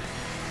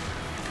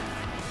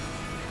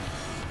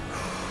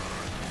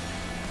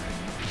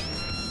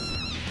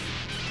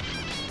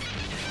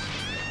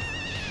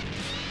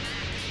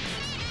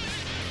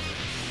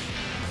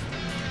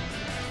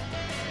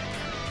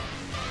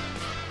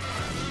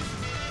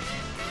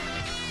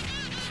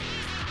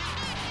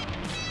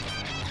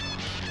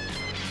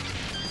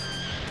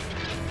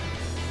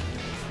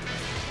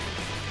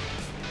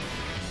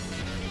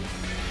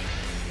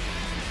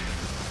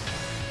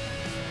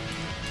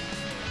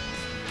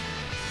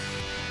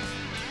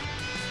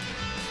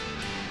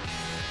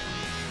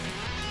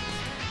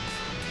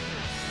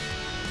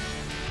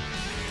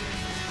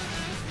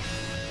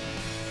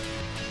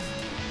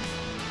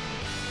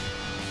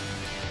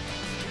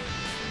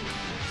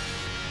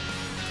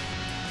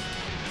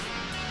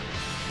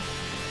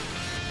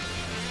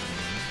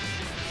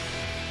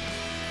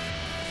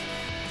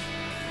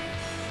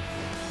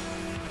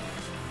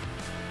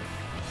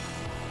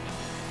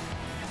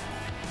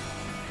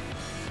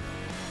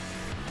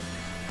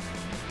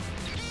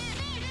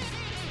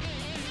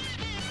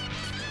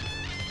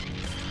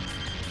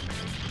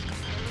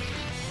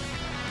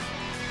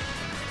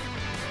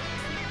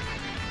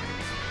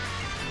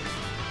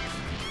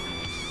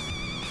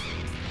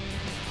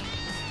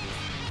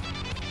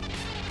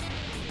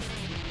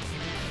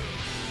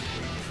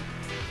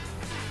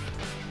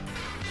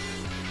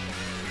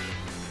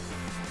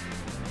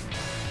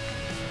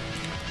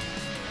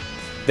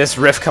 This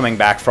riff coming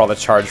back for all the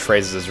charge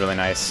phrases is really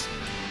nice.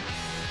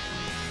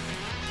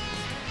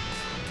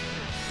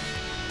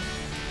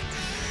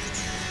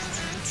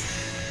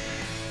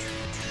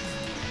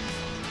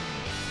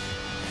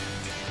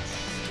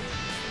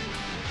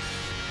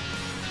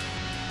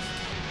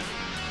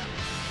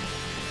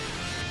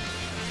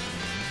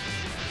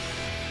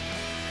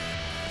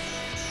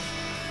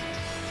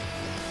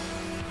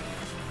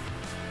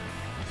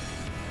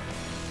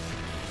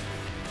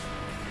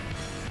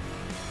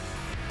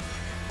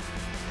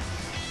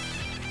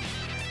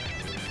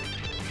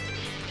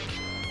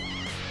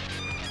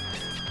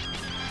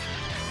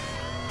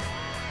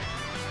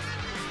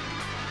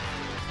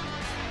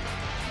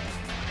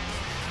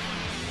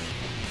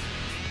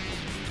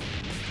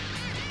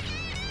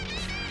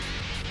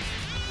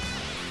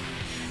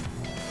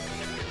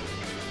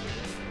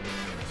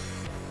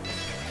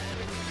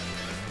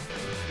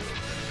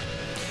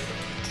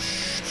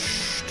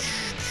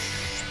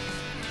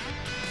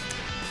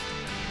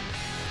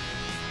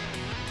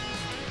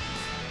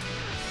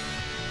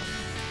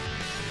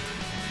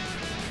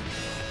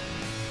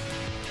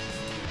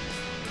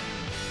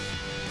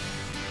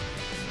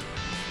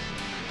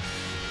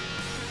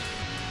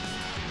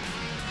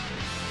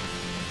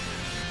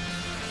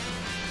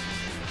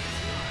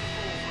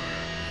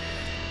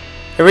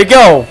 Here we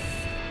go.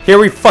 Here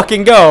we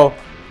fucking go.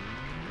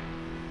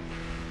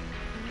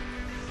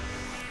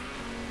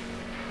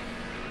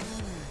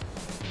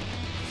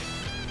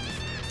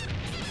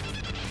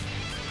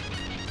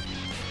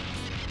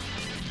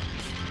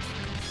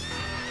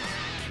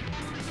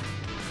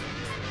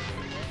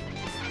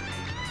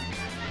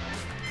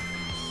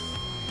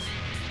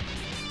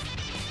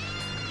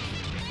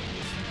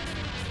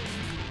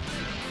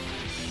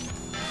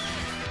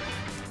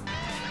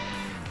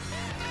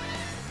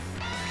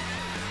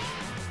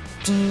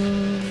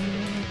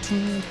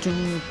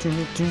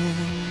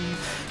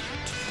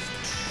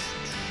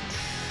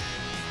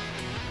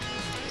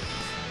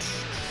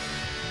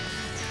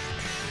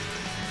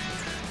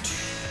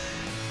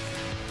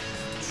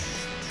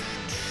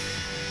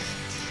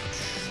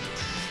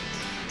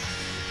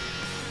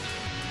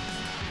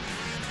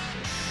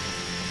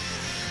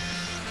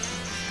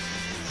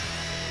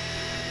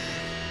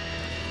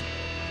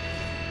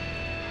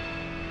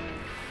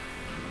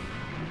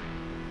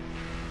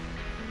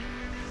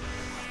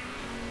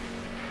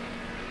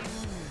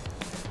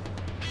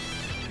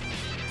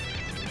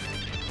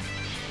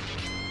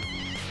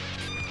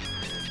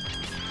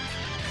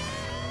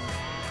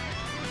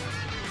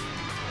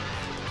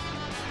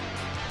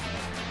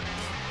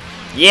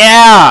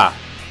 Yeah!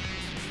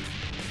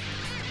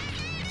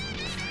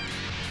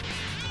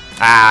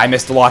 Ah, I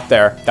missed a lot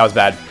there. That was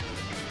bad.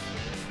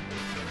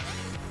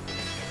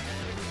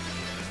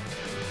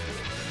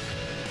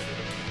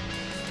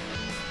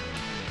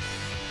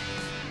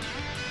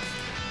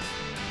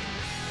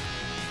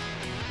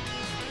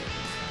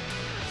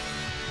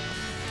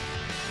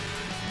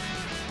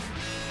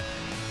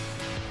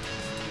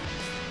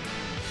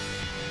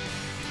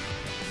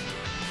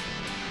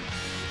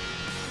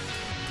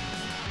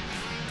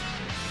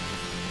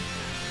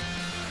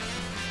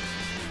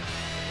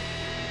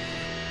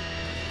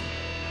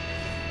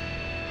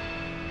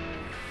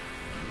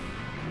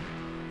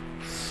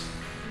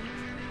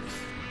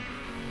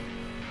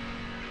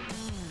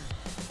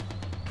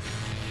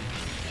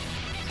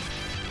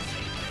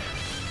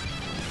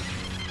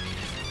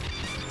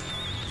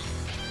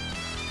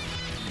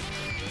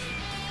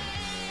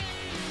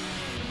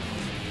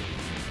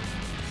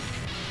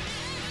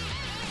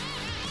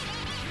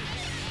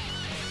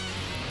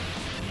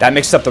 That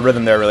mixed up the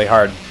rhythm there really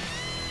hard.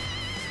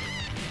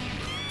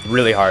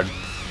 Really hard.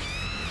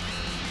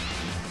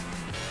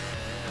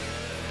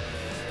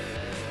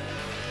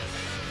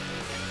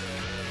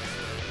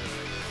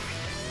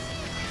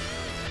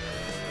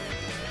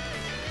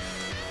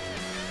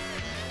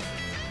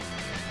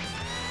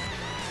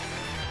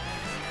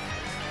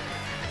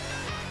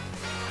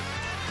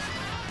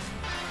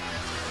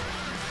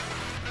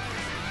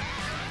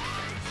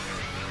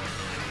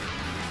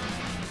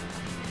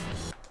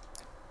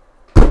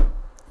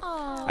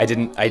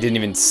 I didn't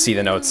even see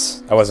the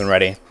notes. I wasn't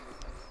ready.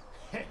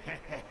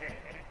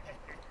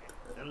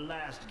 The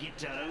last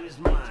Gitaroo is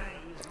mine.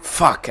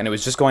 Fuck, and it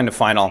was just going to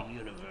final. The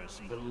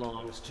universe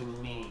belongs to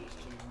me.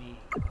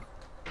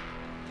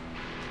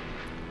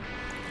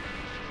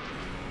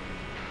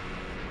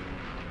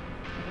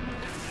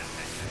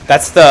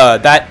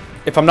 That,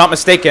 if I'm not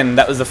mistaken,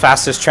 that was the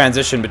fastest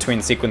transition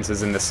between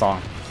sequences in this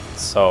song.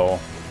 So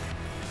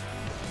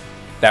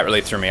that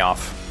really threw me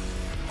off.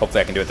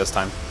 Hopefully I can do it this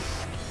time.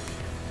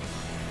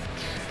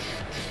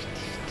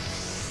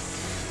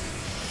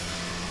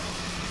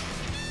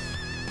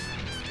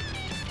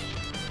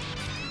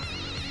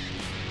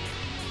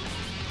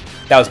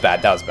 That was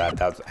bad. That was bad.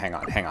 That was. Hang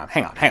on.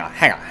 Hang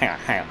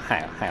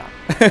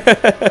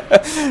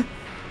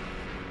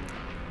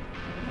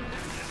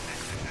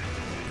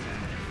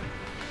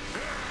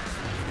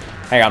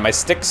on, my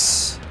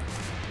sticks.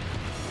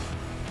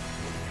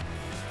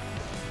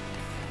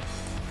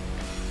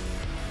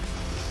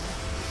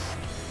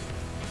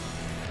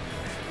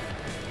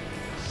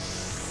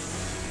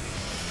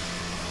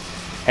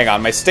 Hang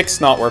on, my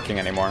stick's not working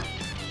anymore.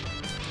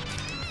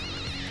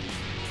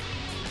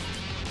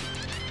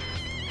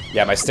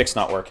 Yeah, my stick's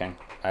not working.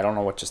 I don't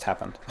know what just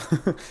happened.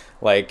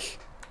 Like,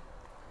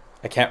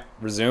 I can't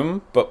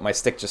resume, but my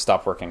stick just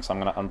stopped working, so I'm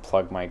gonna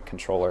unplug my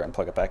controller and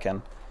plug it back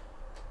in.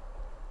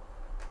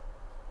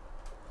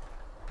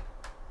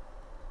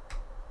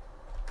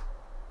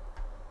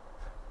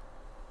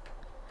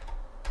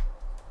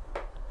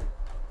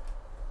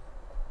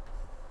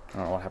 I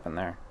don't know what happened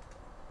there.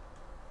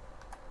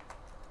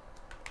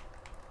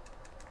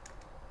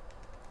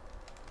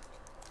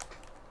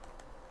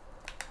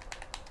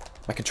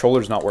 My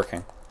controller's not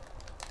working.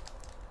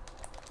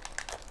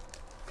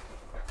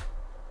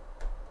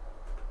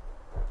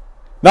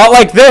 Not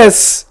like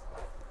this!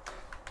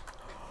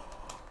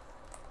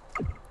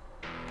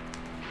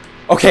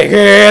 Okay,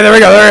 yeah, there we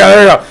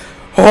go.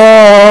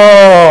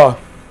 Oh!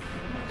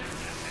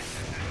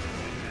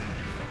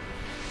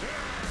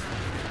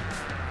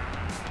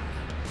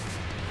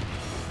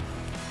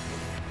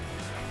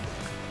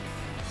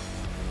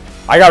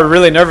 I got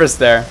really nervous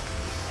there.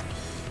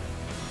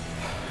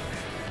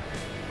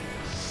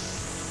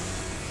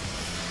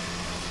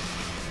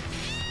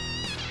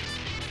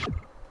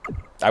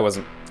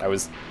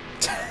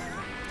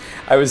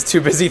 I I was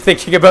too busy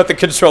thinking about the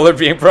controller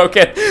being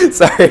broken.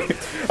 Sorry.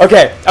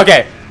 Okay,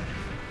 okay.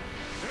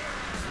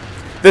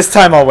 This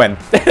time I'll win.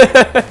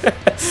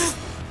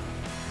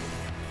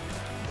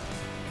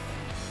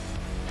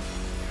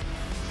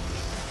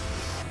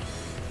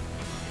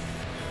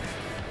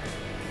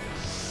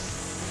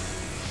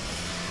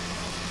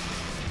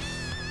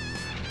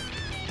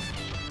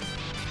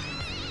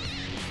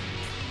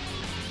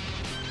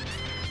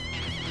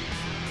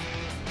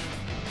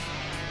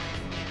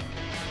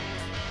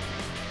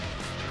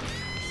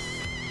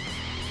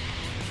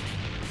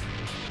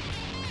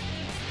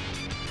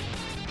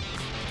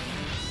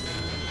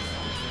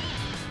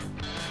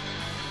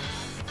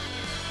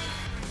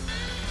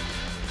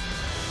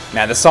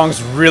 Man, this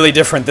song's really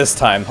different this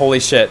time. Holy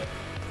shit.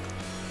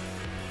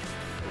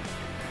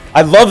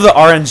 I love the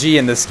RNG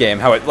in this game,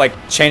 how it like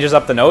changes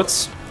up the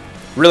notes.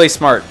 Really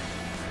smart.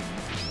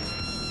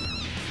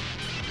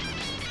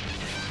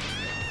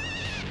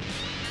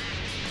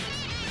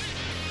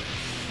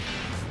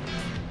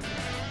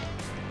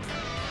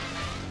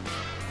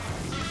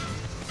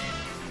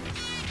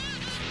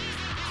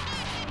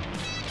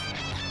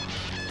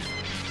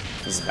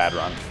 This is a bad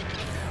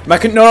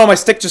run. No, my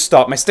stick just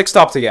stopped. My stick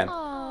stopped again.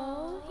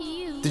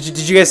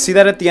 Did you guys see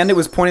that at the end? It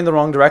was pointing the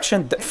wrong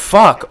direction.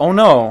 Fuck! Oh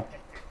no!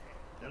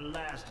 The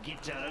last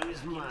guitar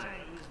is mine.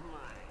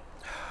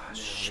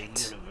 Shit!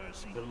 The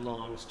universe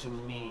belongs to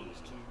me.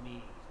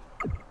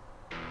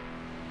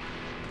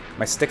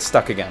 My stick's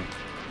stuck again.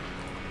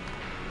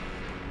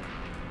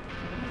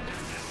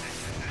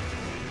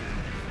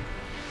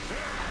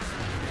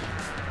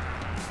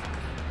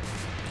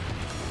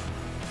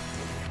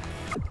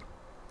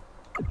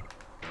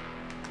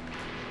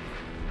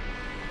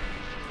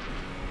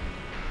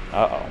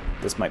 Uh-oh.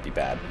 This might be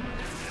bad.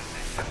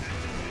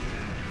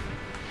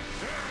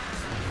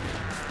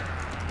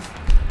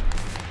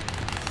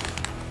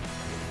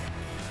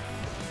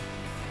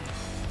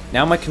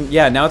 Now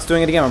now it's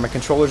doing it again, where my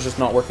controller's just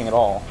not working at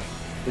all.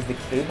 Is the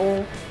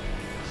cable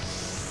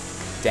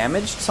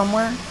damaged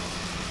somewhere?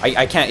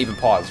 I can't even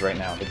pause right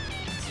now.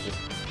 It's just...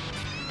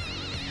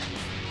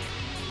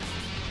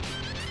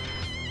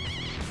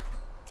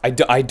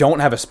 I don't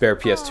have a spare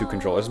PS2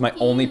 controller. This is my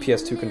only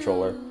PS2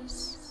 controller.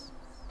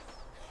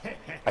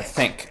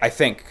 I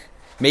think.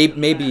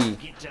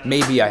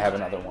 Maybe I have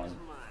another one.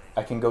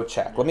 I can go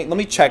check. Let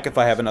me check if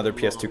I have another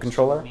PS2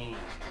 controller.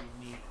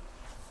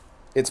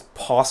 It's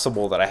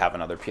possible that I have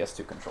another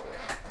PS2 controller.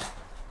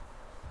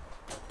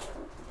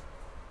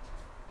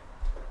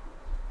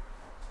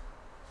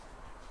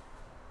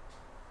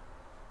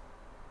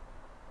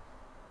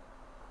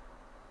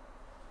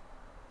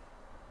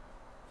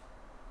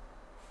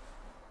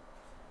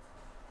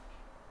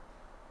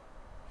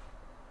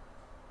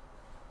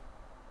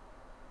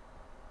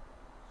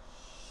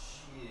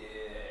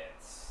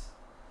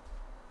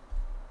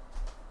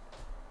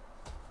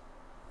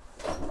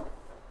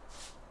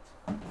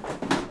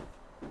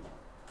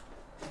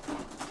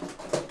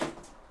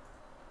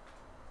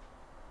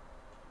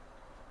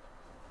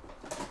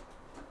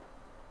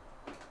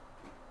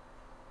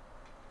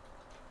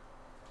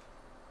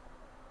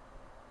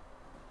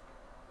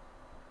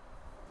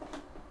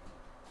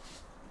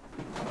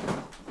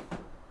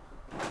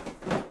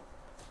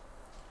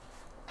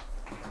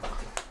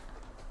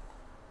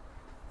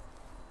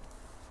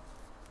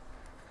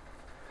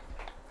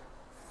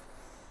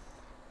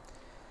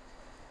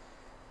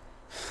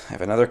 I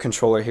have another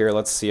controller here.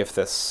 Let's see if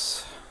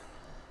this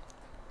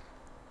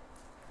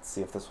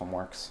one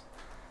works.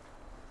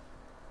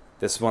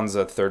 This one's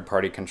a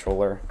third-party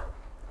controller.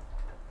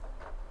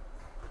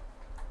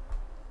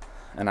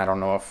 And I don't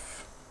know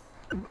if...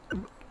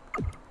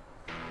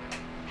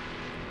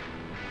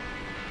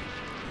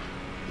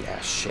 Yeah,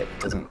 shit, it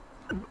doesn't...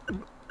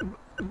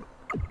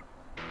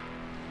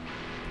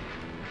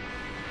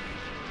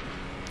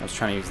 I was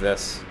trying to use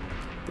this.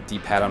 The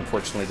D-pad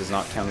unfortunately does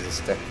not count as a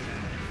stick.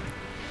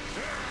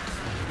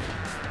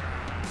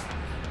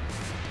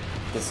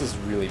 This is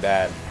really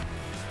bad.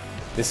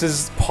 This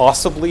is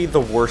possibly the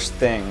worst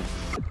thing.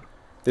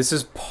 This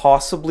is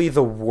possibly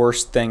the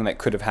worst thing that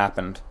could have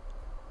happened.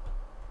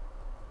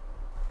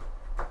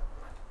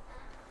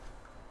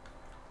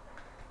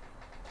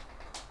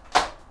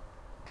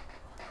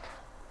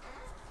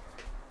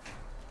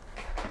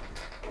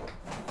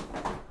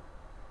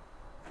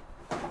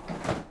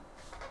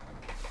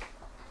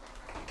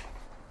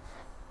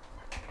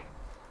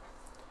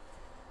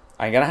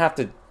 I'm gonna have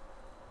to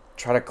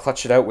try to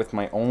clutch it out with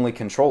my only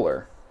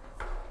controller.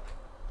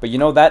 But you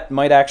know, that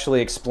might actually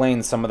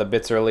explain some of the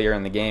bits earlier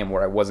in the game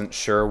where I wasn't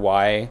sure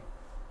why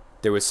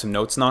there was some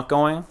notes not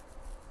going.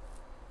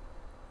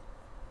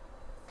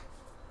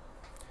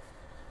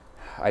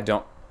 I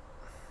don't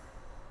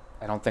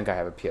think I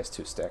have a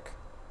PS2 stick.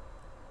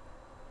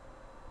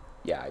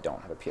 Yeah, I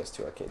don't have a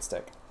PS2 arcade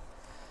stick.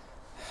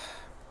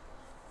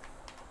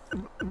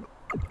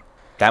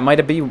 That might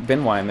have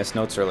been why I missed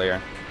notes earlier.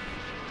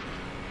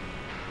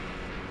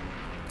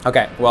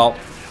 Okay, well,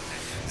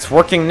 it's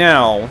working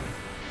now.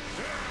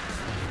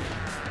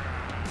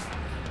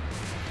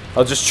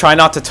 I'll just try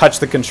not to touch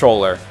the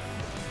controller.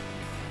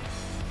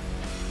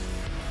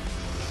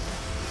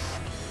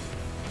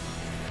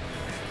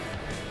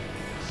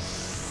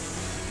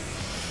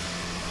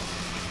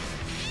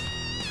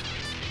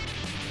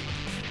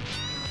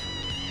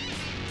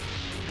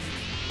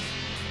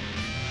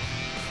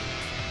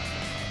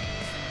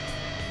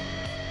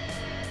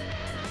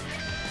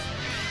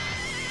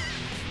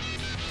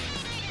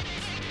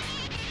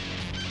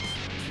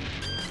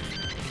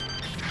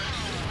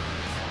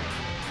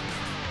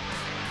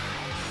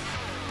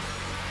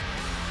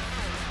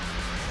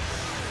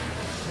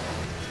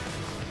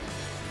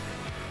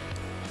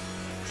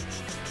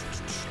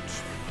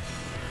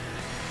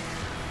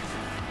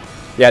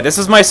 Yeah, this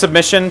is my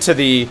submission to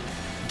the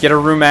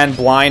Gitaroo Man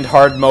blind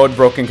hard mode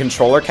broken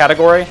controller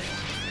category.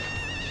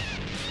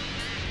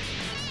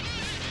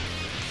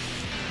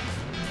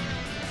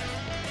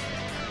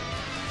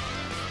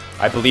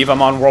 I believe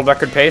I'm on world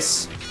record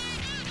pace.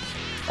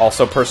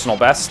 Also personal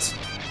best.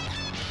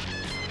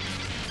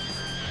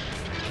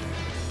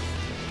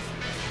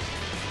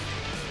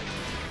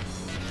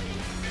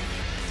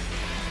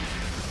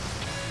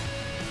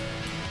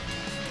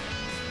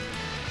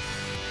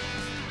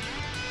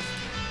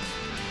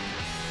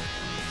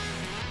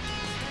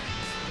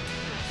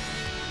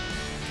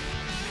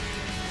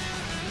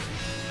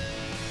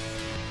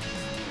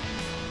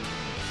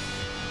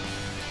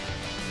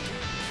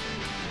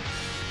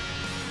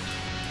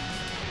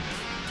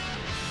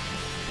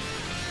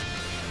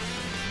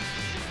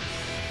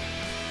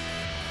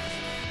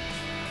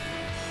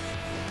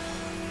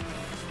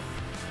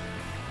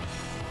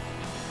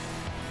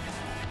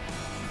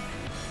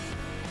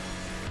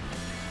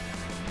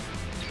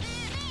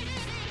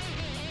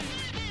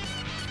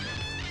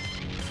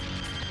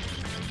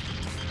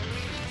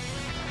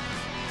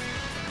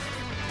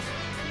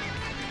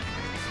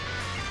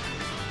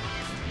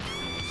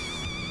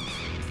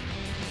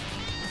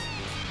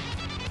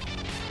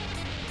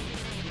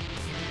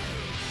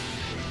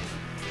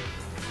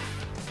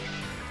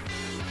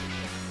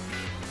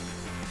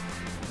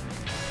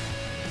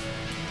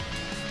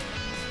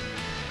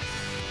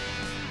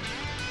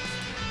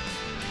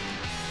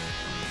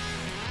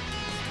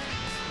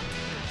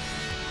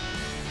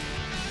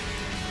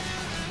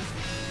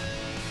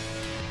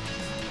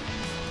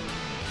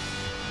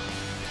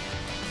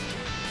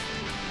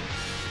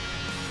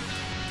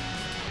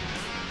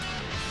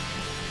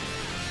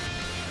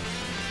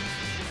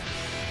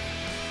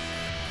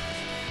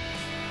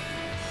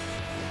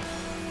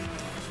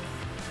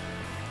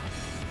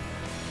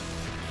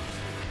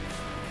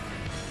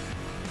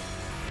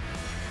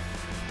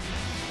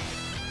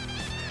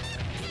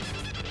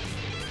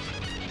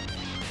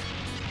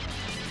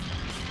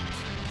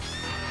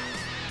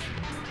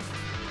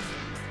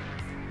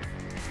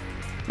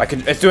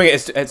 It's doing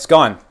it. It's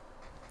gone.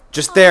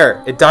 Just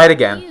there. It died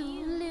again.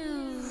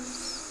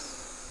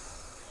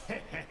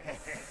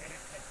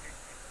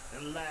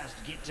 The last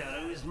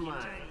Gitaroo is mine.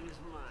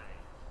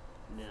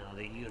 Now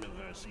the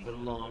universe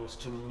belongs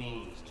to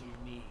me.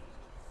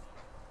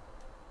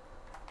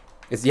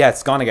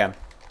 It's gone again.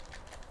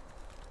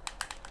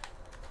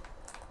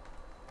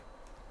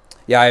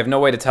 Yeah, I have no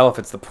way to tell if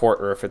it's the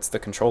port or if it's the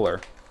controller.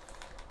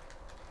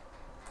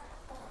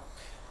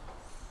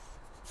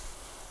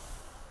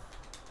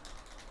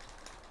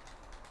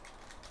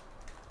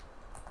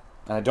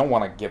 And I don't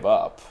want to give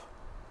up.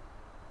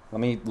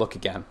 Let me look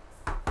again.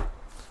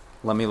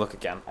 Let me look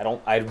again.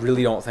 I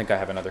really don't think I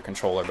have another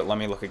controller, but let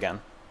me look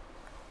again.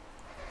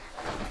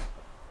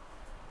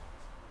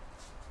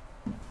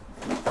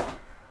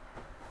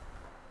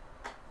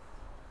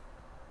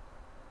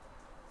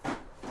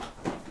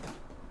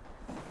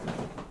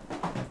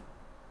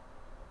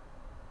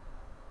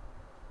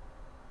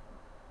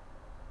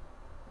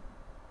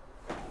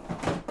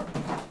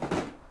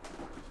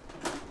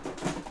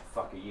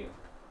 Fuck are you?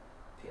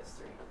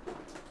 PS3.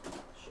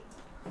 Shit.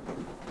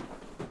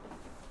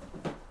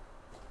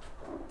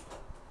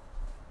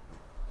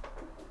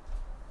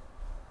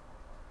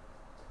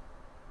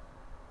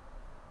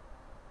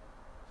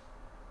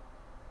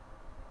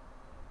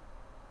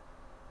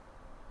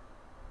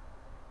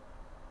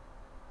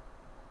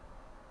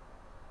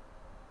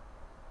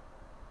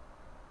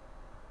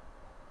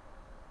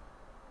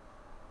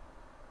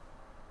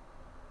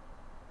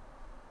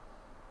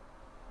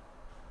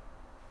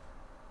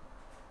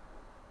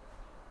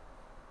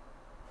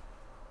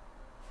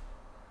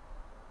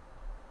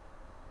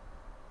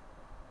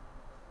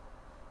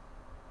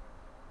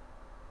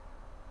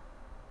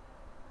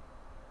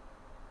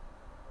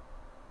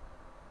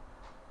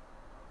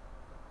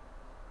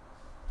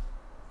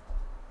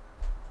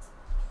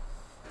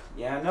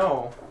 Yeah, I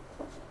know.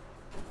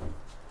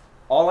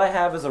 All I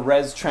have is a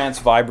Res Trance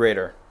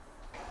vibrator.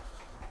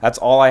 That's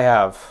all I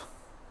have.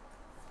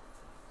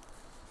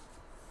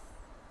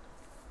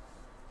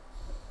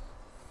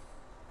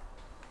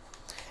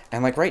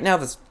 And like right now,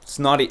 it's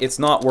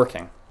not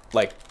working.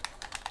 Like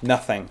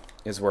nothing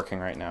is working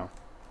right now.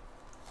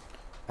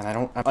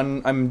 And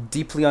I'm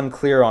deeply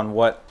unclear on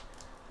what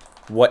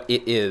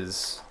it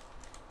is.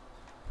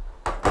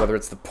 Whether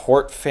it's the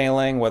port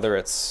failing, whether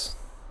it's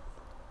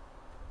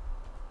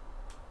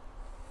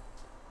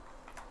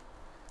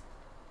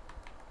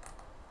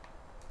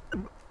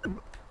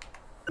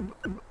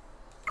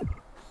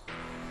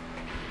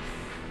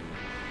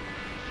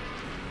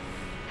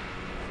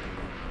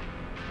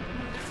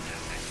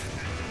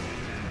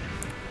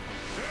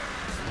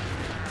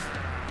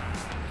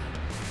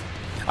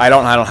I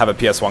don't have a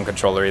PS1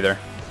 controller either.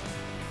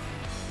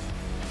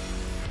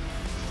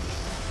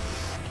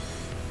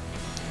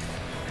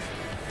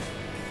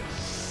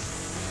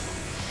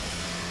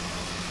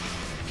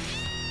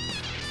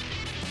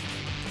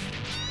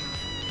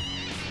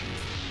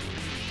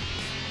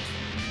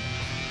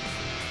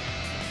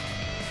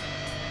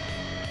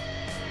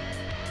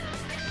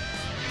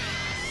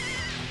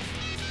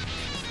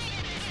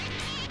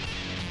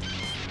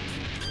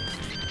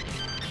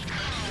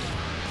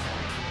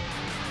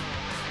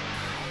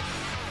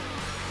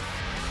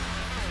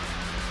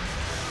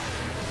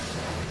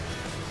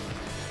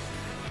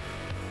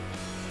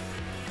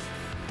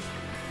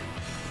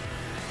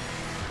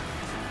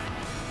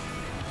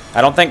 I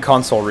don't think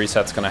console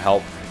reset's gonna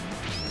help.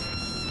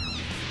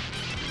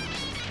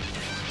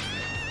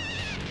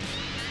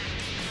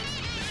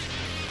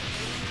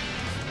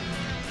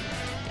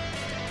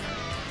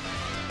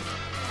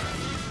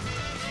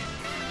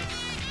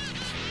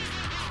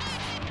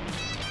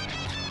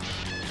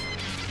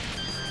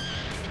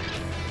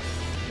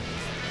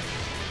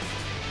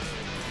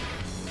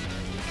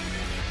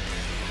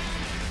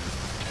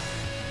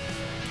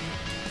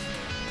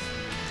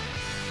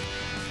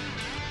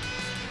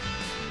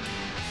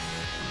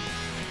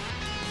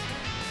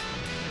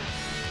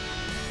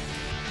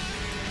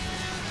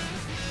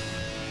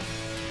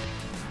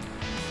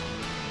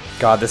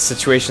 God, this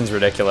situation's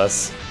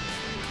ridiculous.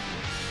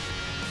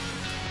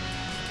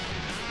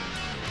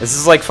 This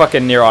is like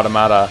fucking Nier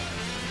Automata,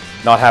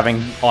 not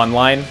having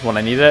online when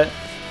I need it.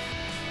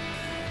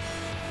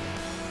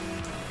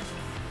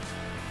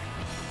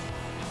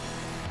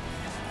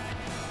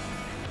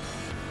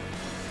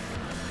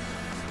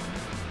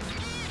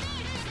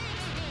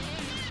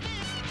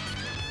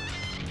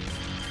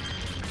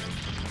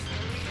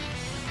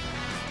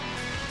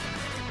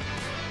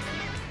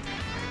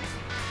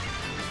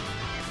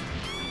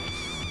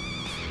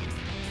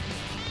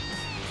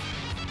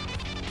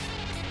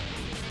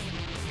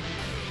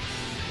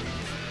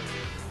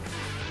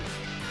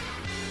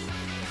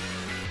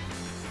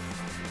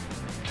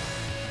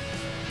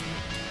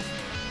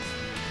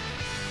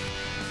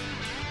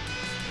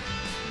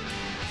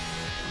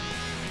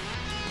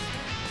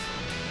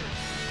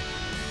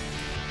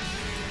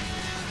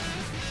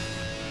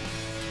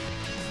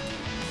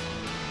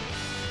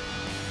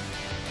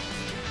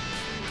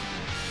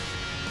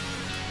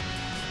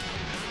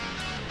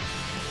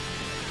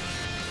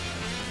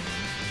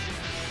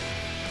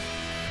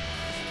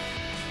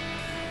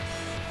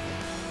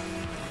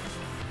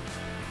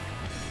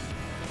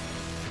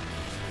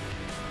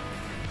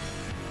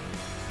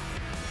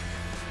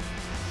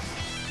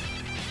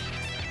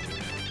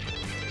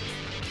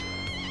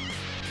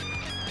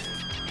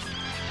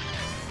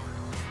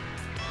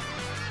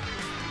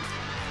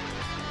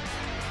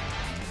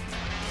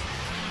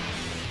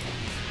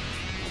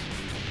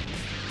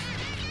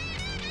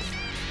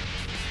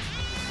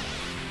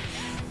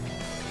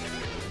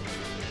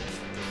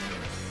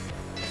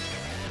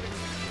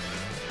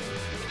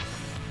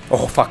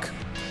 Oh, fuck.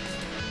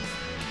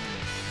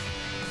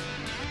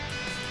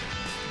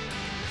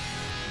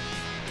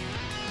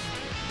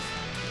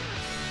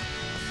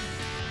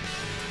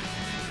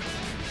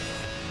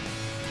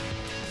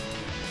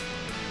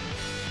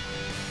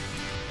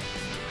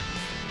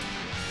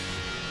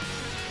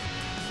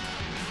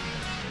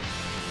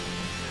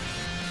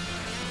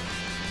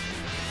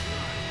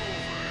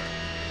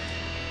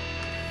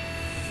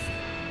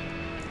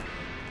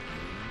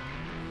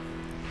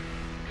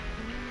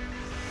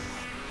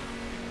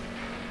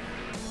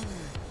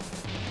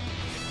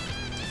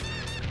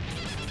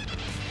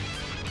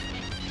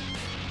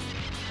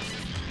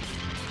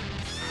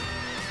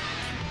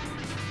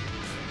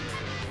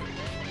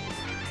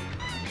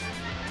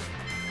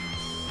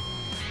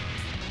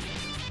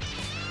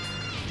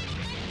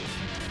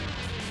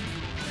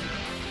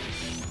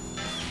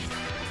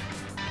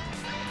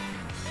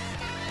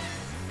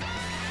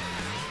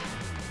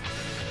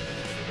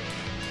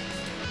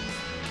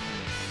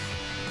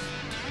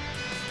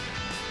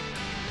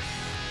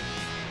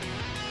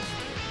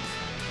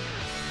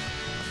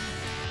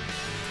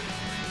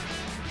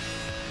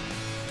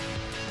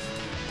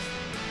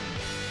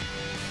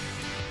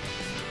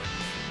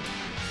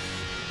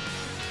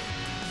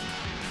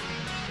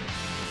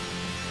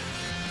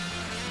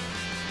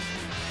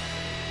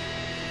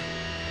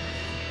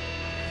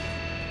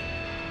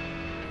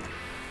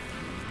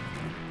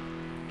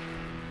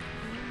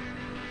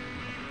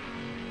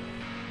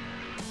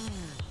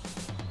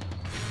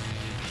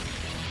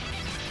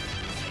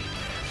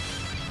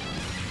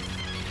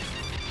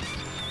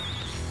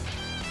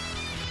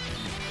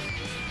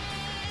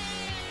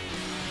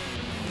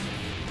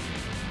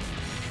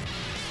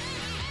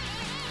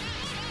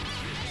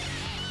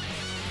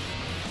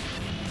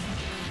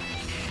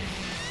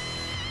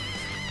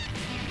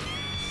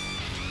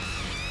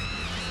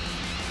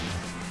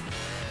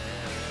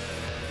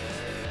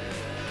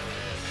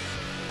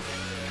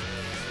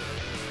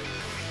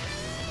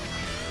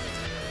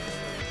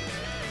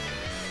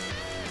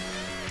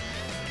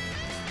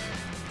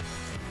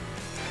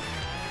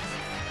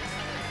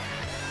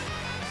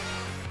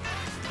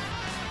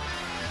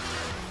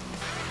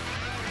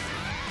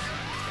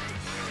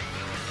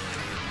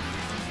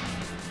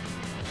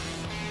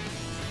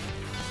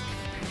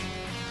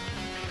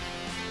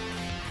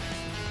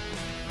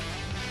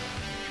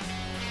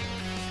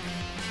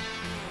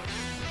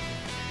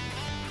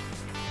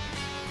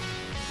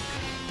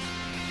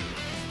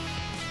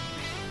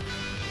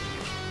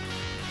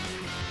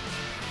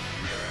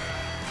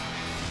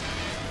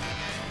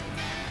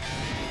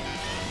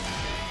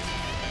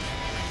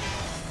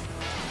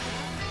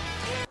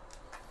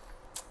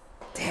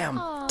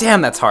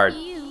 Damn, that's hard.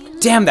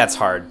 Damn, that's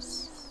hard.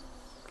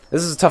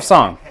 This is a tough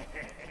song.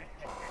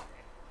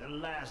 The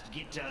last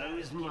Gitaroo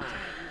is mine.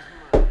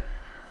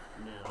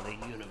 Now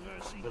the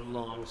universe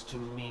belongs to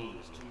me.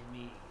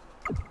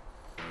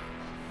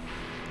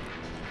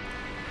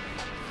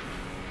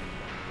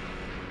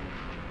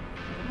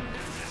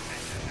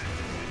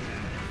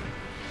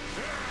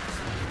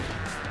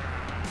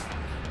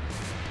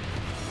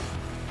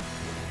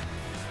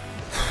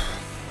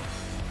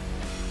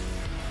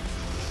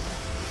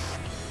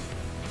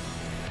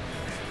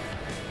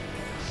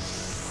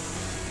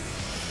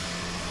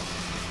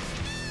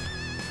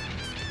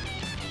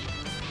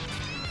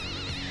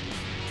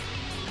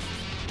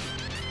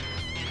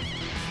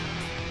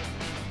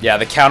 Yeah,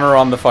 the counter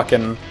on the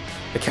fucking...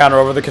 The counter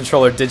over the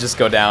controller did just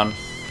go down.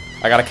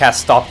 I gotta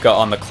cast Stop Gut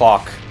on the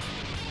clock.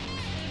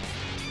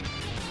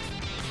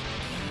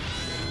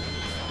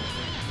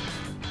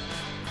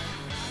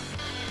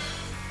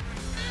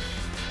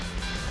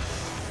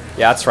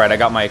 Yeah, that's right. I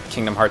got my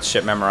Kingdom Hearts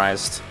shit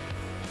memorized.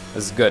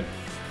 This is good.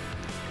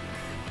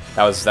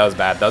 That was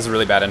bad. That was a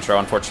really bad intro,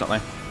 unfortunately.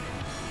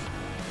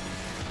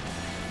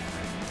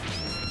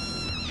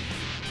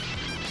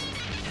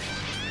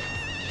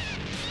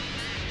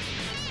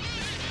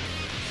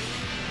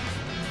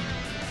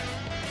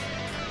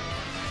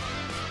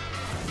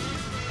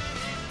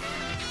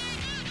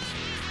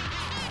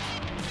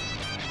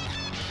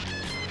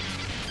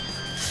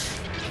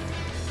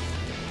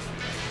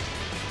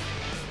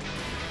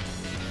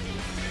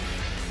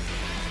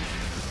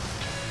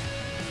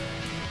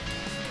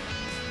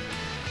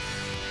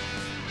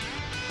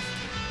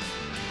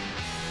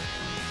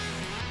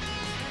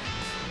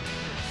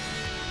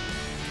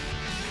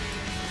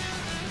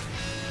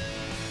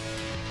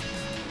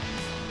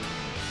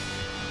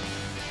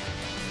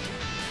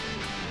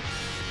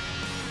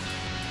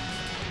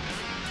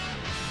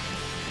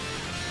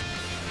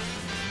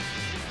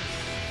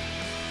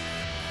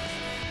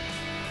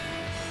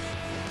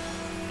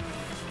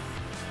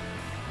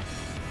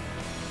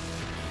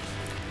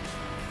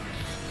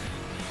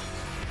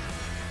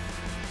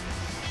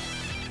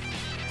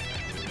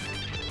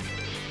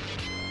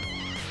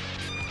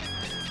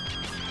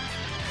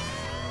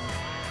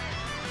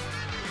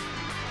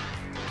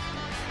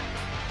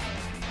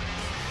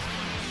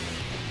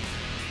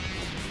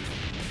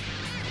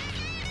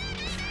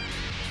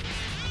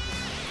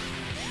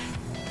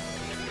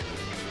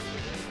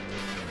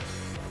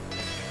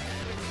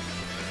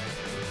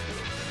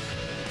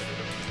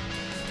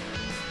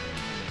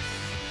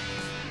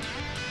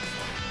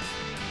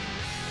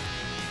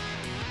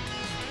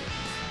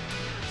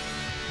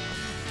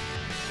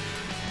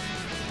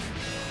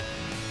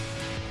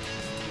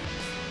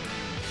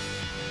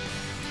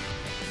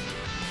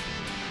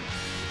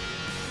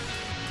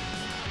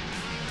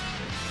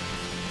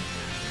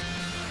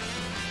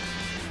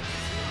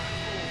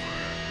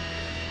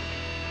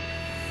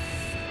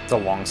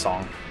 It's a long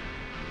song.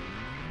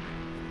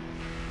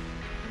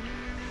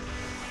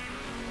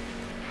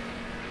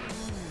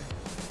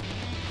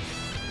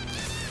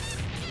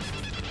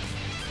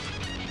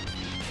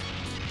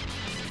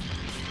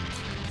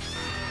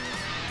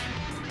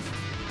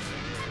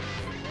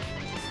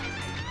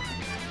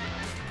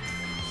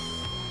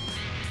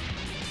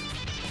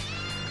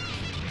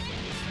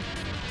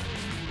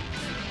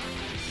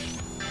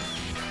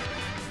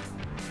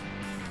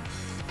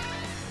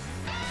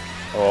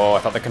 Oh, I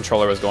thought the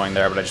controller was going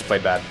there, but I just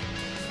played bad.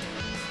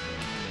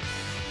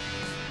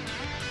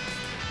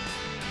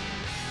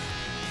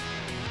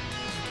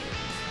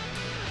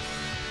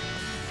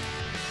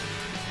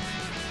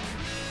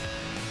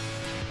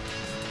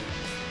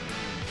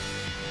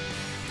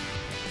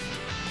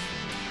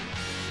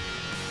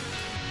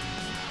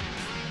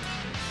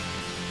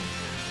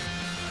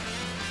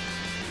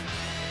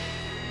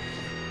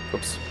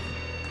 Oops.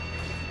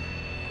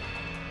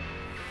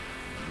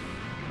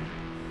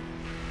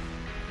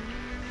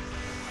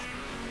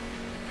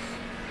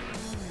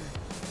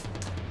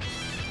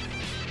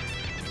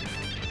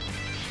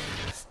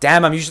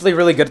 Damn, I'm usually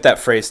really good at that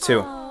phrase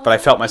too, but I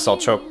felt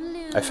myself choke.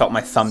 I felt my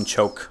thumb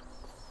choke.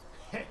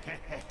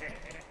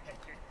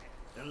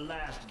 The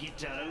last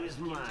Gitaroo is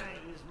mine.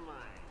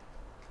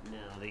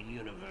 Now the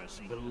universe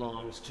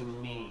belongs to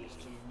me.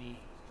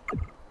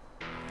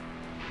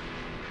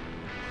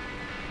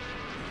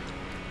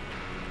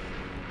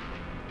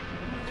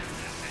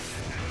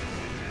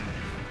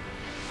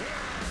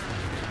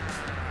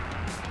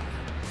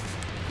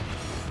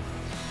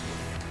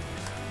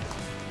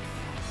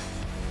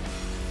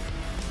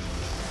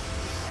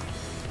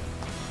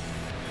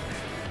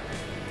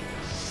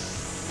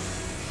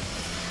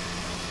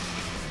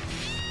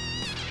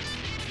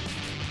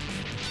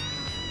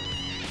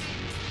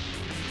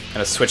 I'm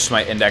gonna switch to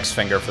my index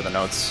finger for the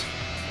notes,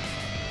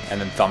 and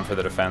then thumb for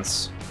the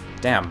defense.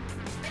 Damn.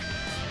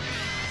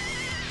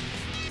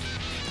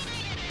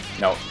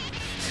 No.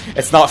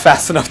 It's not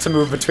fast enough to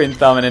move between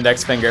thumb and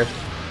index finger.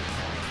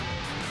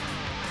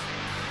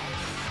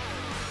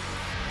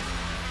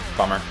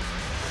 Bummer.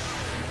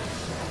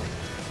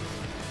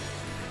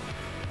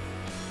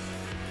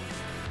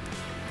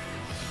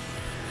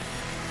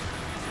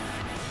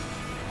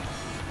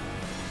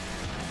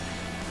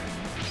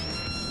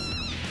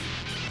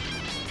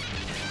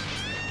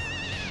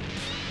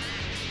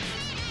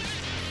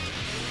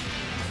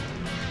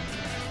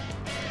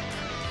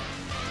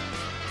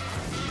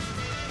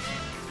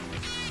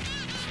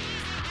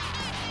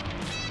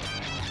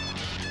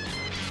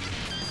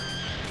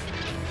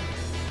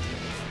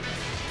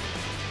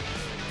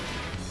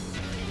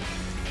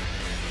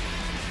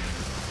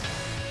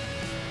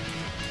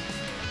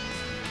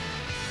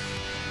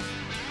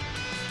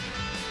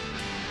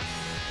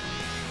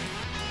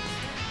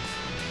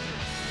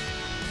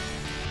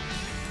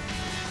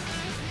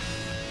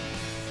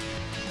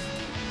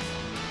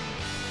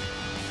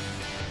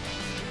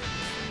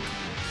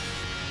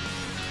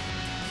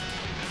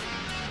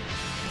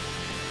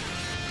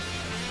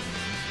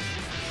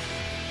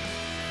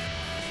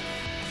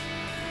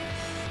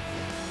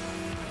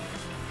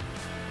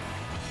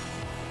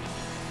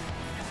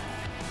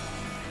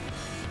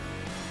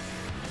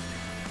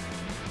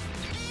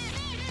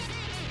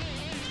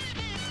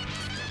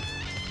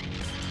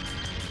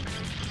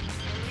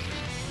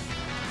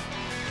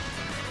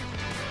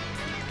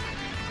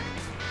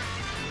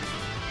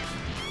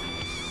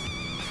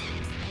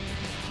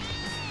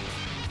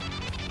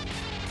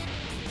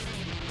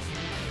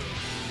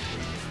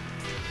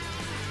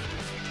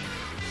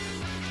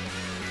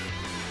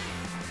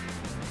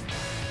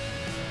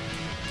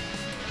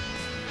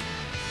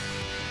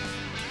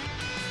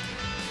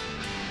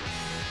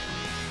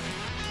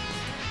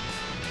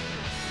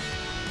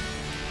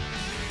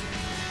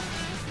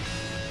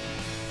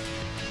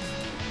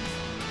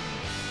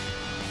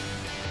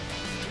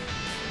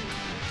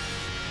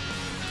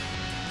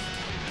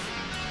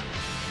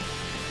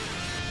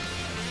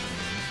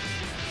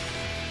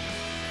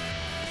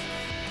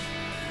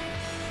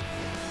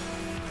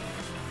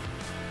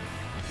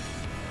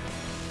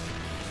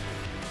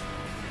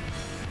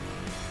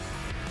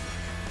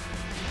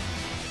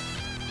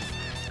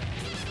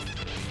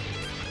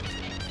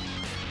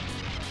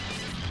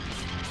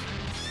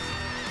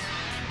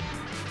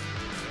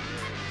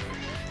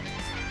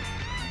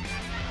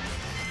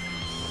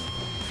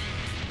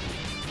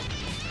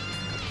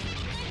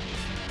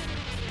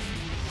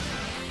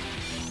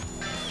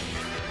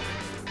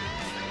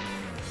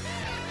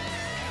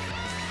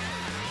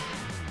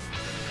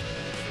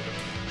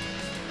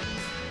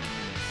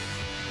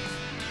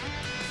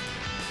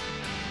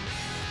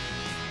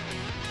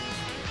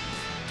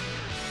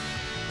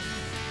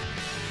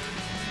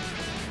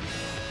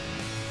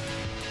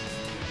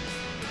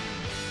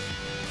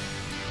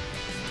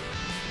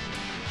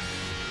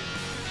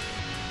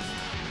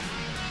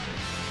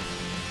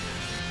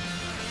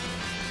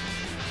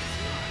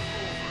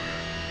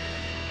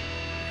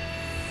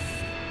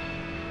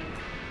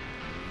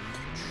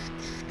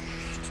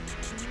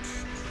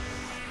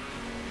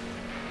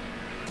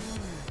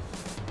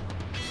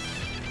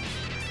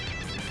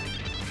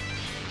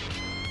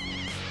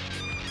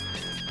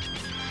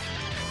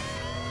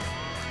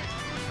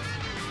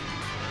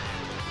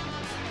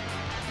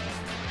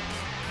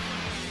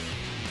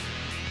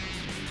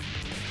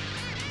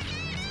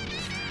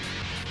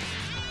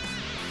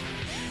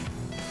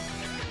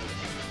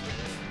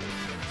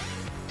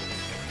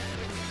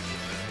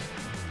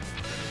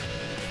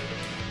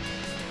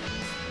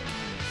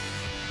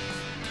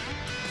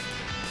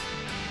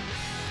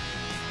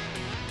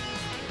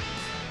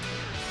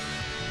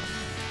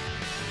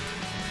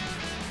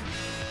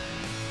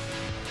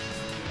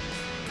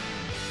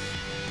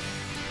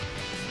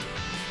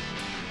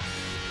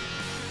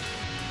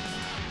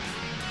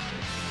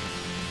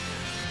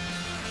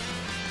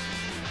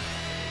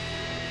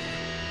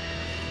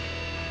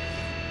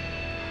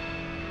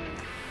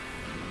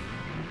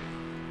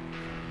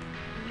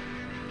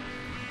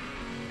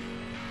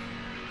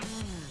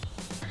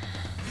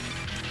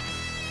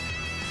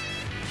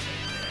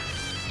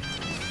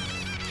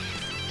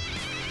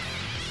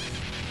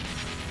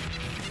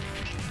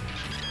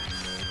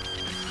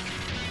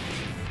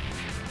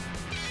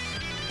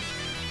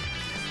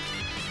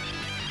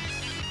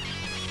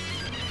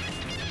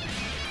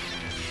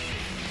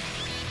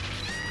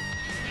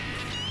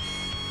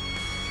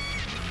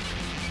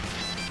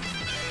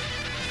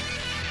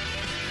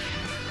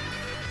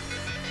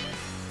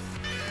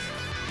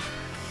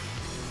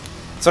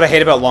 That's what I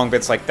hate about long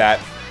bits like that,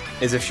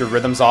 is if your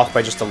rhythm's off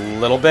by just a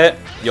little bit,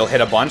 you'll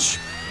hit a bunch,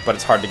 but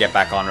it's hard to get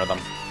back on rhythm.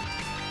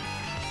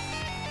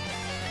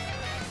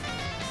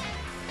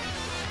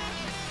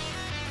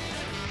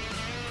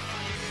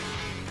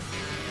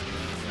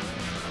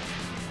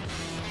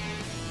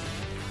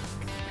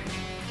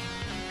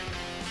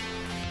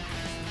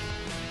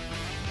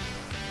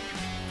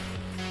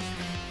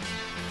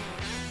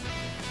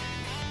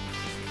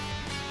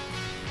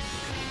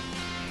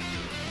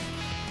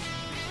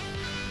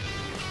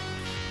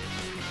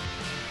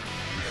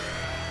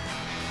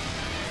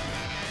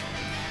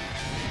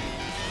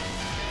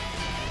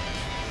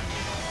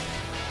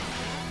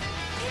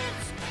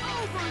 It's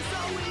over,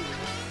 Zoe.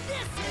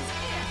 This is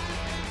it.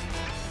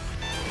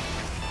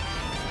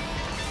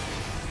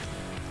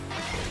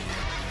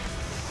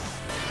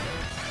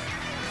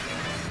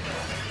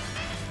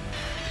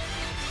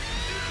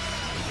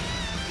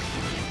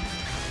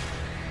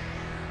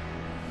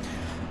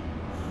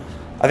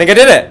 I think I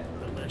did it!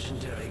 The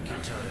legendary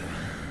Gitaroo.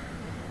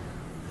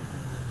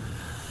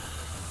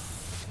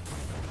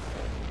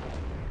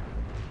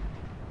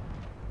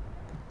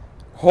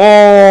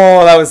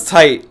 Oh, that was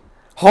tight.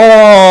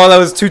 Oh, that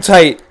was too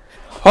tight.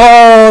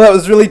 Oh, that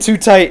was really too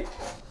tight.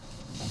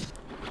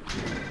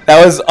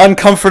 That was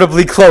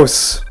uncomfortably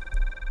close.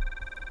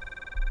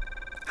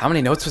 How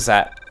many notes was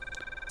that?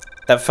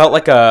 That felt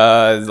like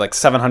a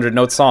 700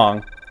 note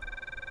song.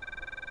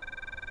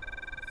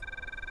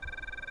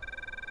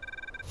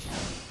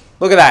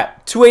 Look at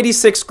that.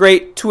 286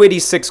 great,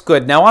 286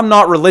 good. Now, I'm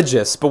not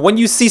religious, but when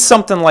you see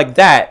something like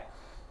that,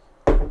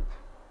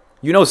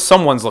 you know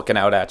someone's looking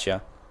out at you.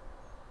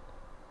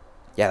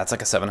 Yeah, that's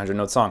like a 700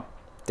 note song.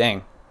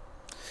 Dang.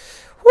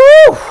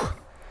 Woo!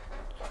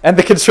 And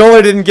the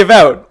controller didn't give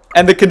out.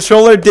 And the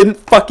controller didn't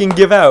fucking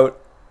give out.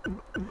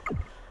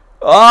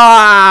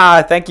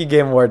 Ah, thank you,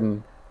 Game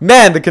Warden.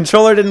 Man, the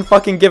controller didn't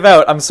fucking give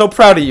out. I'm so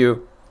proud of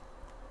you.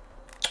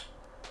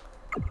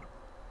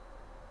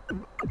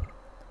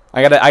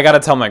 I gotta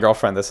tell my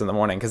girlfriend this in the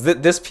morning, because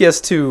this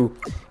PS2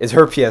 is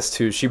her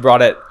PS2. She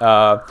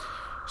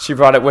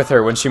brought it with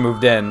her when she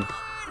moved in.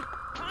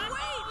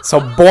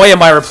 So boy,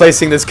 am I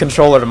replacing this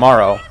controller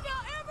tomorrow.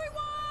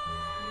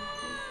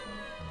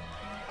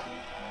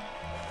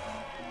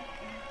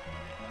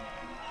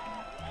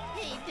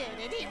 He did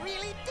it. He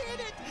really did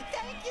it.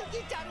 Thank you,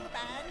 Gitaroo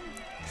Man.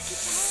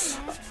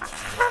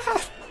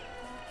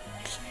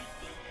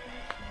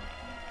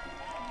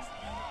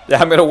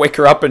 Yeah, I'm gonna wake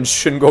her up and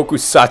Shingoku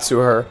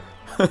Satsu her.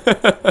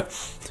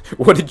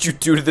 What did you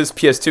do to this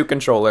PS2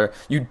 controller?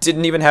 You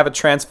didn't even have a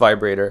trance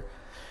vibrator.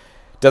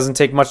 Doesn't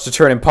take much to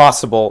turn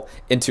impossible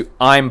into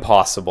I'm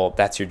possible.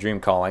 That's your dream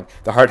calling.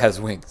 The heart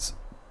has wings.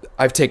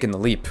 I've taken the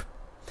leap.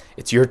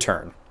 It's your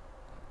turn.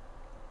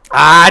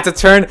 Ah, to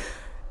turn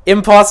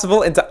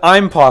impossible into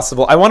I'm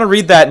possible. I want to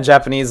read that in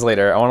Japanese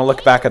later. I want to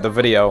look back at the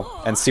video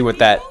and see what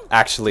that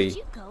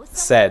actually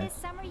said.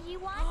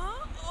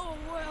 Oh,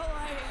 well,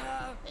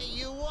 Hey,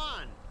 you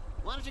won.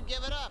 Why don't you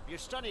give it up? You're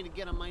starting to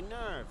get on my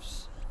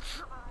nerves.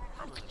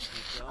 Come on,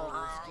 Chico.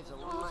 This kid's a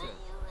loser.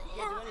 He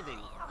can't do anything.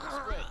 That's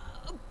great.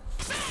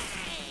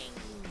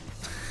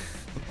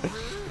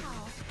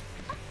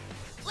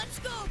 let's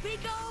go,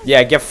 Pico.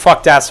 Yeah, get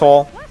fucked,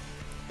 asshole.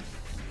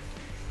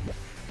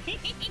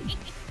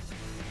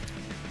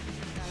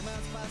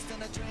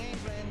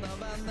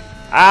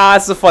 Ah,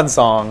 it's a fun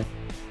song.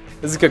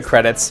 This is good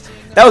credits.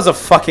 That was a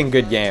fucking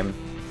good game.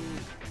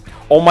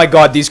 Oh my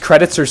god, these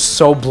credits are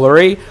so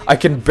blurry, I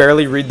can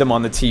barely read them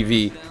on the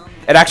TV.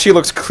 It actually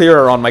looks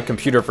clearer on my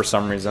computer for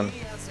some reason.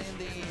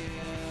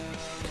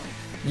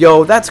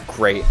 Yo, that's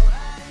great.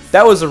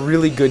 That was a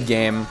really good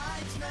game.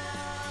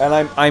 And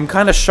I'm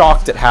kind of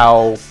shocked at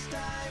how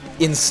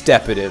in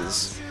step it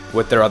is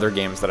with their other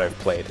games that I've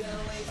played.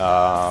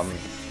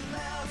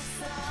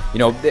 You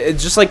know,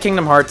 it's just like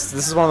Kingdom Hearts.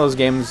 This is one of those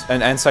games,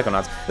 and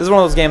Psychonauts. This is one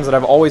of those games that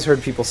I've always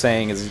heard people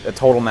saying is a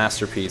total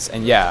masterpiece.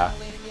 And yeah,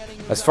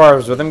 as far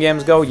as rhythm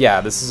games go,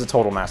 yeah, this is a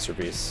total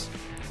masterpiece.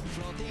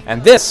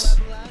 And this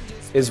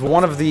is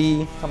one of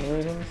the... How many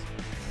reasons?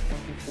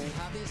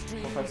 1, 2, 3,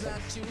 4, 5,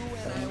 6,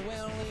 7,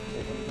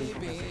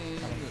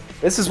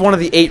 8, this is one of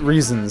the 8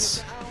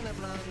 reasons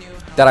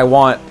that I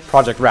want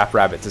Project Rap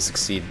Rabbit to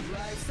succeed.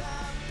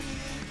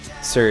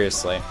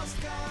 Seriously.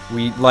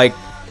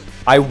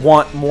 I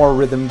want more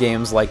rhythm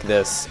games like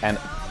this, and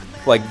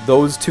like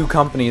those two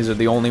companies are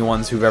the only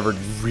ones who've ever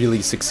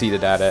really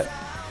succeeded at it.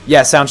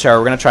 Yeah, Sound Shower,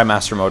 we're gonna try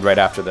Master Mode right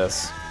after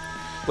this.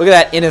 Look at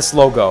that Innis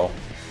logo.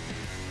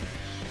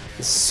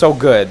 It's so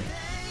good.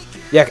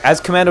 Yeah, as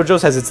Commando Joe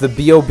says, it's the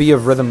B.O.B.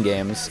 of rhythm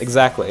games.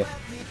 Exactly.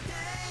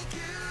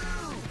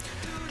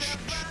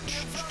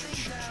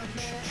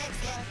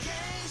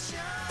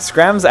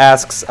 Scrams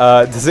asks,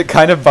 does it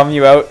kind of bum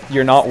you out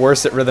you're not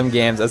worse at rhythm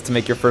games as to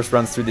make your first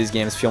runs through these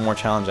games feel more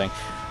challenging?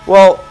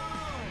 Well,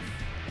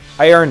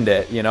 I earned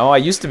it, you know? I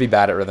used to be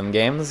bad at rhythm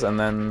games, and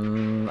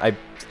then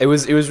it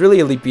was really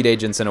Elite Beat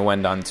Agents and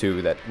Owendon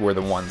 2 that were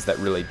the ones that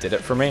really did it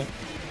for me.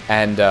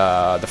 And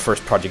the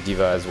first Project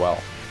Diva as well.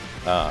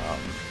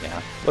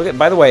 Yeah. Look at,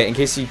 by the way, in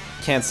case you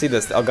can't see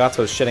this, the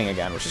Elgato's shitting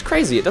again, which is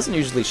crazy. It doesn't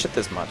usually shit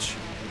this much,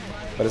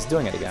 but it's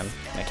doing it again.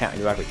 I can't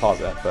exactly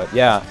pause it, but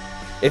yeah.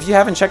 If you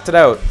haven't checked it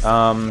out,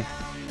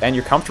 and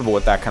you're comfortable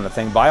with that kind of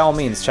thing, by all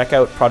means, check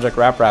out Project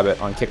Rap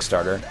Rabbit on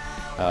Kickstarter.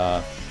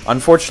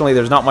 Unfortunately,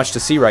 there's not much to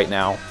see right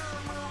now,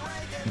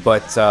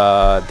 but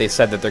they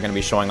said that they're going to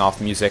be showing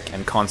off music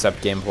and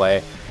concept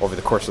gameplay over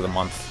the course of the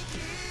month.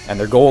 And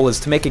their goal is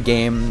to make a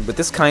game with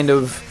this kind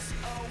of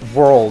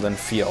world and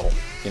feel.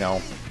 You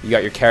know, you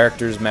got your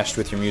characters meshed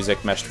with your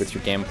music, meshed with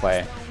your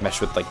gameplay, meshed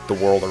with like the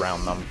world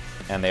around them,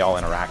 and they all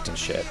interact and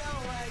shit.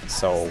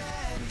 So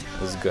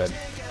it was good.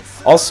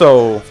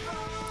 Also,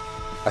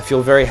 I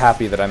feel very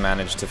happy that I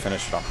managed to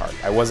finish it on hard.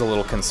 I was a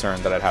little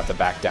concerned that I'd have to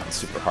back down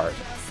super hard.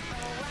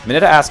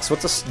 Mineta asks,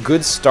 what's a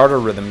good starter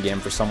rhythm game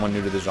for someone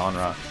new to the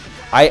genre?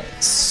 I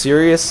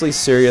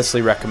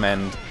seriously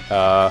recommend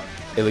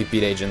Elite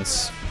Beat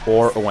Agents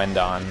or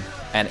Owendon.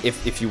 And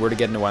if you were to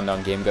get an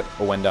Owendon game, get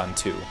Owendon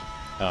 2.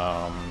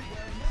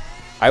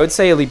 I would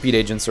say Elite Beat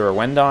Agents or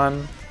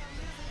Owendon,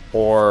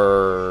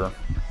 or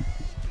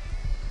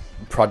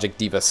Project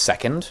Diva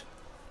 2nd.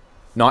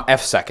 Not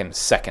F second,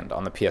 second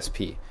on the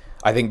PSP.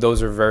 I think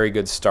those are very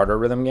good starter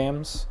rhythm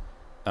games.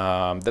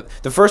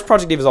 The first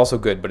Project Diva is also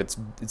good, but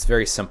it's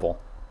very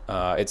simple.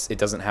 It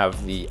doesn't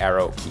have the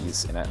arrow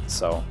keys in it,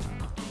 so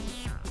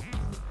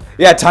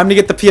yeah, time to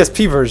get the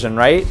PSP version,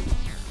 right?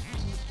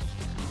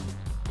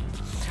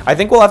 I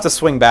think we'll have to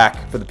swing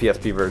back for the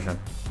PSP version.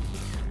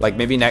 Like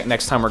maybe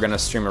next time we're gonna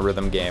stream a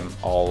rhythm game,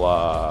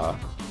 I'll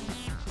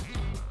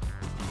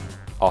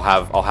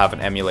have an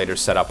emulator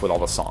set up with all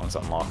the songs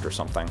unlocked or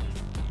something.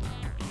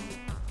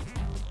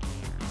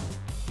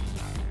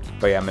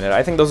 But yeah,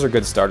 I think those are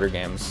good starter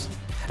games.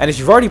 And if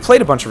you've already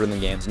played a bunch of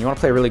rhythm games and you want to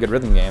play a really good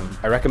rhythm game,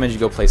 I recommend you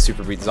go play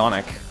Super Beat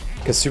Sonic,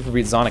 because Super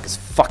Beat Sonic is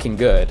fucking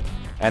good,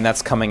 and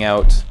that's coming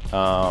out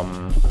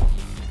on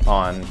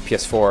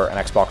PS4 and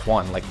Xbox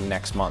One like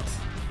next month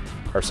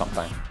or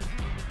something.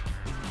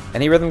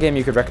 Any rhythm game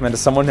you could recommend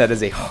to someone that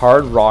is a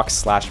hard rock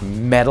 /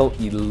 metal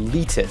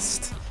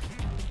elitist?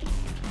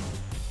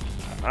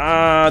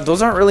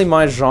 Those aren't really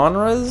my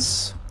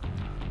genres,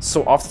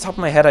 so off the top of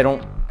my head, I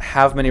don't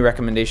have many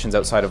recommendations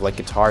outside of like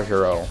Guitar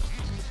Hero.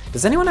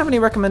 Does anyone have any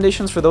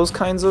recommendations for those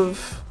kinds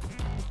of...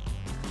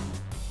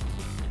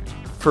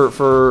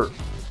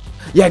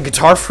 Yeah,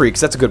 Guitar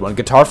Freaks, that's a good one.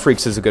 Guitar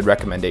Freaks is a good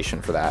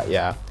recommendation for that,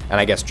 yeah. And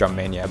I guess Drum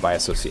Mania by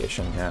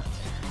association, yeah.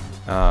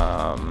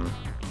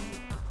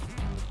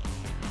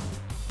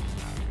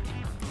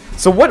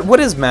 So what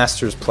is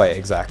Masters Play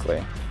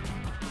exactly?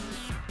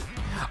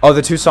 Oh,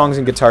 the 2 songs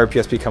in Guitar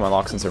PSP come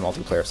unlocked since they're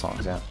multiplayer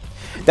songs, yeah.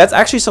 That's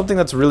actually something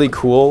that's really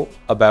cool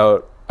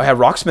about... Oh yeah,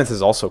 Rocksmith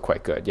is also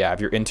quite good, yeah, if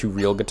you're into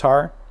real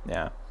guitar,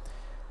 yeah.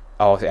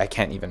 Oh, I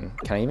can't even...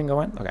 Can I even go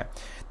in? Okay.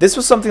 This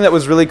was something that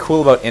was really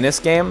cool about Innis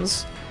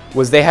games,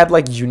 was they had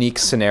like unique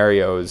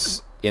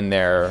scenarios in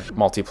their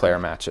multiplayer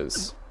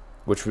matches,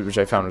 which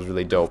I found was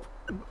really dope.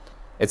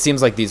 It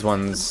seems like these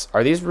ones...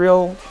 Are these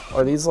real?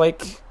 Are these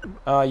like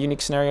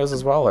unique scenarios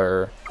as well,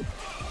 or...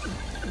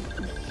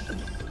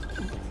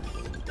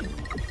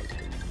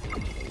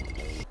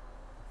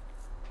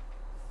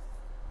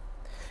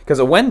 Because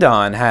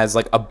Owendon has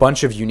like a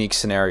bunch of unique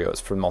scenarios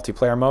for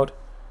multiplayer mode.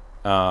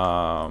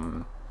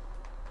 And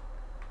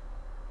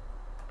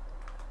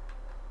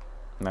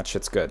that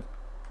shit's good.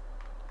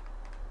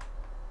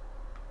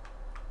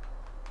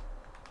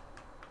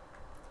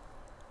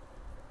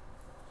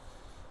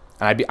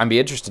 And I'd be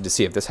interested to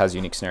see if this has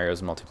unique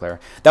scenarios in multiplayer.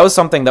 That was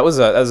something that was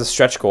a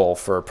stretch goal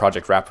for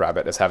Project Rap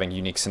Rabbit, is having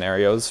unique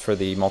scenarios for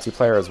the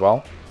multiplayer as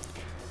well.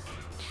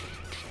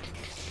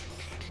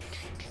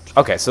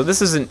 Okay, so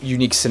this isn't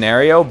unique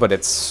scenario, but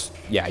it's,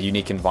 yeah,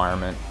 unique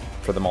environment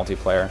for the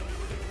multiplayer.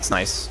 It's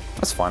nice.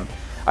 That's fun.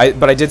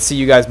 But I did see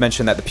you guys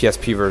mention that the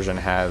PSP version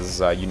has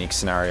unique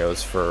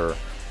scenarios for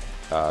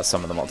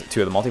some of the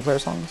 2 of the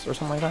multiplayer songs or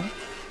something like that.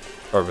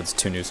 Or if it's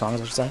 2 new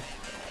songs, I should say.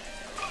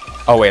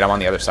 Oh wait, I'm on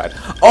the other side.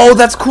 Oh,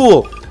 that's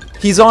cool!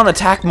 He's on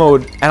attack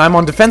mode and I'm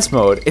on defense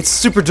mode. It's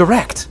super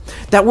direct.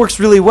 That works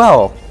really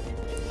well.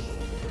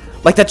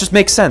 Like, that just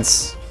makes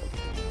sense.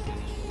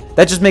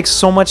 That just makes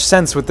so much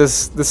sense with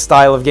this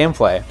style of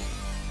gameplay.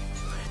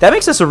 That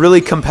makes this a really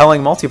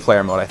compelling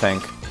multiplayer mode, I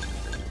think.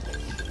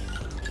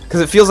 Because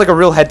it feels like a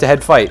real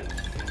head-to-head fight.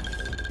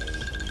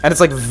 And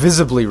it's like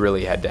visibly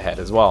really head-to-head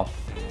as well.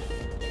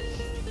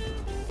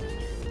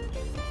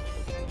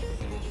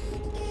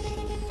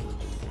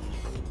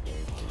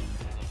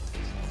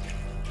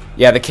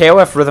 Yeah, the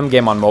KOF rhythm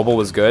game on mobile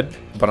was good,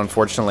 but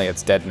unfortunately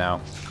it's dead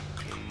now.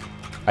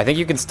 I think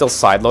you can still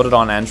sideload it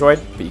on Android,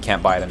 but you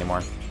can't buy it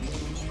anymore.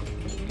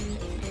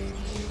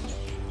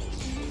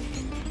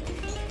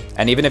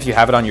 And even if you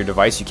have it on your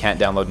device, you can't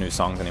download new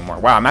songs anymore.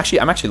 Wow, I'm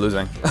actually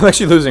losing. I'm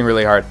actually losing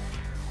really hard.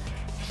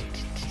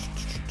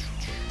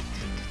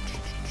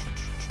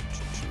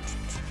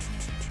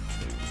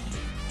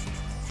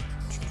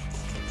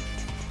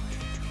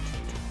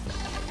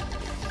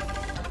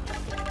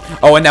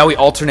 Oh, and now we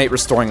alternate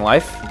restoring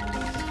life.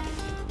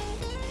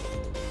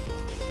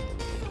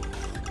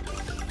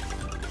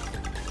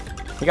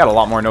 We got a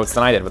lot more notes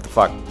than I did. What the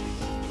fuck?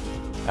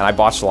 And I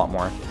botched a lot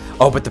more.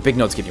 Oh, but the big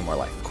notes give you more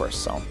life, of course,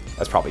 so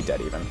that's probably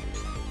dead even.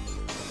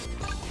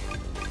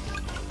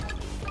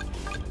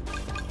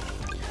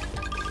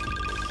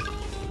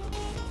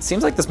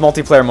 Seems like this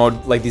multiplayer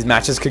mode, like these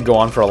matches could go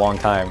on for a long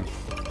time.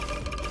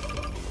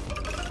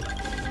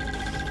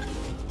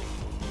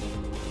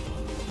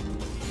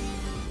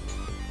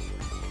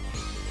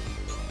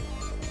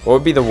 What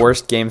would be the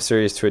worst game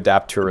series to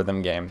adapt to a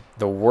rhythm game?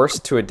 The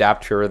worst to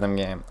adapt to a rhythm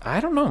game? I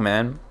don't know,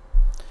 man.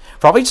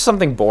 Probably just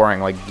something boring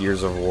like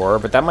Gears of War,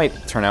 but that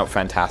might turn out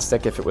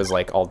fantastic if it was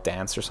like all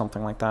dance or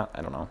something like that.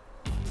 I don't know.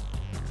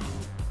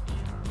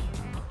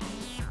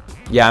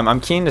 Yeah,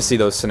 I'm keen to see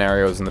those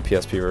scenarios in the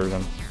PSP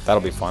version.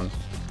 That'll be fun.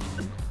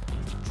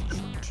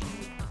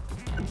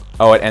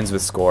 Oh, it ends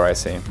with score, I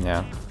see.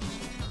 Yeah.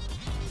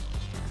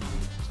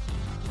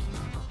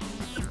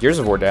 Gears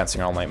of War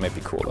dancing all night might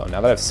be cool, though. Now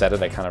that I've said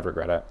it, I kind of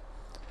regret it.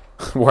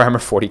 Warhammer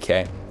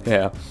 40k.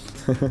 Yeah.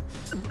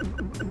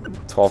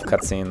 12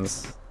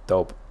 cutscenes.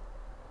 Dope.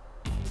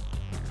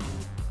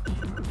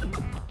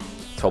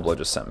 Toblo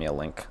just sent me a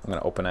link. I'm going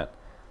to open it.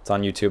 It's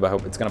on YouTube. I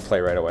hope it's going to play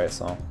right away,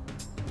 so.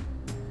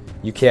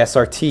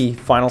 UKSRT,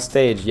 final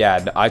stage.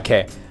 Yeah,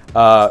 okay.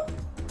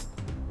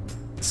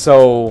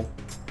 So,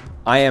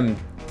 I am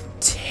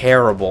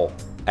terrible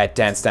at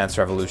Dance Dance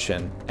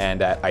Revolution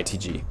and at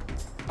ITG.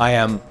 I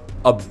am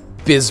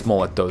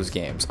abysmal at those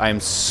games. I am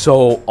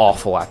so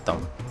awful at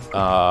them.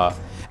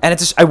 And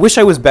it's just, I wish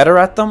I was better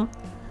at them,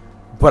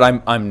 but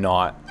I'm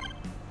not.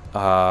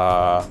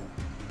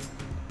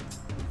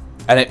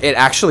 And it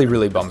actually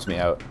really bums me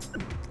out.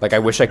 Like, I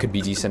wish I could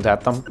be decent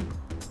at them.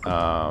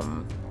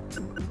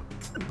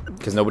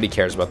 Because nobody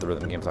cares about the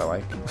rhythm games I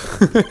like.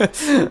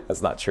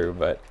 That's not true,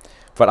 but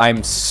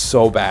I'm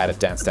so bad at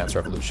Dance Dance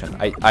Revolution.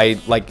 I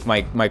like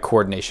my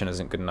coordination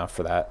isn't good enough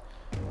for that.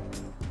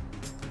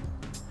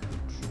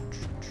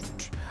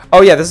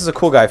 Oh yeah, this is a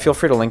cool guy. Feel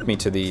free to link me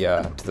to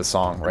the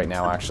song right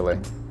now, actually.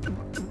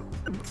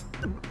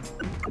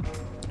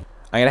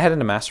 I'm gonna head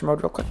into master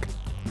mode real quick,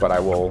 but I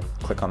will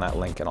click on that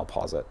link and I'll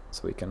pause it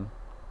so we can.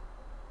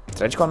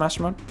 Did I just go on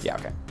master mode? Yeah,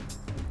 okay.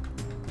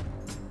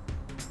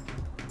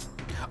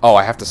 Oh,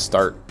 I have to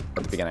start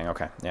at the beginning.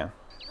 Okay, yeah.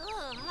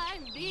 Oh,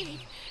 I'm beat.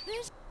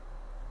 This.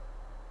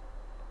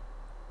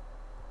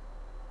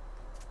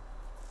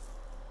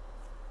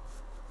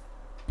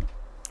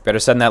 Better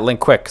send that link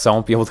quick, because I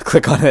won't be able to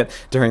click on it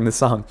during the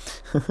song.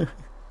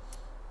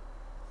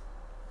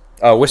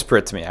 Oh, whisper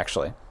it to me,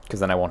 actually,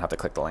 because then I won't have to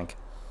click the link.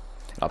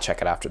 I'll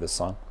check it after this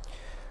song.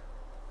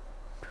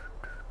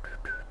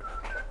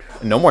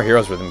 No More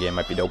Heroes rhythm game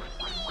might be dope.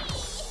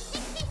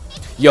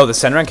 Yo, the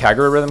Senran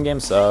Kagura rhythm game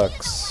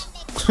sucks.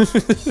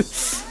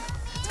 It's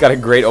got a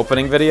great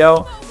opening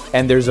video,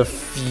 and there's a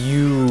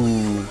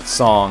few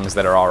songs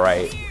that are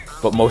alright,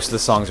 but most of the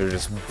songs are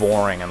just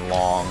boring and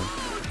long.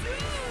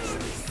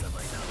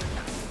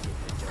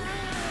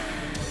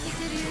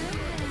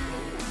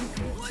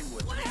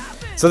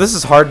 So this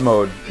is hard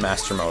mode,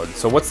 master mode.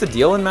 So what's the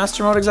deal in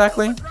master mode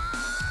exactly?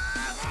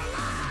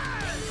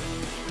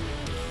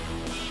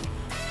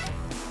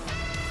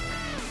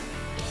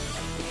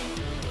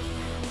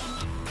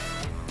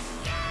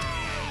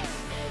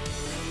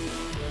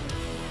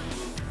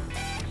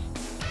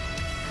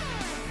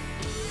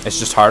 It's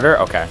just harder?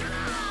 Okay.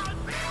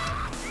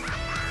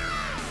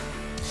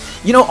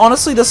 You know,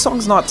 honestly, this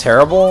song's not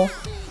terrible,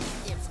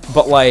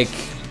 but like,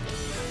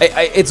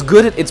 it's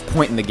good at its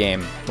point in the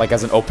game, like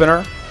as an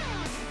opener.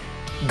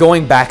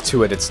 Going back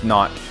to it, it's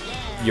not,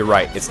 you're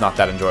right, it's not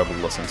that enjoyable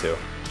to listen to.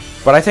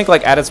 But I think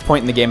like at its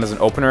point in the game as an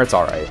opener, it's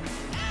alright.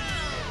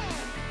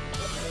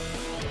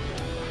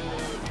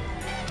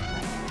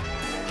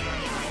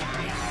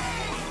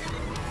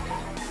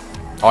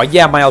 Oh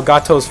yeah, my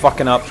Elgato's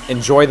fucking up.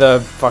 Enjoy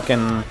the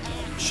fucking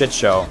shit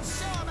show.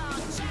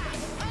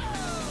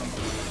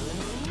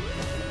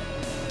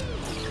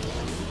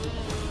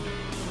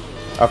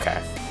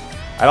 Okay.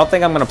 I don't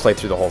think I'm gonna play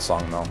through the whole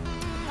song though.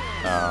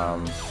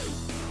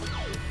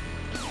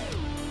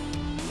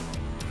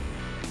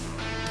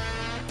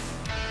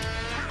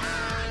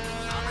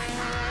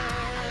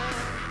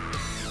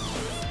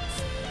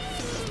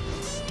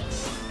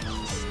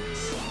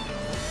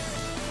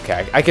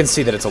 Okay, I can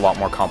see that it's a lot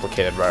more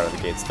complicated right out of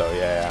the gates, though.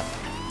 Yeah,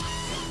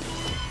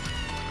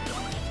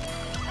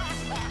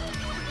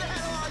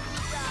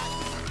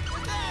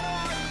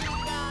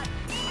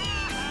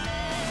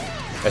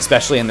 yeah.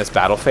 Especially in this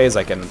battle phase,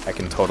 I can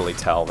totally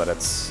tell that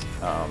it's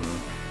a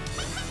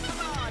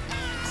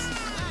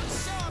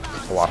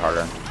lot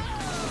harder.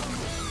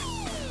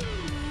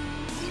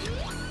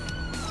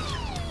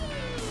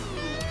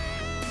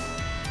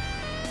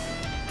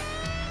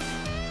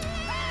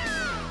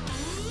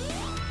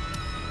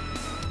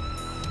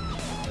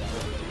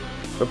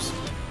 Oops.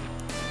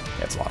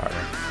 Yeah, it's a lot harder.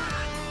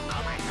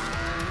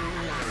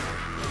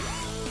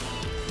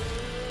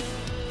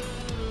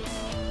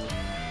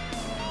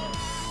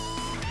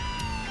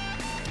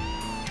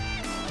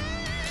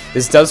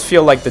 This does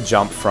feel like the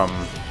jump from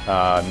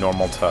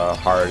normal to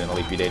hard in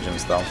Elite Beat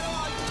Agents, though.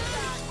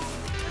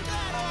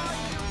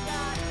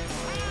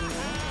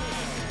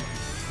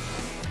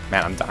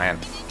 Man, I'm dying.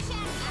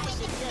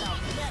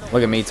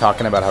 Look at me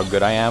talking about how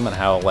good I am and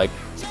how, like,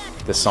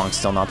 this song's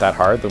still not that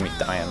hard. Look at me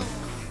dying.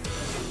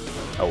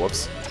 Oh,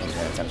 whoops. I wasn't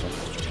paying attention.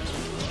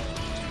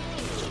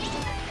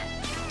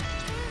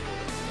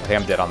 I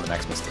think I'm dead on the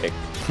next mistake.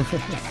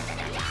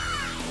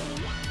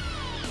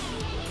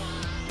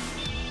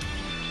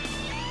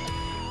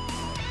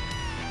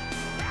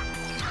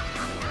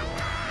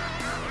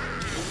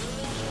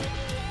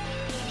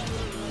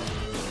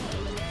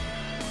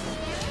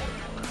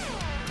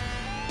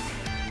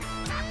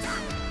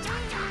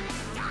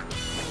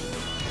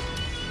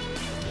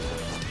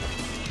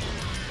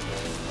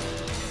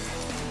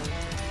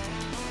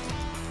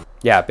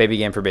 Yeah, baby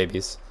game for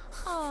babies.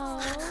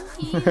 Oh,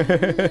 Look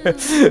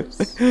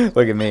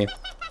at me.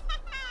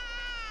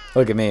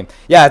 Look at me.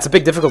 Yeah, it's a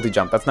big difficulty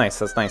jump. That's nice.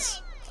 That's nice.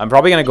 I'm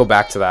probably going to go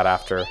back to that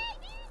after.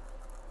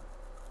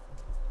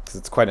 Because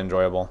it's quite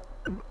enjoyable.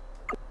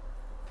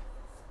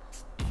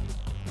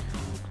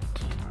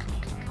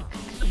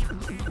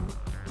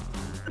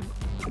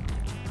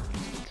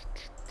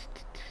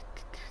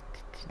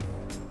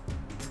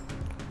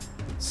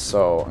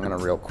 So, I'm going to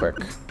real quick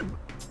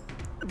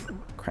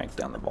crank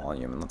down the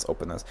volume and let's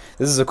open this.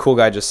 This is a cool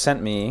guy just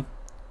sent me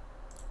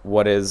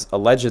what is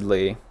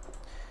allegedly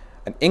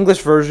an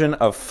English version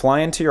of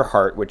Fly Into Your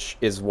Heart, which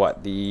is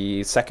what,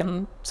 the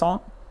second song?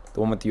 The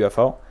one with the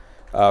UFO?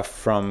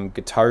 From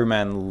Gitaroo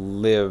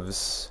Man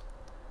Lives,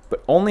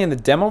 but only in the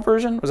demo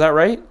version? Was that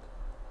right?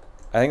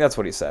 I think that's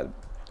what he said.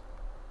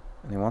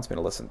 And he wants me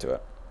to listen to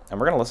it. And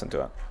we're going to listen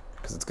to it,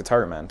 because it's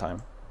Gitaroo Man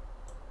time.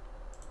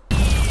 Tell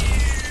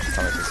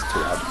me if this is too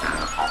loud.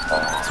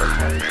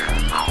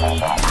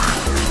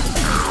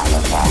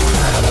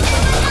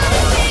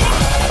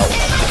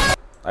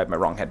 I have my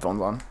wrong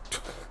headphones on.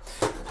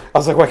 I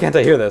was like, why can't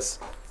I hear this?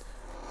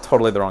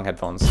 Totally the wrong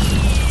headphones.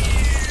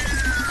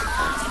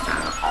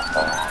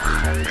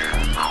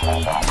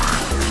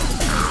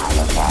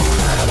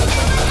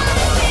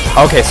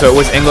 Okay, so it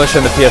was English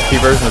in the PSP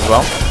version as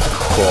well?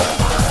 Cool.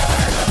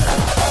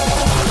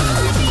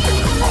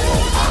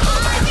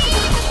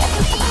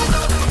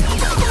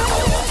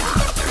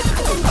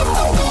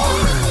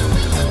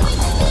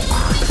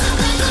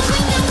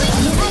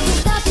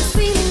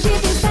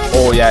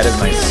 Oh yeah, it is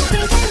nice.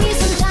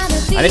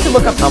 I need to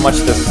look up how much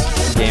this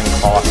game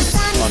costs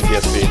on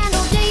PSP.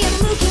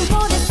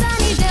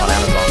 On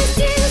Amazon.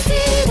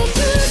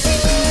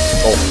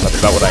 Oh, that's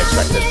about what I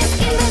expected.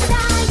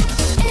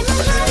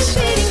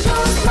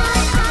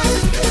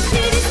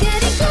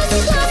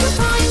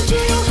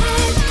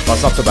 Well,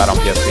 it's not so bad on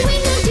PSP.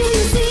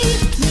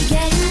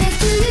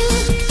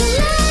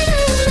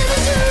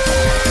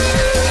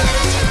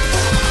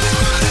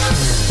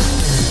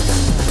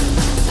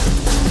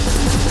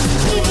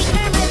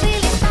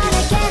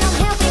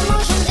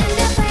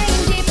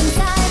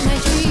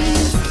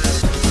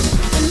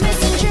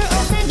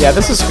 Yeah,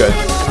 this is good.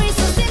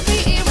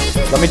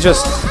 Let me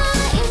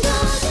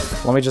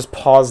just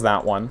pause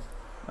that one,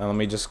 and let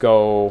me just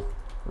go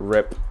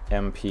rip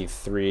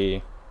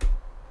MP3.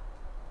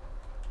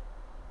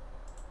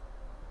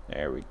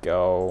 There we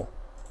go.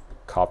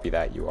 Copy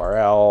that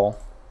URL.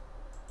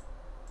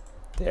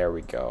 There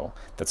we go.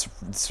 That's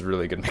a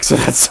really good mix of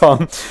that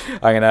song.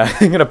 I'm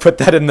gonna put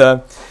that in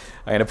the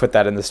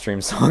stream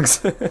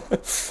songs.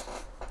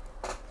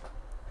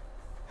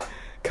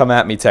 Come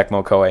at me,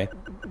 Tecmo Koei.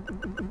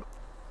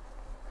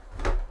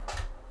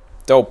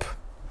 Dope.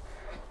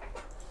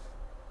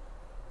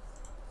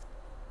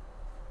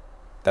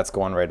 That's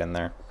going right in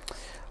there.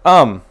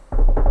 That's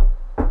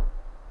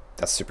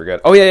super good.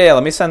 Oh yeah.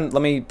 Let me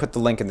put the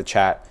link in the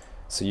chat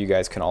so you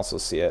guys can also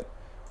see it.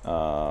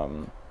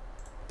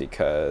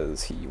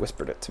 Because he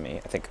whispered it to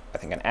me. I think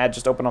an ad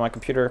just opened on my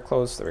computer.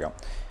 Close. There we go.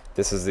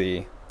 This is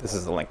the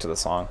link to the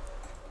song.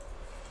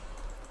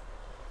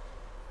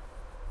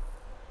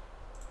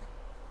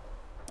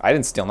 I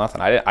didn't steal nothing.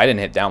 I didn't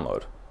hit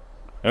download.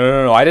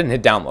 No. I didn't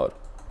hit download.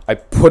 I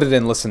put it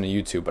in listen to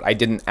YouTube, but I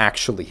didn't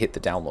actually hit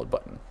the download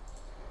button.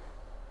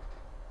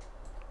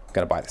 I'm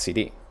gonna buy the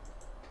CD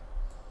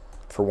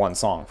for one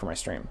song for my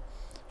stream.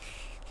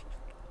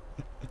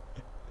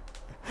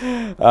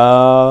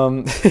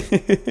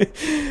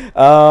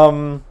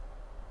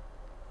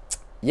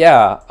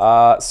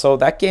 Yeah. So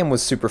that game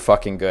was super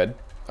fucking good.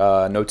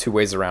 No two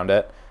ways around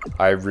it.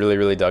 I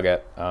really dug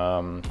it.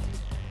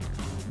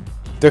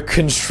 The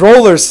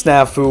controller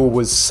snafu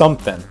was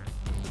something,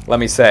 let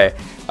me say.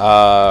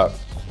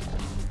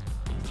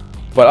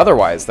 But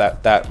otherwise,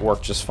 that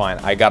worked just fine.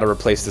 I gotta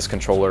replace this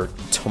controller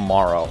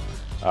tomorrow.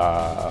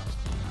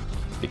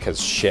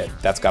 Because shit,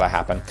 that's gotta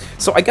happen.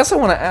 So I guess I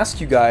want to ask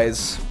you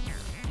guys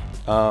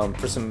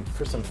for some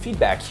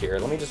feedback here.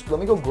 Let me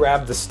go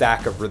grab the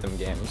stack of rhythm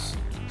games.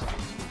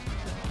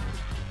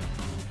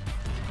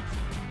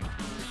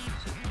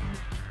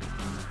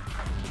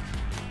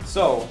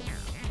 So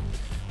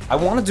I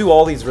want to do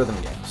all these rhythm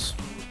games,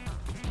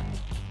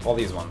 all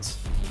these ones.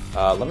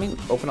 Let me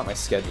open up my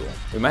schedule.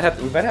 We might have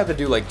to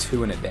do like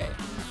 2 in a day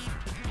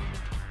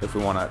if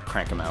we want to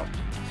crank them out.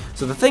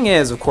 So the thing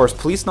is, of course,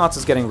 Police Knots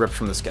is getting ripped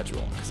from the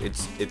schedule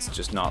because it's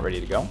just not ready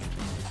to go.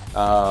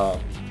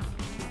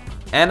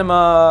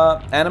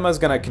 Anima's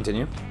gonna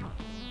continue.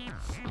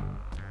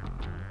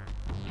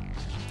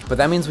 But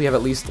that means we have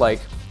at least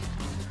like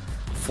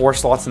 4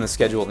 slots in the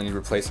schedule that need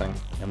replacing,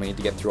 and we need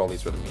to get through all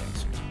these rhythm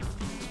games.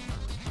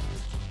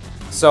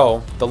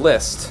 So, the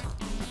list,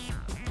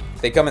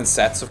 they come in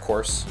sets, of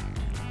course,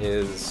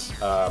 is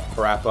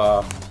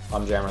Parappa,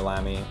 Jammer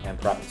Lammy, and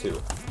Parappa 2,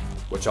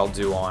 which I'll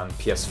do on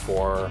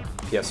PS4,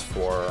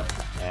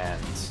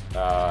 and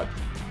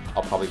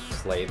I'll probably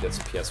play this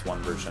PS1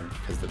 version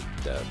because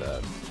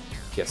the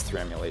PS3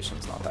 emulation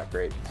is not that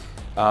great.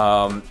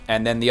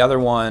 And then the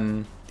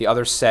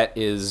other set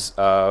is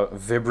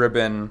Vib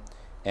Ribbon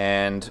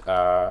and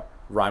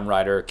Rhyme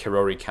Rider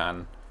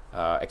Kirori-kan.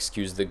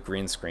 Excuse the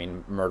green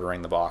screen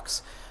murdering the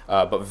box.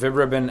 But Vib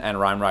Ribbon and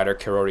Rhyme Rider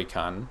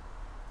Kirori-kan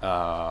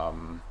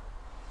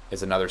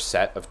is another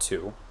set of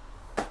 2.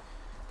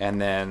 And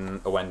then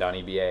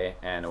Owendan EBA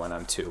and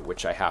Owendan 2,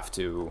 which I have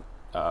to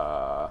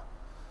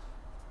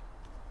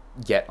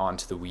get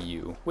onto the Wii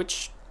U,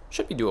 which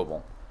should be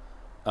doable.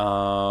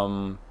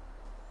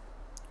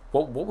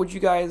 What would you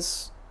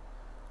guys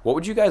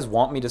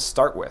want me to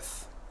start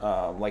with?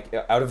 Like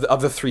out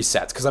of the 3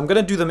 sets, because I'm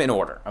gonna do them in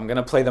order. I'm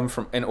gonna play them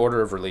from in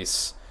order of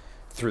release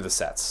through the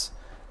sets.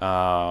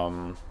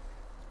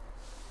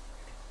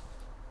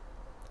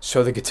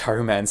 Show the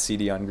Gitaroo Man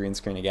CD on green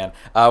screen again.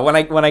 When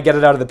I get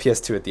it out of the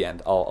PS2 at the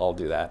end, I'll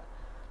do that.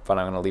 But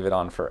I'm gonna leave it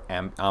on for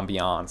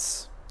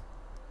ambiance.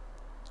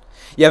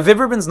 Yeah, Vib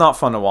Ribbon's not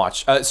fun to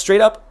watch.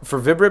 Straight up, for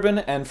Vib Ribbon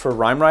and for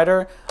Rhyme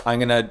Rider,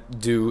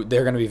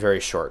 they're gonna be very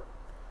short.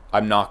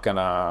 I'm not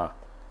gonna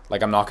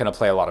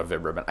play a lot of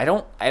Vib Ribbon.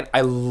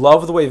 I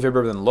love the way Vib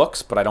Ribbon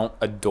looks, but I don't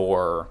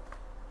adore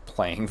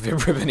playing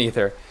Vib Ribbon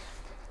either.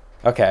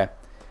 Okay.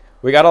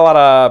 We got a lot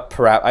of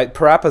Parappa.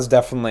 Parappa's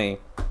definitely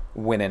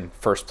winning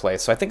first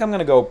place. So I think I'm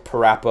gonna go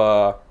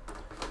Parappa,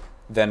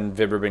 then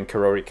Vib Ribbon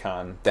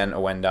Kirori-kan, then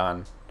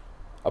Owendan.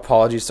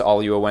 Apologies to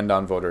all you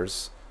Owendan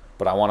voters,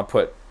 but I want to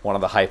put one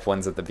of the hype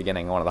ones at the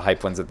beginning, one of the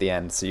hype ones at the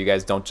end, so you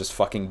guys don't just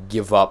fucking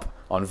give up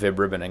on Vib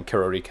Ribbon and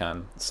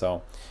Kirori-kan.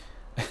 So,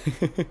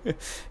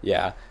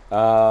 yeah.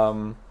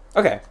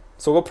 Okay,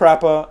 so we'll go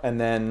Parappa,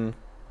 and then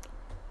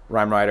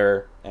Rhyme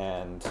Rider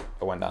and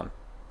Owendan.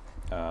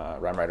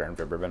 Rhyme Rider and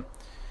Vib Ribbon.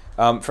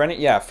 For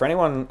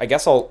anyone, I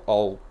guess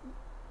I'll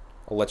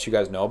let you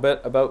guys know a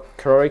bit about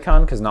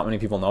Kirori-kan, because not many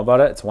people know about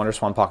it. It's a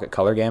WonderSwan Pocket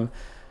Color game.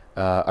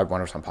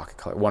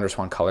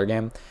 WonderSwan Color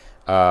game.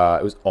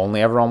 It was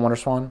only ever on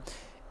WonderSwan.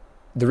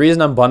 The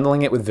reason I'm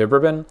bundling it with Vib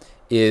Ribbon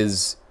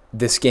is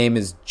this game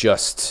is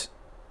just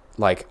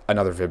like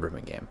another Vib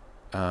Ribbon game.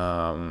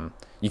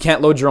 You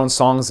can't load your own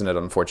songs in it,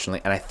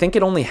 unfortunately, and I think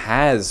it only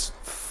has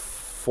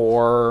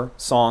 4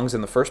 songs in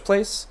the first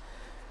place,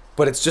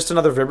 but it's just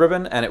another Vib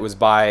Ribbon, and it was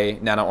by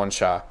Nana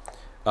Onsha,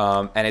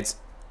 and it's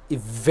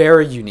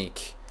very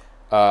unique.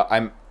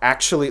 I'm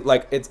actually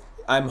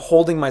I'm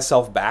holding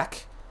myself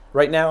back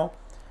right now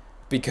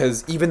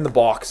because even the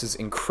box is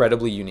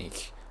incredibly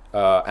unique,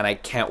 and I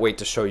can't wait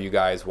to show you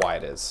guys why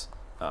it is.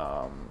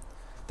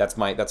 That's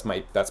my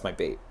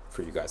bait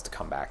for you guys to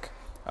come back.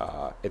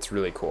 It's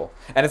really cool,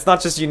 and it's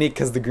not just unique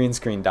because the green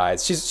screen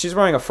dies. She's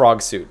wearing a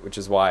frog suit, which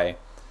is why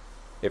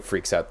it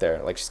freaks out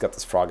there. Like, she's got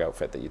this frog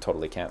outfit that you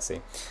totally can't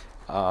see.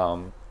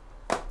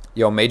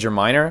 Yo, Major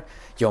Minor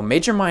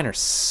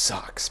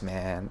sucks,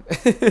 man.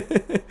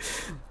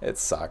 It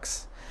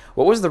sucks.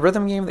 What was the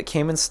rhythm game that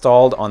came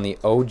installed on the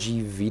OG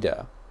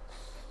Vita?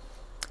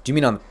 Do you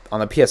mean on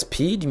the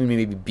PSP? Do you mean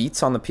maybe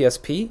Beats on the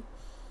PSP?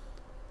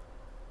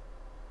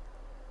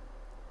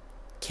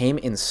 Came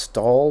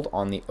installed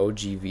on the OG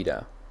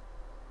Vita.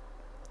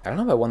 I don't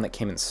know about one that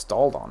came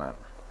installed on it.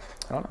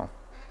 I don't know.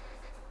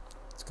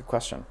 It's a good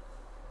question.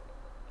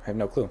 I have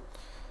no clue.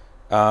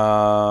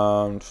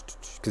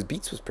 Because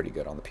Beats was pretty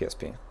good on the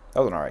PSP.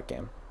 That was an alright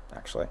game,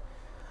 actually.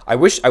 I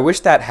wish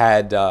that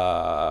had...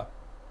 Yeah,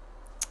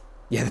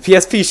 the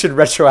PSP should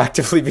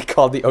retroactively be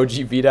called the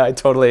OG Vita. I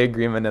totally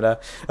agree, Manita.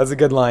 That's a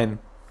good line.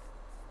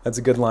 That's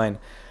a good line.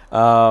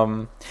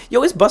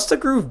 Yo, is Busta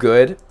Groove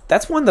good?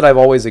 That's one that I've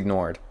always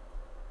ignored.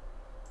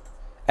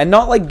 And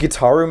not like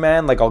Gitaroo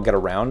Man, like I'll get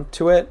around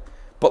to it.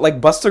 But like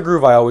Busta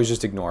Groove, I always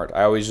just ignored.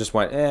 I always just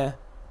went,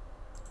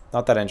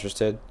 not that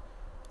interested.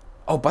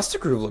 Oh, Busta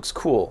Groove looks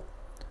cool.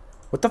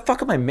 What the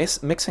fuck am I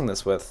mixing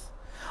this with?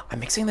 I'm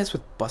mixing this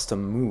with Busta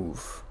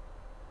Move.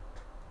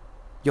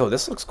 Yo,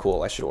 this looks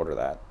cool. I should order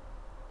that.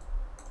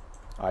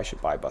 I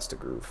should buy Busta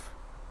Groove.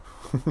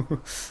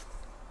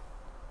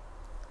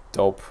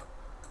 Dope.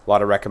 A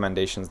lot of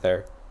recommendations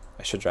there.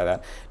 I should try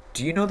that.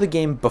 Do you know the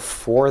game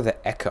Before the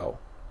Echo?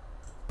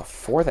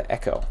 Before the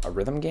Echo. A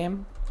rhythm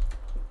game?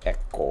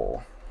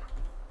 Echo.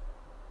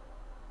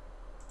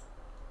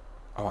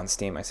 Oh, on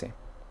Steam, I see.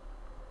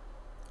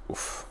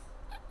 Oof.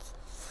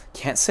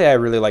 Can't say I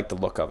really like the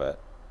look of it.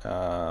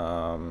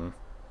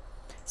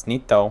 It's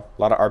neat though.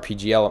 A lot of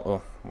RPG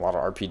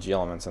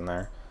elements in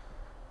there.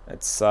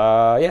 It's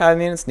yeah, I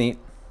mean, it's neat.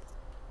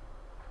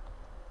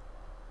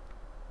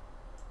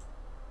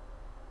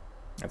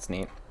 It's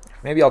neat.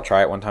 Maybe I'll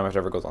try it one time if it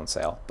ever goes on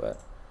sale,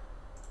 but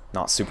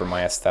not super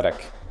my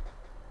aesthetic.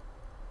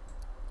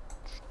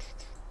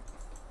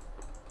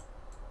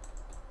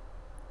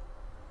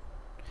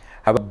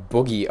 How about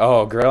Boogie?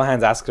 Oh, Gorilla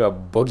Hands asked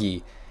about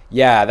Boogie.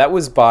 Yeah, that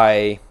was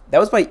by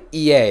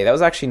EA. That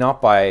was actually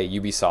not by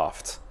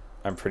Ubisoft.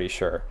 I'm pretty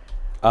sure.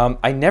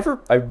 I never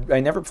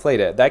played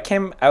it. That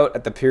came out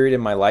at the period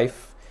in my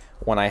life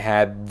when I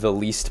had the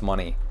least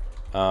money.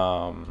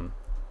 That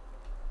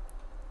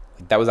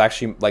was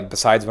actually, like,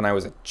 besides when I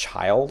was a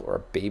child or a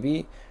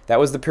baby, that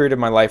was the period of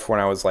my life when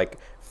I was, like,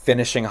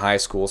 finishing high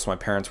school, so my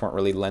parents weren't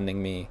really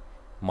lending me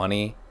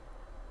money.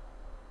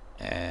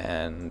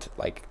 And,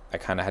 like, I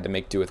kind of had to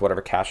make do with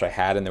whatever cash I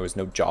had, and there was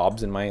no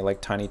jobs in my, like,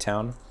 tiny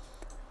town.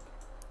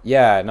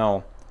 Yeah,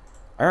 no.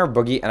 I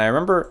remember Boogie, and I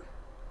remember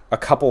a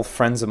couple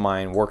friends of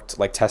mine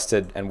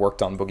tested and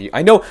worked on Boogie.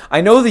 I know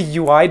the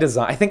UI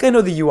design. I think I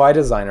know the UI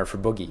designer for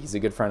Boogie. He's a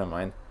good friend of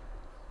mine.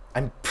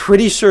 I'm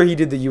pretty sure he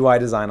did the UI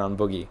design on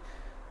Boogie.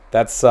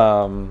 That's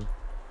I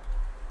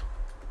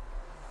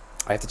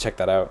have to check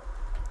that out.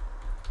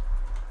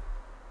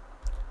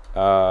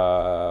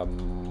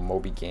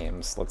 Moby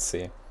Games. Let's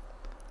see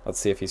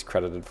if he's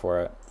credited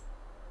for it.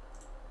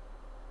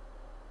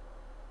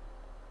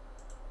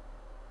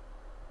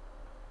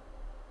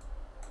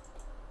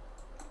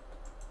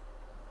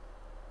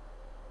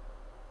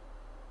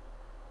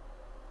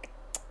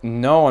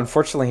 No,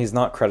 unfortunately, he's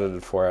not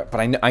credited for it.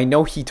 But I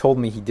know he told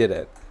me he did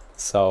it.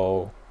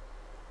 So,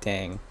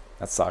 dang,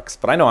 that sucks.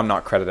 But I know I'm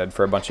not credited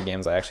for a bunch of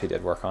games I actually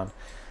did work on.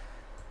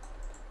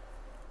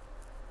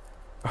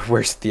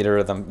 Where's Theater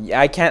Rhythm? Yeah,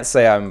 I can't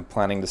say I'm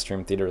planning to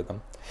stream Theater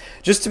Rhythm.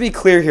 Just to be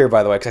clear here,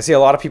 by the way, because I see a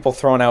lot of people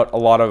throwing out a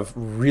lot of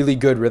really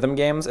good rhythm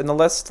games in the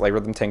list, like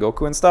Rhythm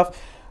Tengoku and stuff.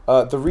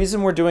 The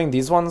reason we're doing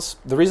these ones,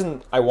 the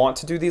reason I want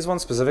to do these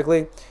ones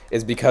specifically,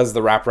 is because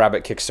the Rap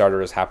Rabbit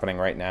Kickstarter is happening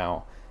right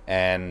now.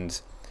 And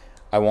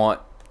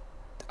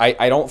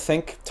I don't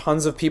think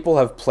tons of people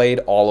have played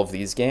all of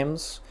these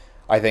games.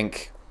 I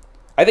think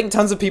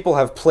tons of people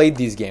have played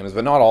these games,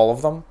 but not all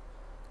of them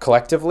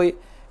collectively.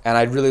 And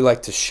I'd really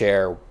like to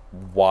share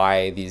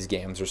why these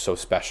games are so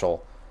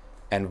special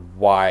and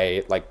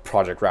why, like,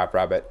 Project Rap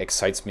Rabbit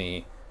excites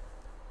me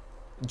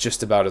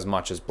just about as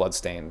much as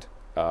Bloodstained.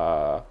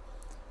 Because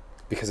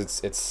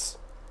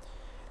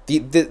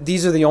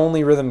these are the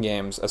only rhythm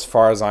games, as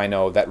far as I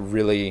know, that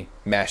really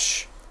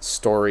mesh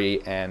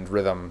story and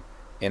rhythm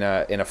in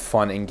a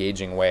fun,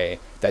 engaging way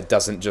that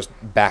doesn't just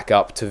back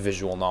up to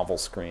visual novel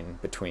screen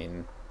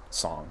between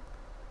song.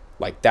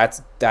 Like,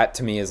 that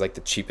to me is like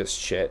the cheapest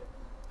shit.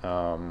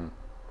 In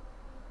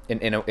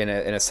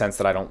a sense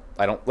that I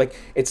don't like.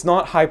 It's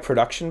not high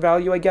production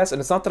value, I guess, and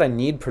it's not that I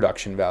need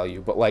production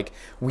value, but, like,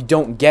 we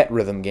don't get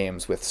rhythm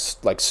games with,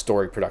 like,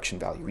 story production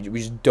value. We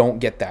just don't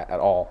get that at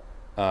all.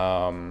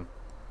 And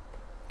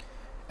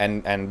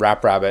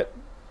Rap Rabbit,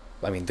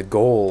 I mean, the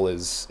goal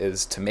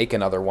is to make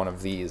another one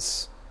of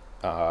these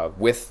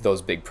with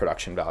those big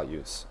production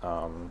values.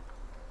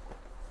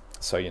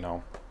 So, you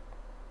know,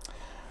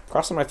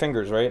 crossing my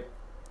fingers, right?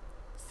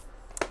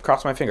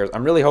 Cross my fingers.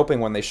 I'm really hoping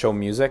when they show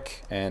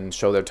music and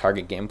show their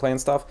target gameplay and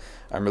stuff,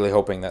 I'm really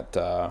hoping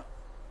that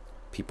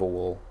people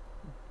will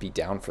be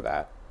down for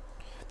that.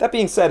 That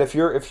being said, if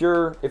you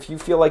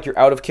feel like you're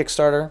out of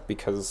Kickstarter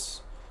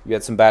because you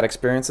had some bad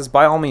experiences,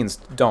 by all means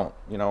don't.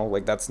 You know,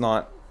 like, it's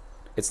not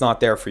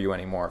there for you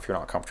anymore if you're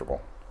not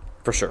comfortable.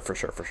 For sure.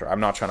 I'm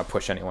not trying to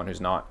push anyone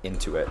who's not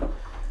into it,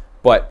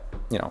 but,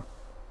 you know,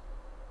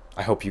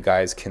 I hope you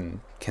guys can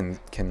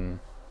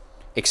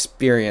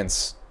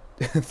experience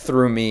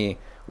through me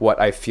what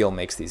I feel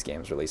makes these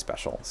games really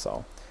special.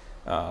 So,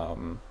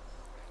 and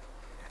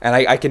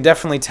I can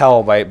definitely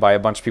tell by a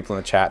bunch of people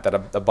in the chat that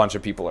a bunch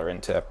of people are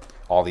into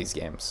all these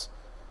games.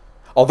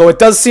 Although it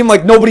does seem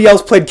like nobody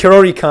else played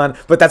Kirori-kan,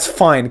 but that's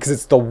fine because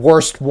it's the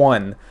worst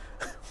one.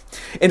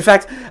 In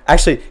fact,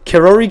 actually,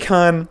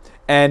 Kirori-kan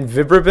and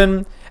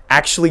Vibribin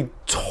actually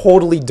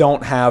totally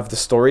don't have the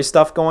story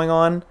stuff going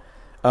on.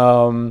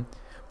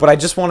 But I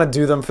just want to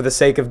do them for the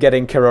sake of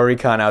getting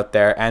Kirori-kan out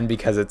there, and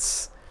because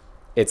it's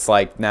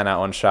like Nana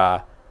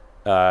Onsha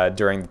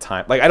during the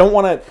time. Like, I don't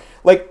want to,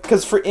 like,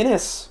 because for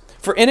Innis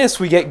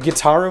we get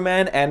Gitaroo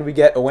Man and we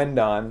get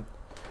Oendan.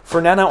 For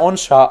Nana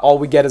Onsha, all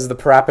we get is the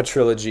Parappa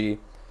trilogy.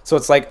 So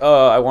it's like,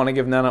 I want to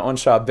give Nana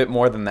Onsha a bit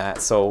more than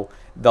that. So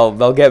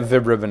they'll get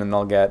Vibribbon and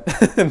they'll get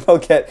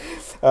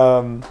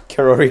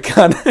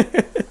Kirori-kan.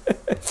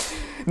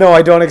 No,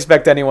 I don't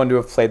expect anyone to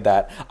have played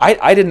that.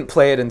 I didn't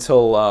play it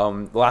until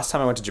the last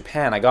time I went to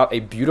Japan. I got a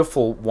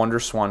beautiful Wonder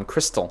Swan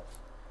crystal.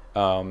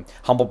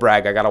 Humble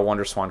brag, I got a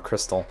Wonder Swan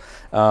crystal.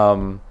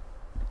 And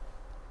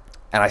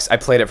I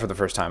played it for the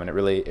first time, and it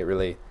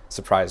really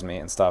surprised me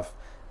and stuff.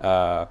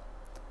 But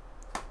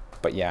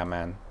yeah,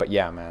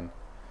 man.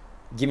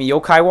 Give me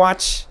Yokai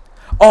Watch.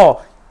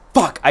 Oh,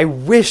 fuck. I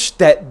wish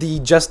that the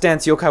Just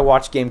Dance Yokai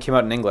Watch game came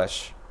out in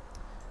English.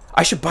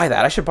 I should buy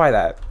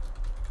that.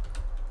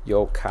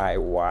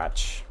 Yokai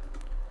Watch.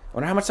 I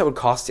wonder how much that would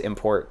cost to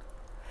import.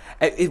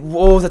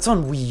 Whoa, that's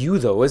on Wii U,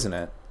 though, isn't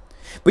it?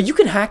 But you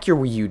can hack your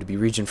Wii U to be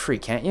region-free,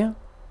 can't you?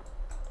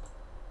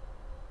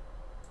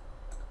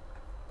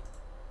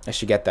 I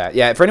should get that.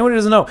 Yeah, for anyone who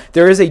doesn't know,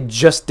 there is a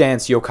Just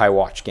Dance Yokai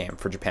Watch game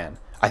for Japan.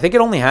 I think it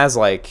only has,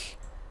 like,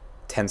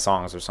 10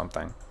 songs or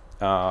something.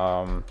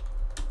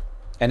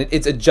 And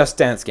it's a Just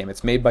Dance game.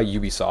 It's made by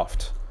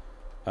Ubisoft.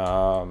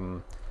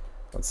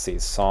 Let's see,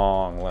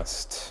 song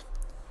list.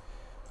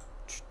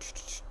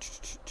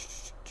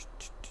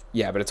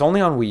 Yeah, but it's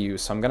only on Wii U,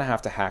 so I'm gonna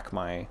have to hack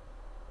my...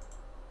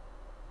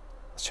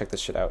 Let's check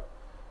this shit out.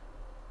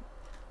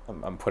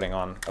 I'm putting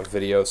on a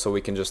video so we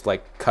can just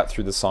like cut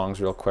through the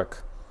songs real quick.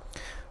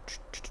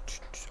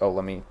 Oh,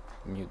 let me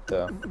mute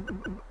the...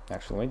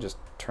 Actually, let me just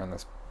turn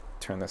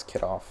this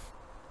kit off.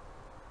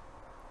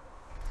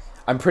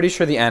 I'm pretty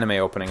sure the anime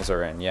openings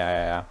are in.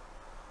 Yeah.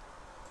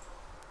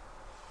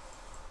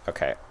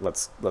 Okay,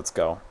 let's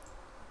go.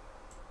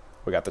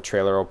 We got the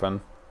trailer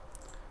open.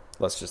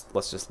 Let's just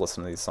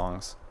listen to these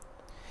songs.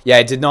 Yeah,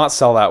 it did not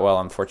sell that well,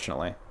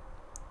 unfortunately.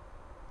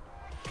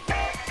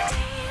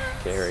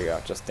 Okay, here we go.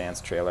 Just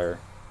Dance trailer.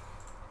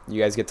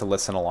 You guys get to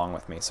listen along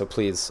with me, so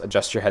please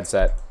adjust your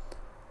headset.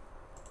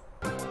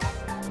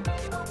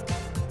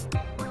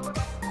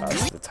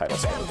 This is the title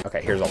screen.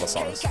 Okay, here's all the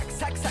songs.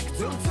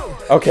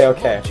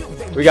 Okay.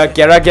 We got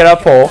Get Up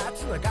Po,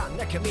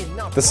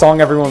 the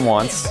song everyone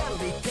wants.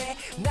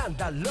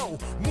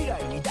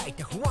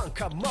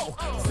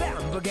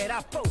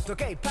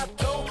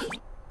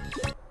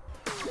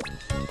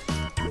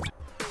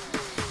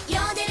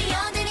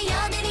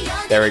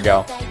 There we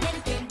go.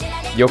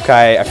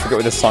 Yokai, I forget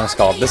what this song's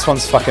called. This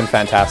one's fucking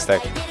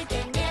fantastic.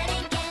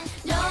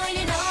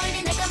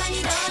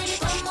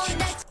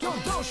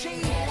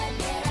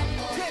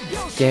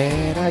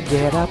 Get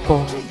up,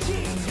 po.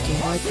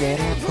 Get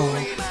up, po.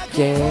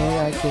 Get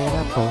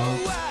up, po.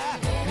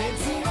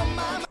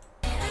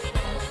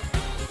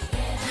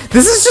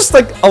 This is just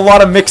like a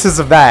lot of mixes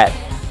of that.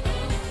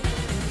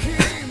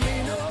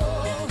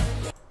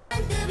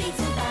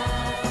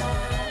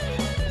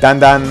 Dan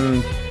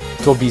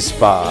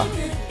Tobispa.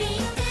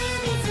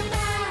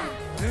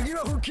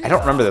 I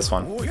don't remember this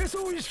one.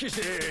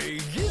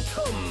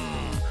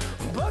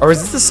 Or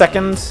is this the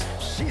second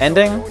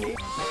ending? Is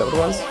that what it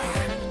was?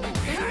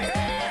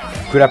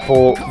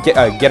 Gerapo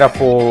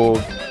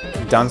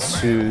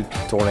Dansu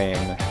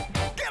Toren.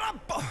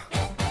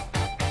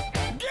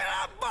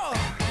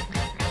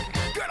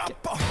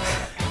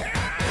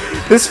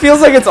 This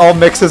feels like it's all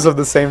mixes of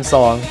the same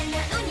song.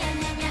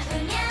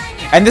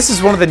 And this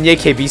is one of the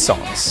NYKB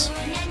songs.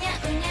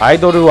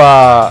 Aidoru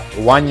wa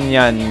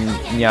wanyan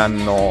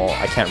no...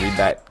 I can't read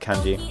that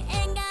kanji.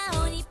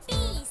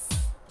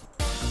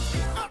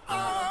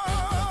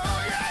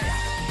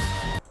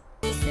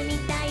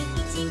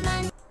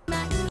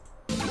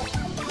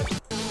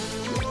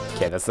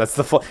 Okay, that's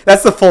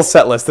the full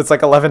set list. It's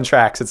like 11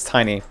 tracks. It's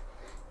tiny.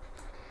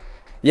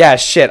 Yeah,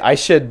 shit. I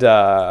should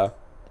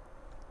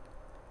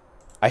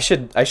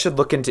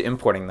look into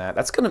importing that.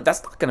 That's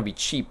not gonna be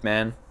cheap,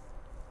 man.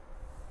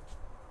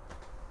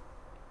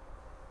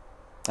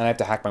 And I have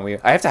to hack my Wii U.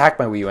 I have to hack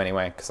my Wii U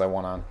anyway because I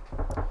wanna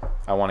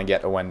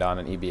get a Wendon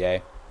and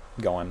EBA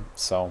going.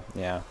 So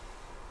yeah.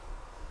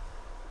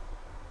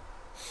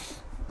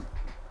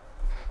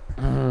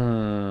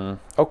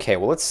 Okay,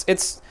 well it's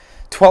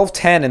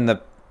 12:10 in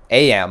the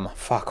AM.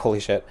 Fuck, holy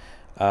shit.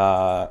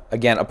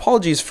 Again,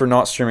 apologies for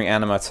not streaming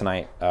Anima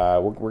tonight.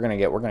 We're gonna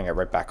get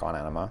right back on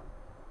Anima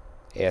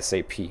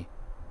ASAP.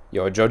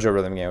 Yo, a JoJo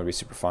rhythm game would be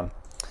super fun.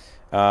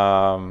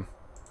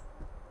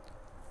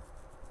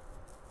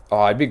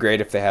 Oh, it'd be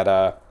great if they had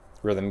a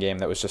rhythm game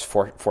that was just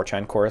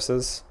 4chan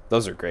choruses.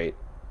 Those are great.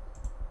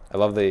 I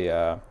love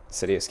the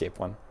City Escape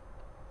one.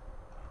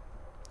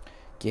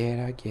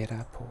 Get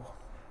up.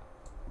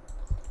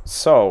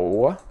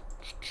 So,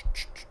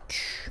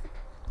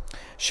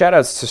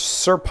 shoutouts to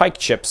Sir Pike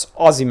Chips,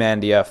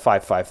 Ozymandia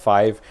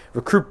 555,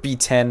 Recruit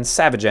B10,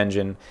 Savage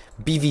Engine,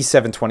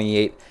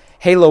 BV728,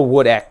 Halo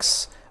Wood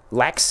X,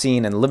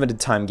 Laxine, and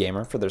Limited Time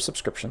Gamer for their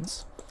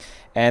subscriptions.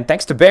 And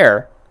thanks to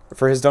Bear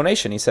for his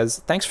donation. He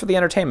says, thanks for the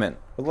entertainment.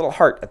 A little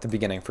heart at the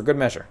beginning for good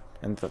measure.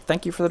 And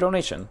thank you for the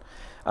donation.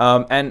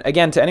 And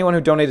again, to anyone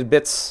who donated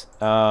bits,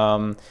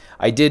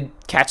 I did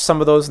catch some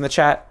of those in the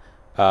chat.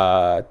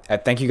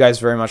 Thank you guys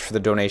very much for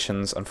the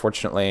donations.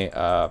 Unfortunately,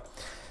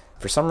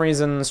 for some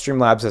reason,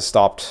 Streamlabs has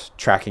stopped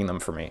tracking them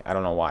for me. I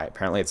don't know why.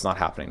 Apparently it's not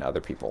happening to other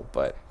people,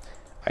 but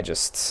I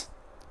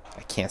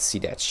can't see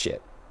that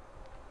shit.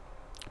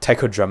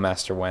 Taiko Drum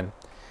Master when?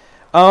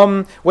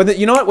 You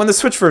know what? When the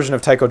Switch version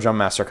of Taiko Drum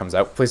Master comes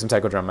out, play some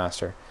Taiko Drum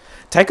Master.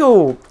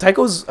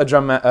 Taiko's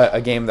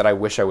a game that I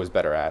wish I was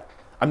better at.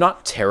 I'm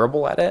not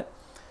terrible at it,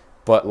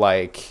 but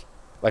like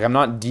I'm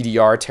not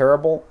DDR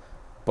terrible,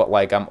 but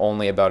like I'm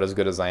only about as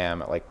good as I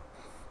am at like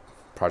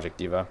Project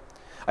Diva.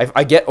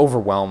 I get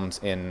overwhelmed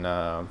in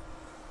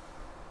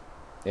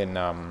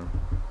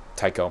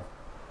Taiko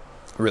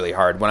really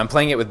hard when I'm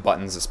playing it with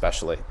buttons,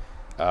 especially.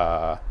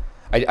 I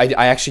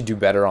actually do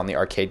better on the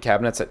arcade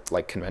cabinets at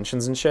like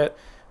conventions and shit,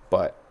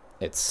 but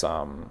it's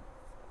I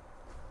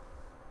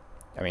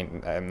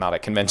mean, I'm not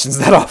at conventions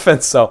that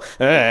often, so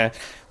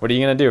what are you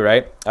gonna do,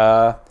 right?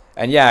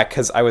 And yeah,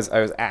 because I was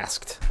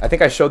asked. I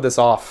think I showed this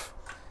off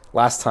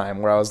last time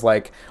where I was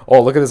like,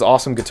 oh, look at this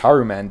awesome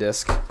Gitaroo Man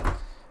disc.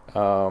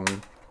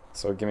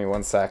 So give me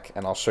one sec,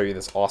 and I'll show you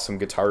this awesome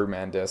Gitaroo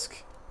Man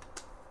disc.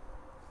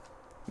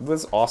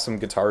 This awesome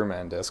Gitaroo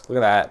Man disc. Look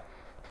at that.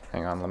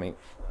 Hang on,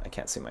 I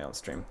can't see my own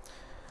stream.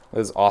 Look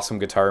at this awesome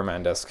Gitaroo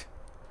Man disc.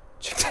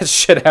 Check that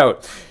shit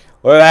out.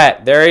 Look at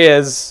that. There he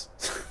is.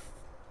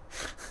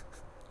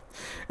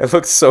 It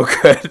looks so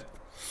good.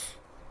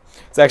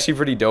 It's actually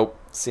pretty dope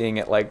seeing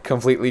it like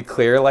completely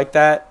clear like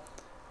that.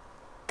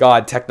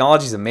 God,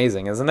 technology's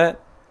amazing, isn't it?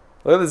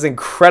 Look at this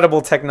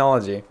incredible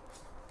technology.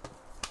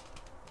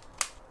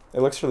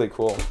 It looks really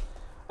cool.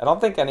 I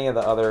don't think any of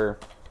the other,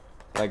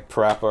 like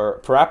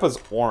Parappa's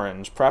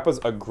orange. Parappa's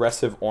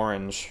aggressive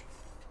orange.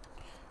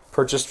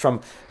 Purchased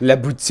from La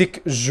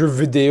Boutique Jeux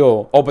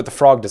Vidéo. Oh, but the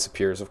frog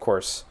disappears, of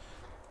course.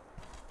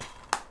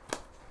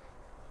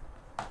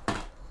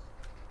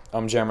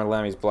 Jammer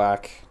Lammy's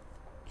black.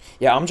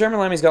 Yeah, Jammer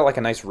Lammy's got like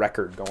a nice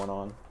record going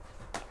on.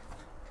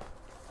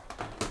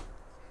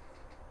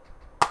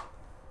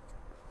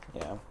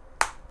 Yeah.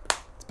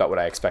 It's about what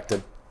I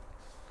expected.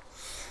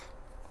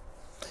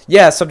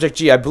 Yeah, Subject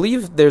G, I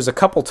believe there's a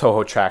couple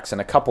Toho tracks and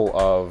a couple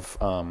of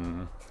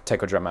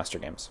Taiko Drum Master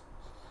games.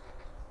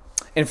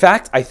 In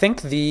fact, I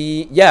think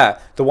the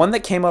one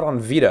that came out on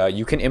Vita,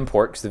 you can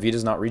import because the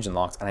Vita's not region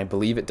locked, and I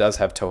believe it does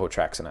have Toho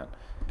tracks in it.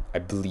 I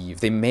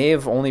believe. They may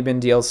have only been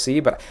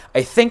DLC, but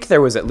I think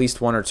there was at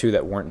least one or two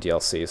that weren't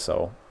DLC,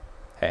 so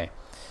hey.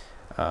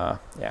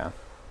 Yeah.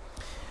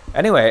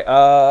 Anyway,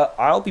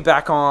 I'll be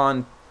back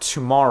on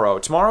tomorrow.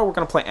 Tomorrow we're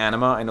going to play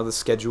Anima. I know the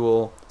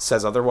schedule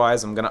says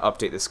otherwise. I'm going to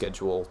update the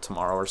schedule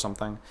tomorrow or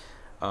something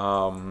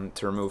to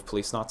remove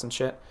police knots and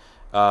shit.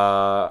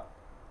 Tomorrow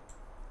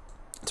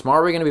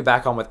we're going to be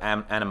back on with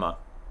Anima.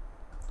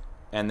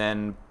 And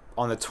then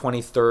on the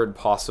 23rd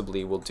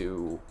possibly we'll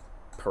do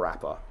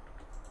Parappa.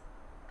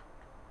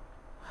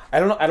 I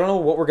don't know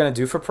what we're going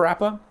to do for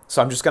Parappa.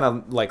 So I'm just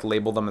going to like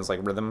label them as like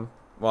rhythm.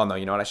 Well, no,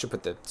 you know what? I should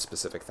put the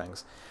specific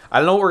things. I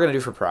don't know what we're going to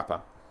do for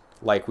Parappa.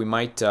 Like we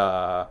might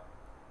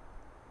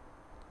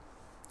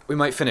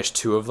finish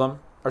 2 of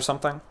them or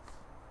something.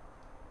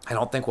 I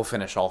don't think we'll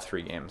finish all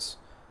 3 games.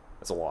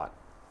 That's a lot.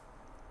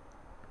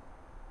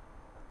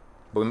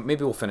 But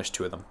maybe we'll finish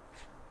 2 of them.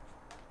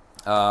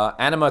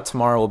 Anima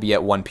tomorrow will be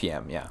at 1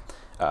 p.m. Yeah,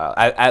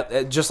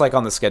 just like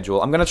on the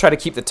schedule. I'm gonna try to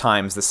keep the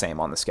times the same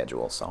on the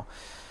schedule. So,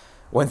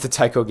 when's the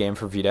Taiko game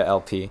for Vita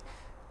LP?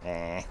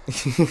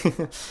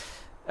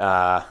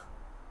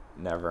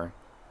 Never.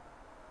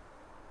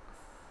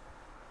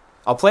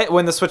 I'll play it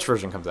when the Switch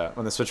version comes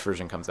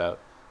out.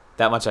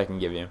 That much I can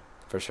give you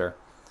for sure.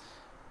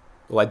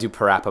 Will I do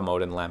Parappa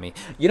mode in Lammy?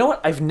 You know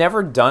what? I've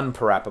never done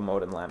Parappa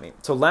mode in Lammy.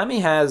 So Lammy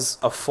has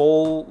a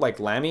full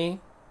like Lammy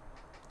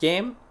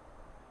game,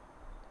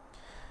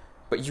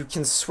 but you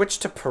can switch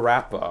to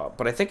Parappa.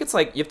 But I think it's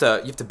like you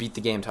have to beat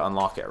the game to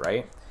unlock it,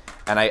 right?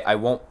 And I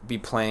won't be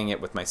playing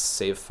it with my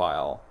save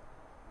file,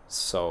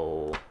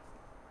 so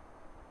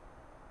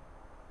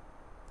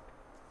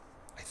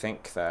I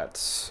think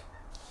that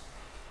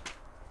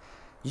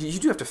you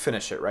do have to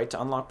finish it, right,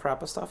 to unlock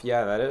Parappa stuff.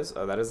 Yeah, that is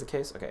the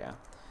case. Okay, yeah.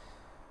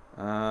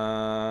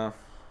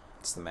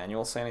 Does the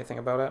manual say anything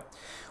about it?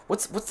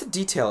 What's the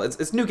detail?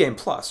 It's New Game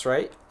Plus,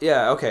 right?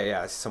 Yeah, okay,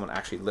 yeah. I see someone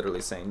actually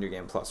literally saying New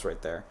Game Plus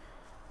right there.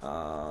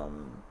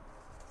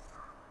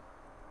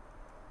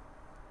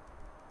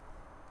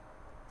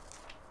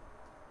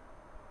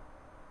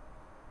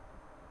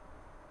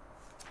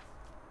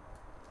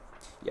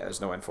 Yeah,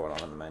 there's no info on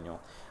it in the manual.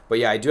 But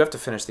yeah, I do have to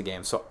finish the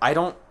game. So I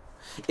don't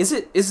does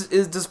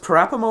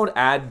Parappa mode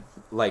add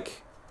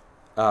like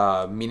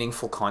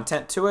meaningful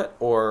content to it,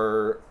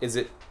 or is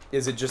it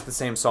just the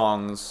same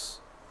songs?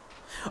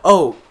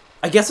 Oh,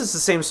 I guess it's the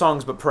same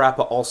songs, but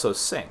Parappa also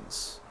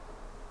sings.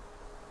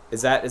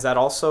 Is that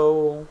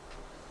also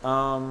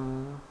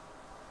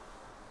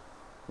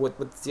what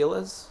the deal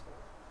is?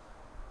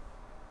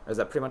 Or is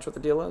that pretty much what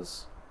the deal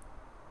is?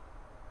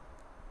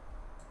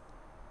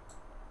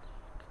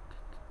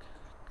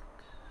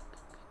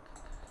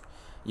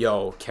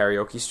 Yo,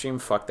 karaoke stream?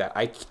 Fuck that.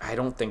 I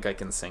don't think I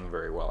can sing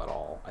very well at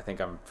all. I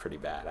think I'm pretty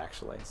bad,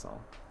 actually, so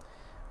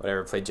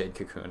whatever, play Jade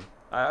Cocoon.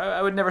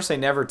 I would never say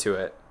never to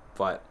it,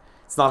 but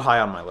it's not high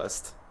on my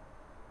list.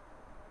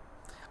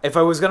 If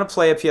I was going to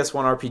play a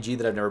PS1 RPG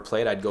that I've never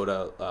played, I'd go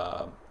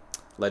to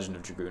Legend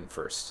of Dragoon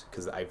first,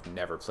 because I've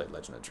never played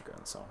Legend of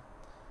Dragoon, so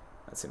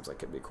that seems like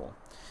it'd be cool.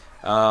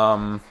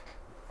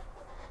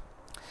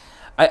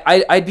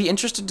 I'd be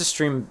interested to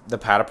stream the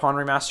Patapon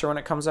remaster when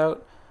it comes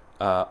out.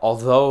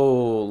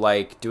 Although,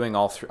 like, doing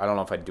all 3... I don't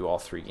know if I'd do all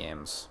 3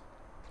 games.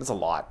 It's a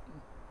lot.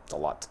 It's a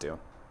lot to do.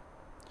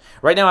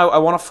 Right now, I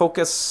want to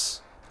focus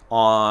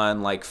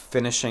on, like,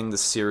 finishing the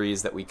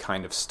series that we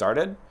kind of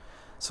started.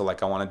 So,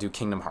 like, I want to do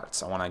Kingdom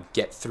Hearts. I want to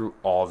get through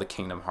all the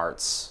Kingdom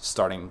Hearts,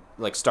 starting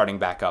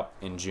back up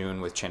in June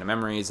with Chain of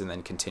Memories and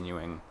then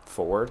continuing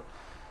forward.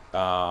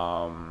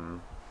 I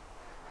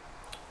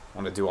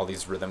want to do all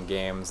these rhythm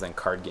games, then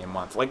card game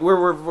month. Like,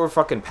 we're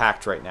fucking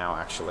packed right now,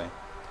 actually.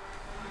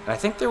 And I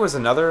think there was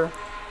another...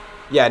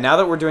 Yeah, now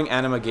that we're doing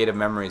Anima Gate of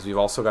Memories, we've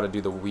also got to do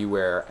the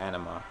WiiWare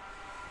Anima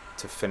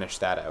to finish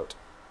that out.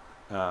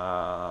 But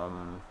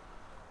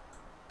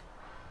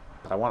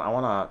I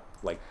want to,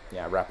 like,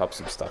 yeah, wrap up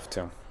some stuff,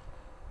 too.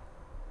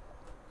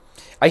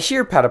 I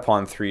hear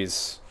Patapon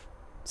 3's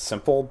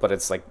simple, but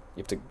it's like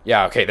you have to.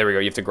 Yeah, okay, there we go.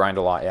 You have to grind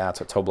a lot. Yeah, that's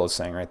what Toblo's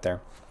saying right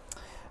there.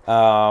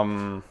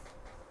 I've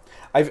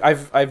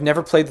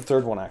never played the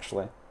third one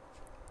actually.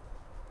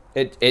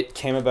 It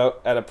came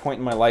about at a point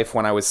in my life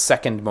when I was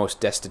second most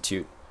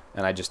destitute,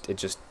 and it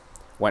just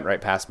went right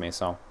past me.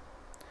 So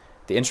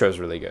the intro is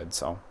really good.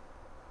 So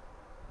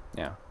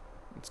yeah,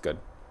 it's good.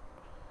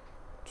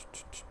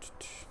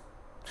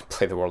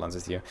 Play the Worldlands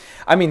with you.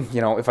 I mean,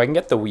 you know, if I can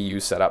get the Wii U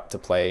set up to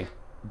play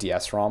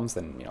DS ROMs,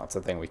 then, you know, it's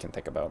a thing we can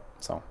think about.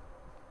 So,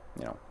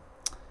 you know,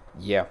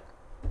 yeah.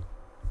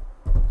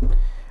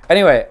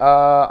 Anyway,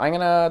 I'm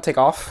gonna take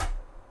off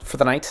for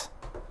the night,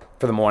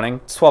 for the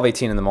morning. It's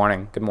 12:18 in the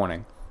morning. Good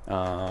morning.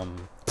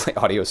 Play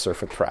audio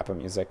surf with Parappa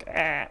music.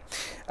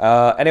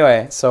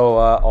 Anyway, so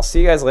I'll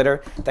see you guys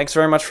later. Thanks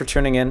very much for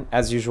tuning in,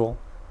 as usual.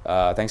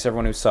 Thanks to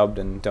everyone who subbed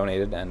and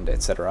donated and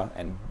etc.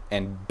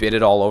 and bid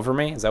it all over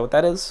me. Is that what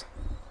that is?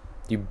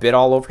 You bid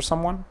all over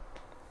someone?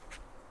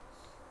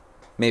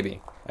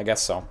 Maybe. I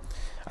guess so.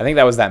 I think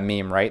that was that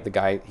meme, right? The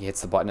guy, he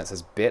hits the button, it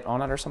says bit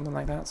on it or something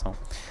like that. So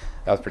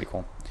that was pretty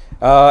cool.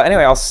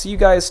 Anyway, I'll see you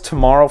guys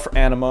tomorrow for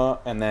Anima,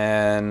 and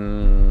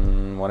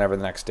then whenever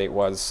the next date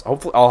was.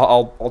 Hopefully,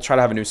 I'll try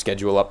to have a new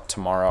schedule up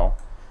tomorrow.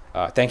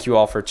 Thank you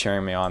all for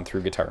cheering me on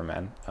through Gitaroo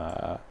Man.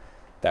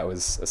 That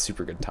was a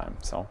super good time.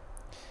 So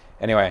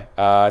anyway,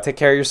 take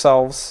care of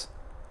yourselves.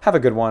 Have a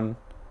good one,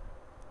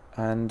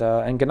 and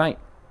good night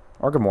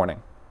or good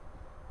morning,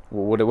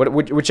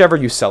 whichever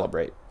you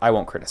celebrate. I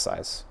won't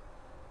criticize.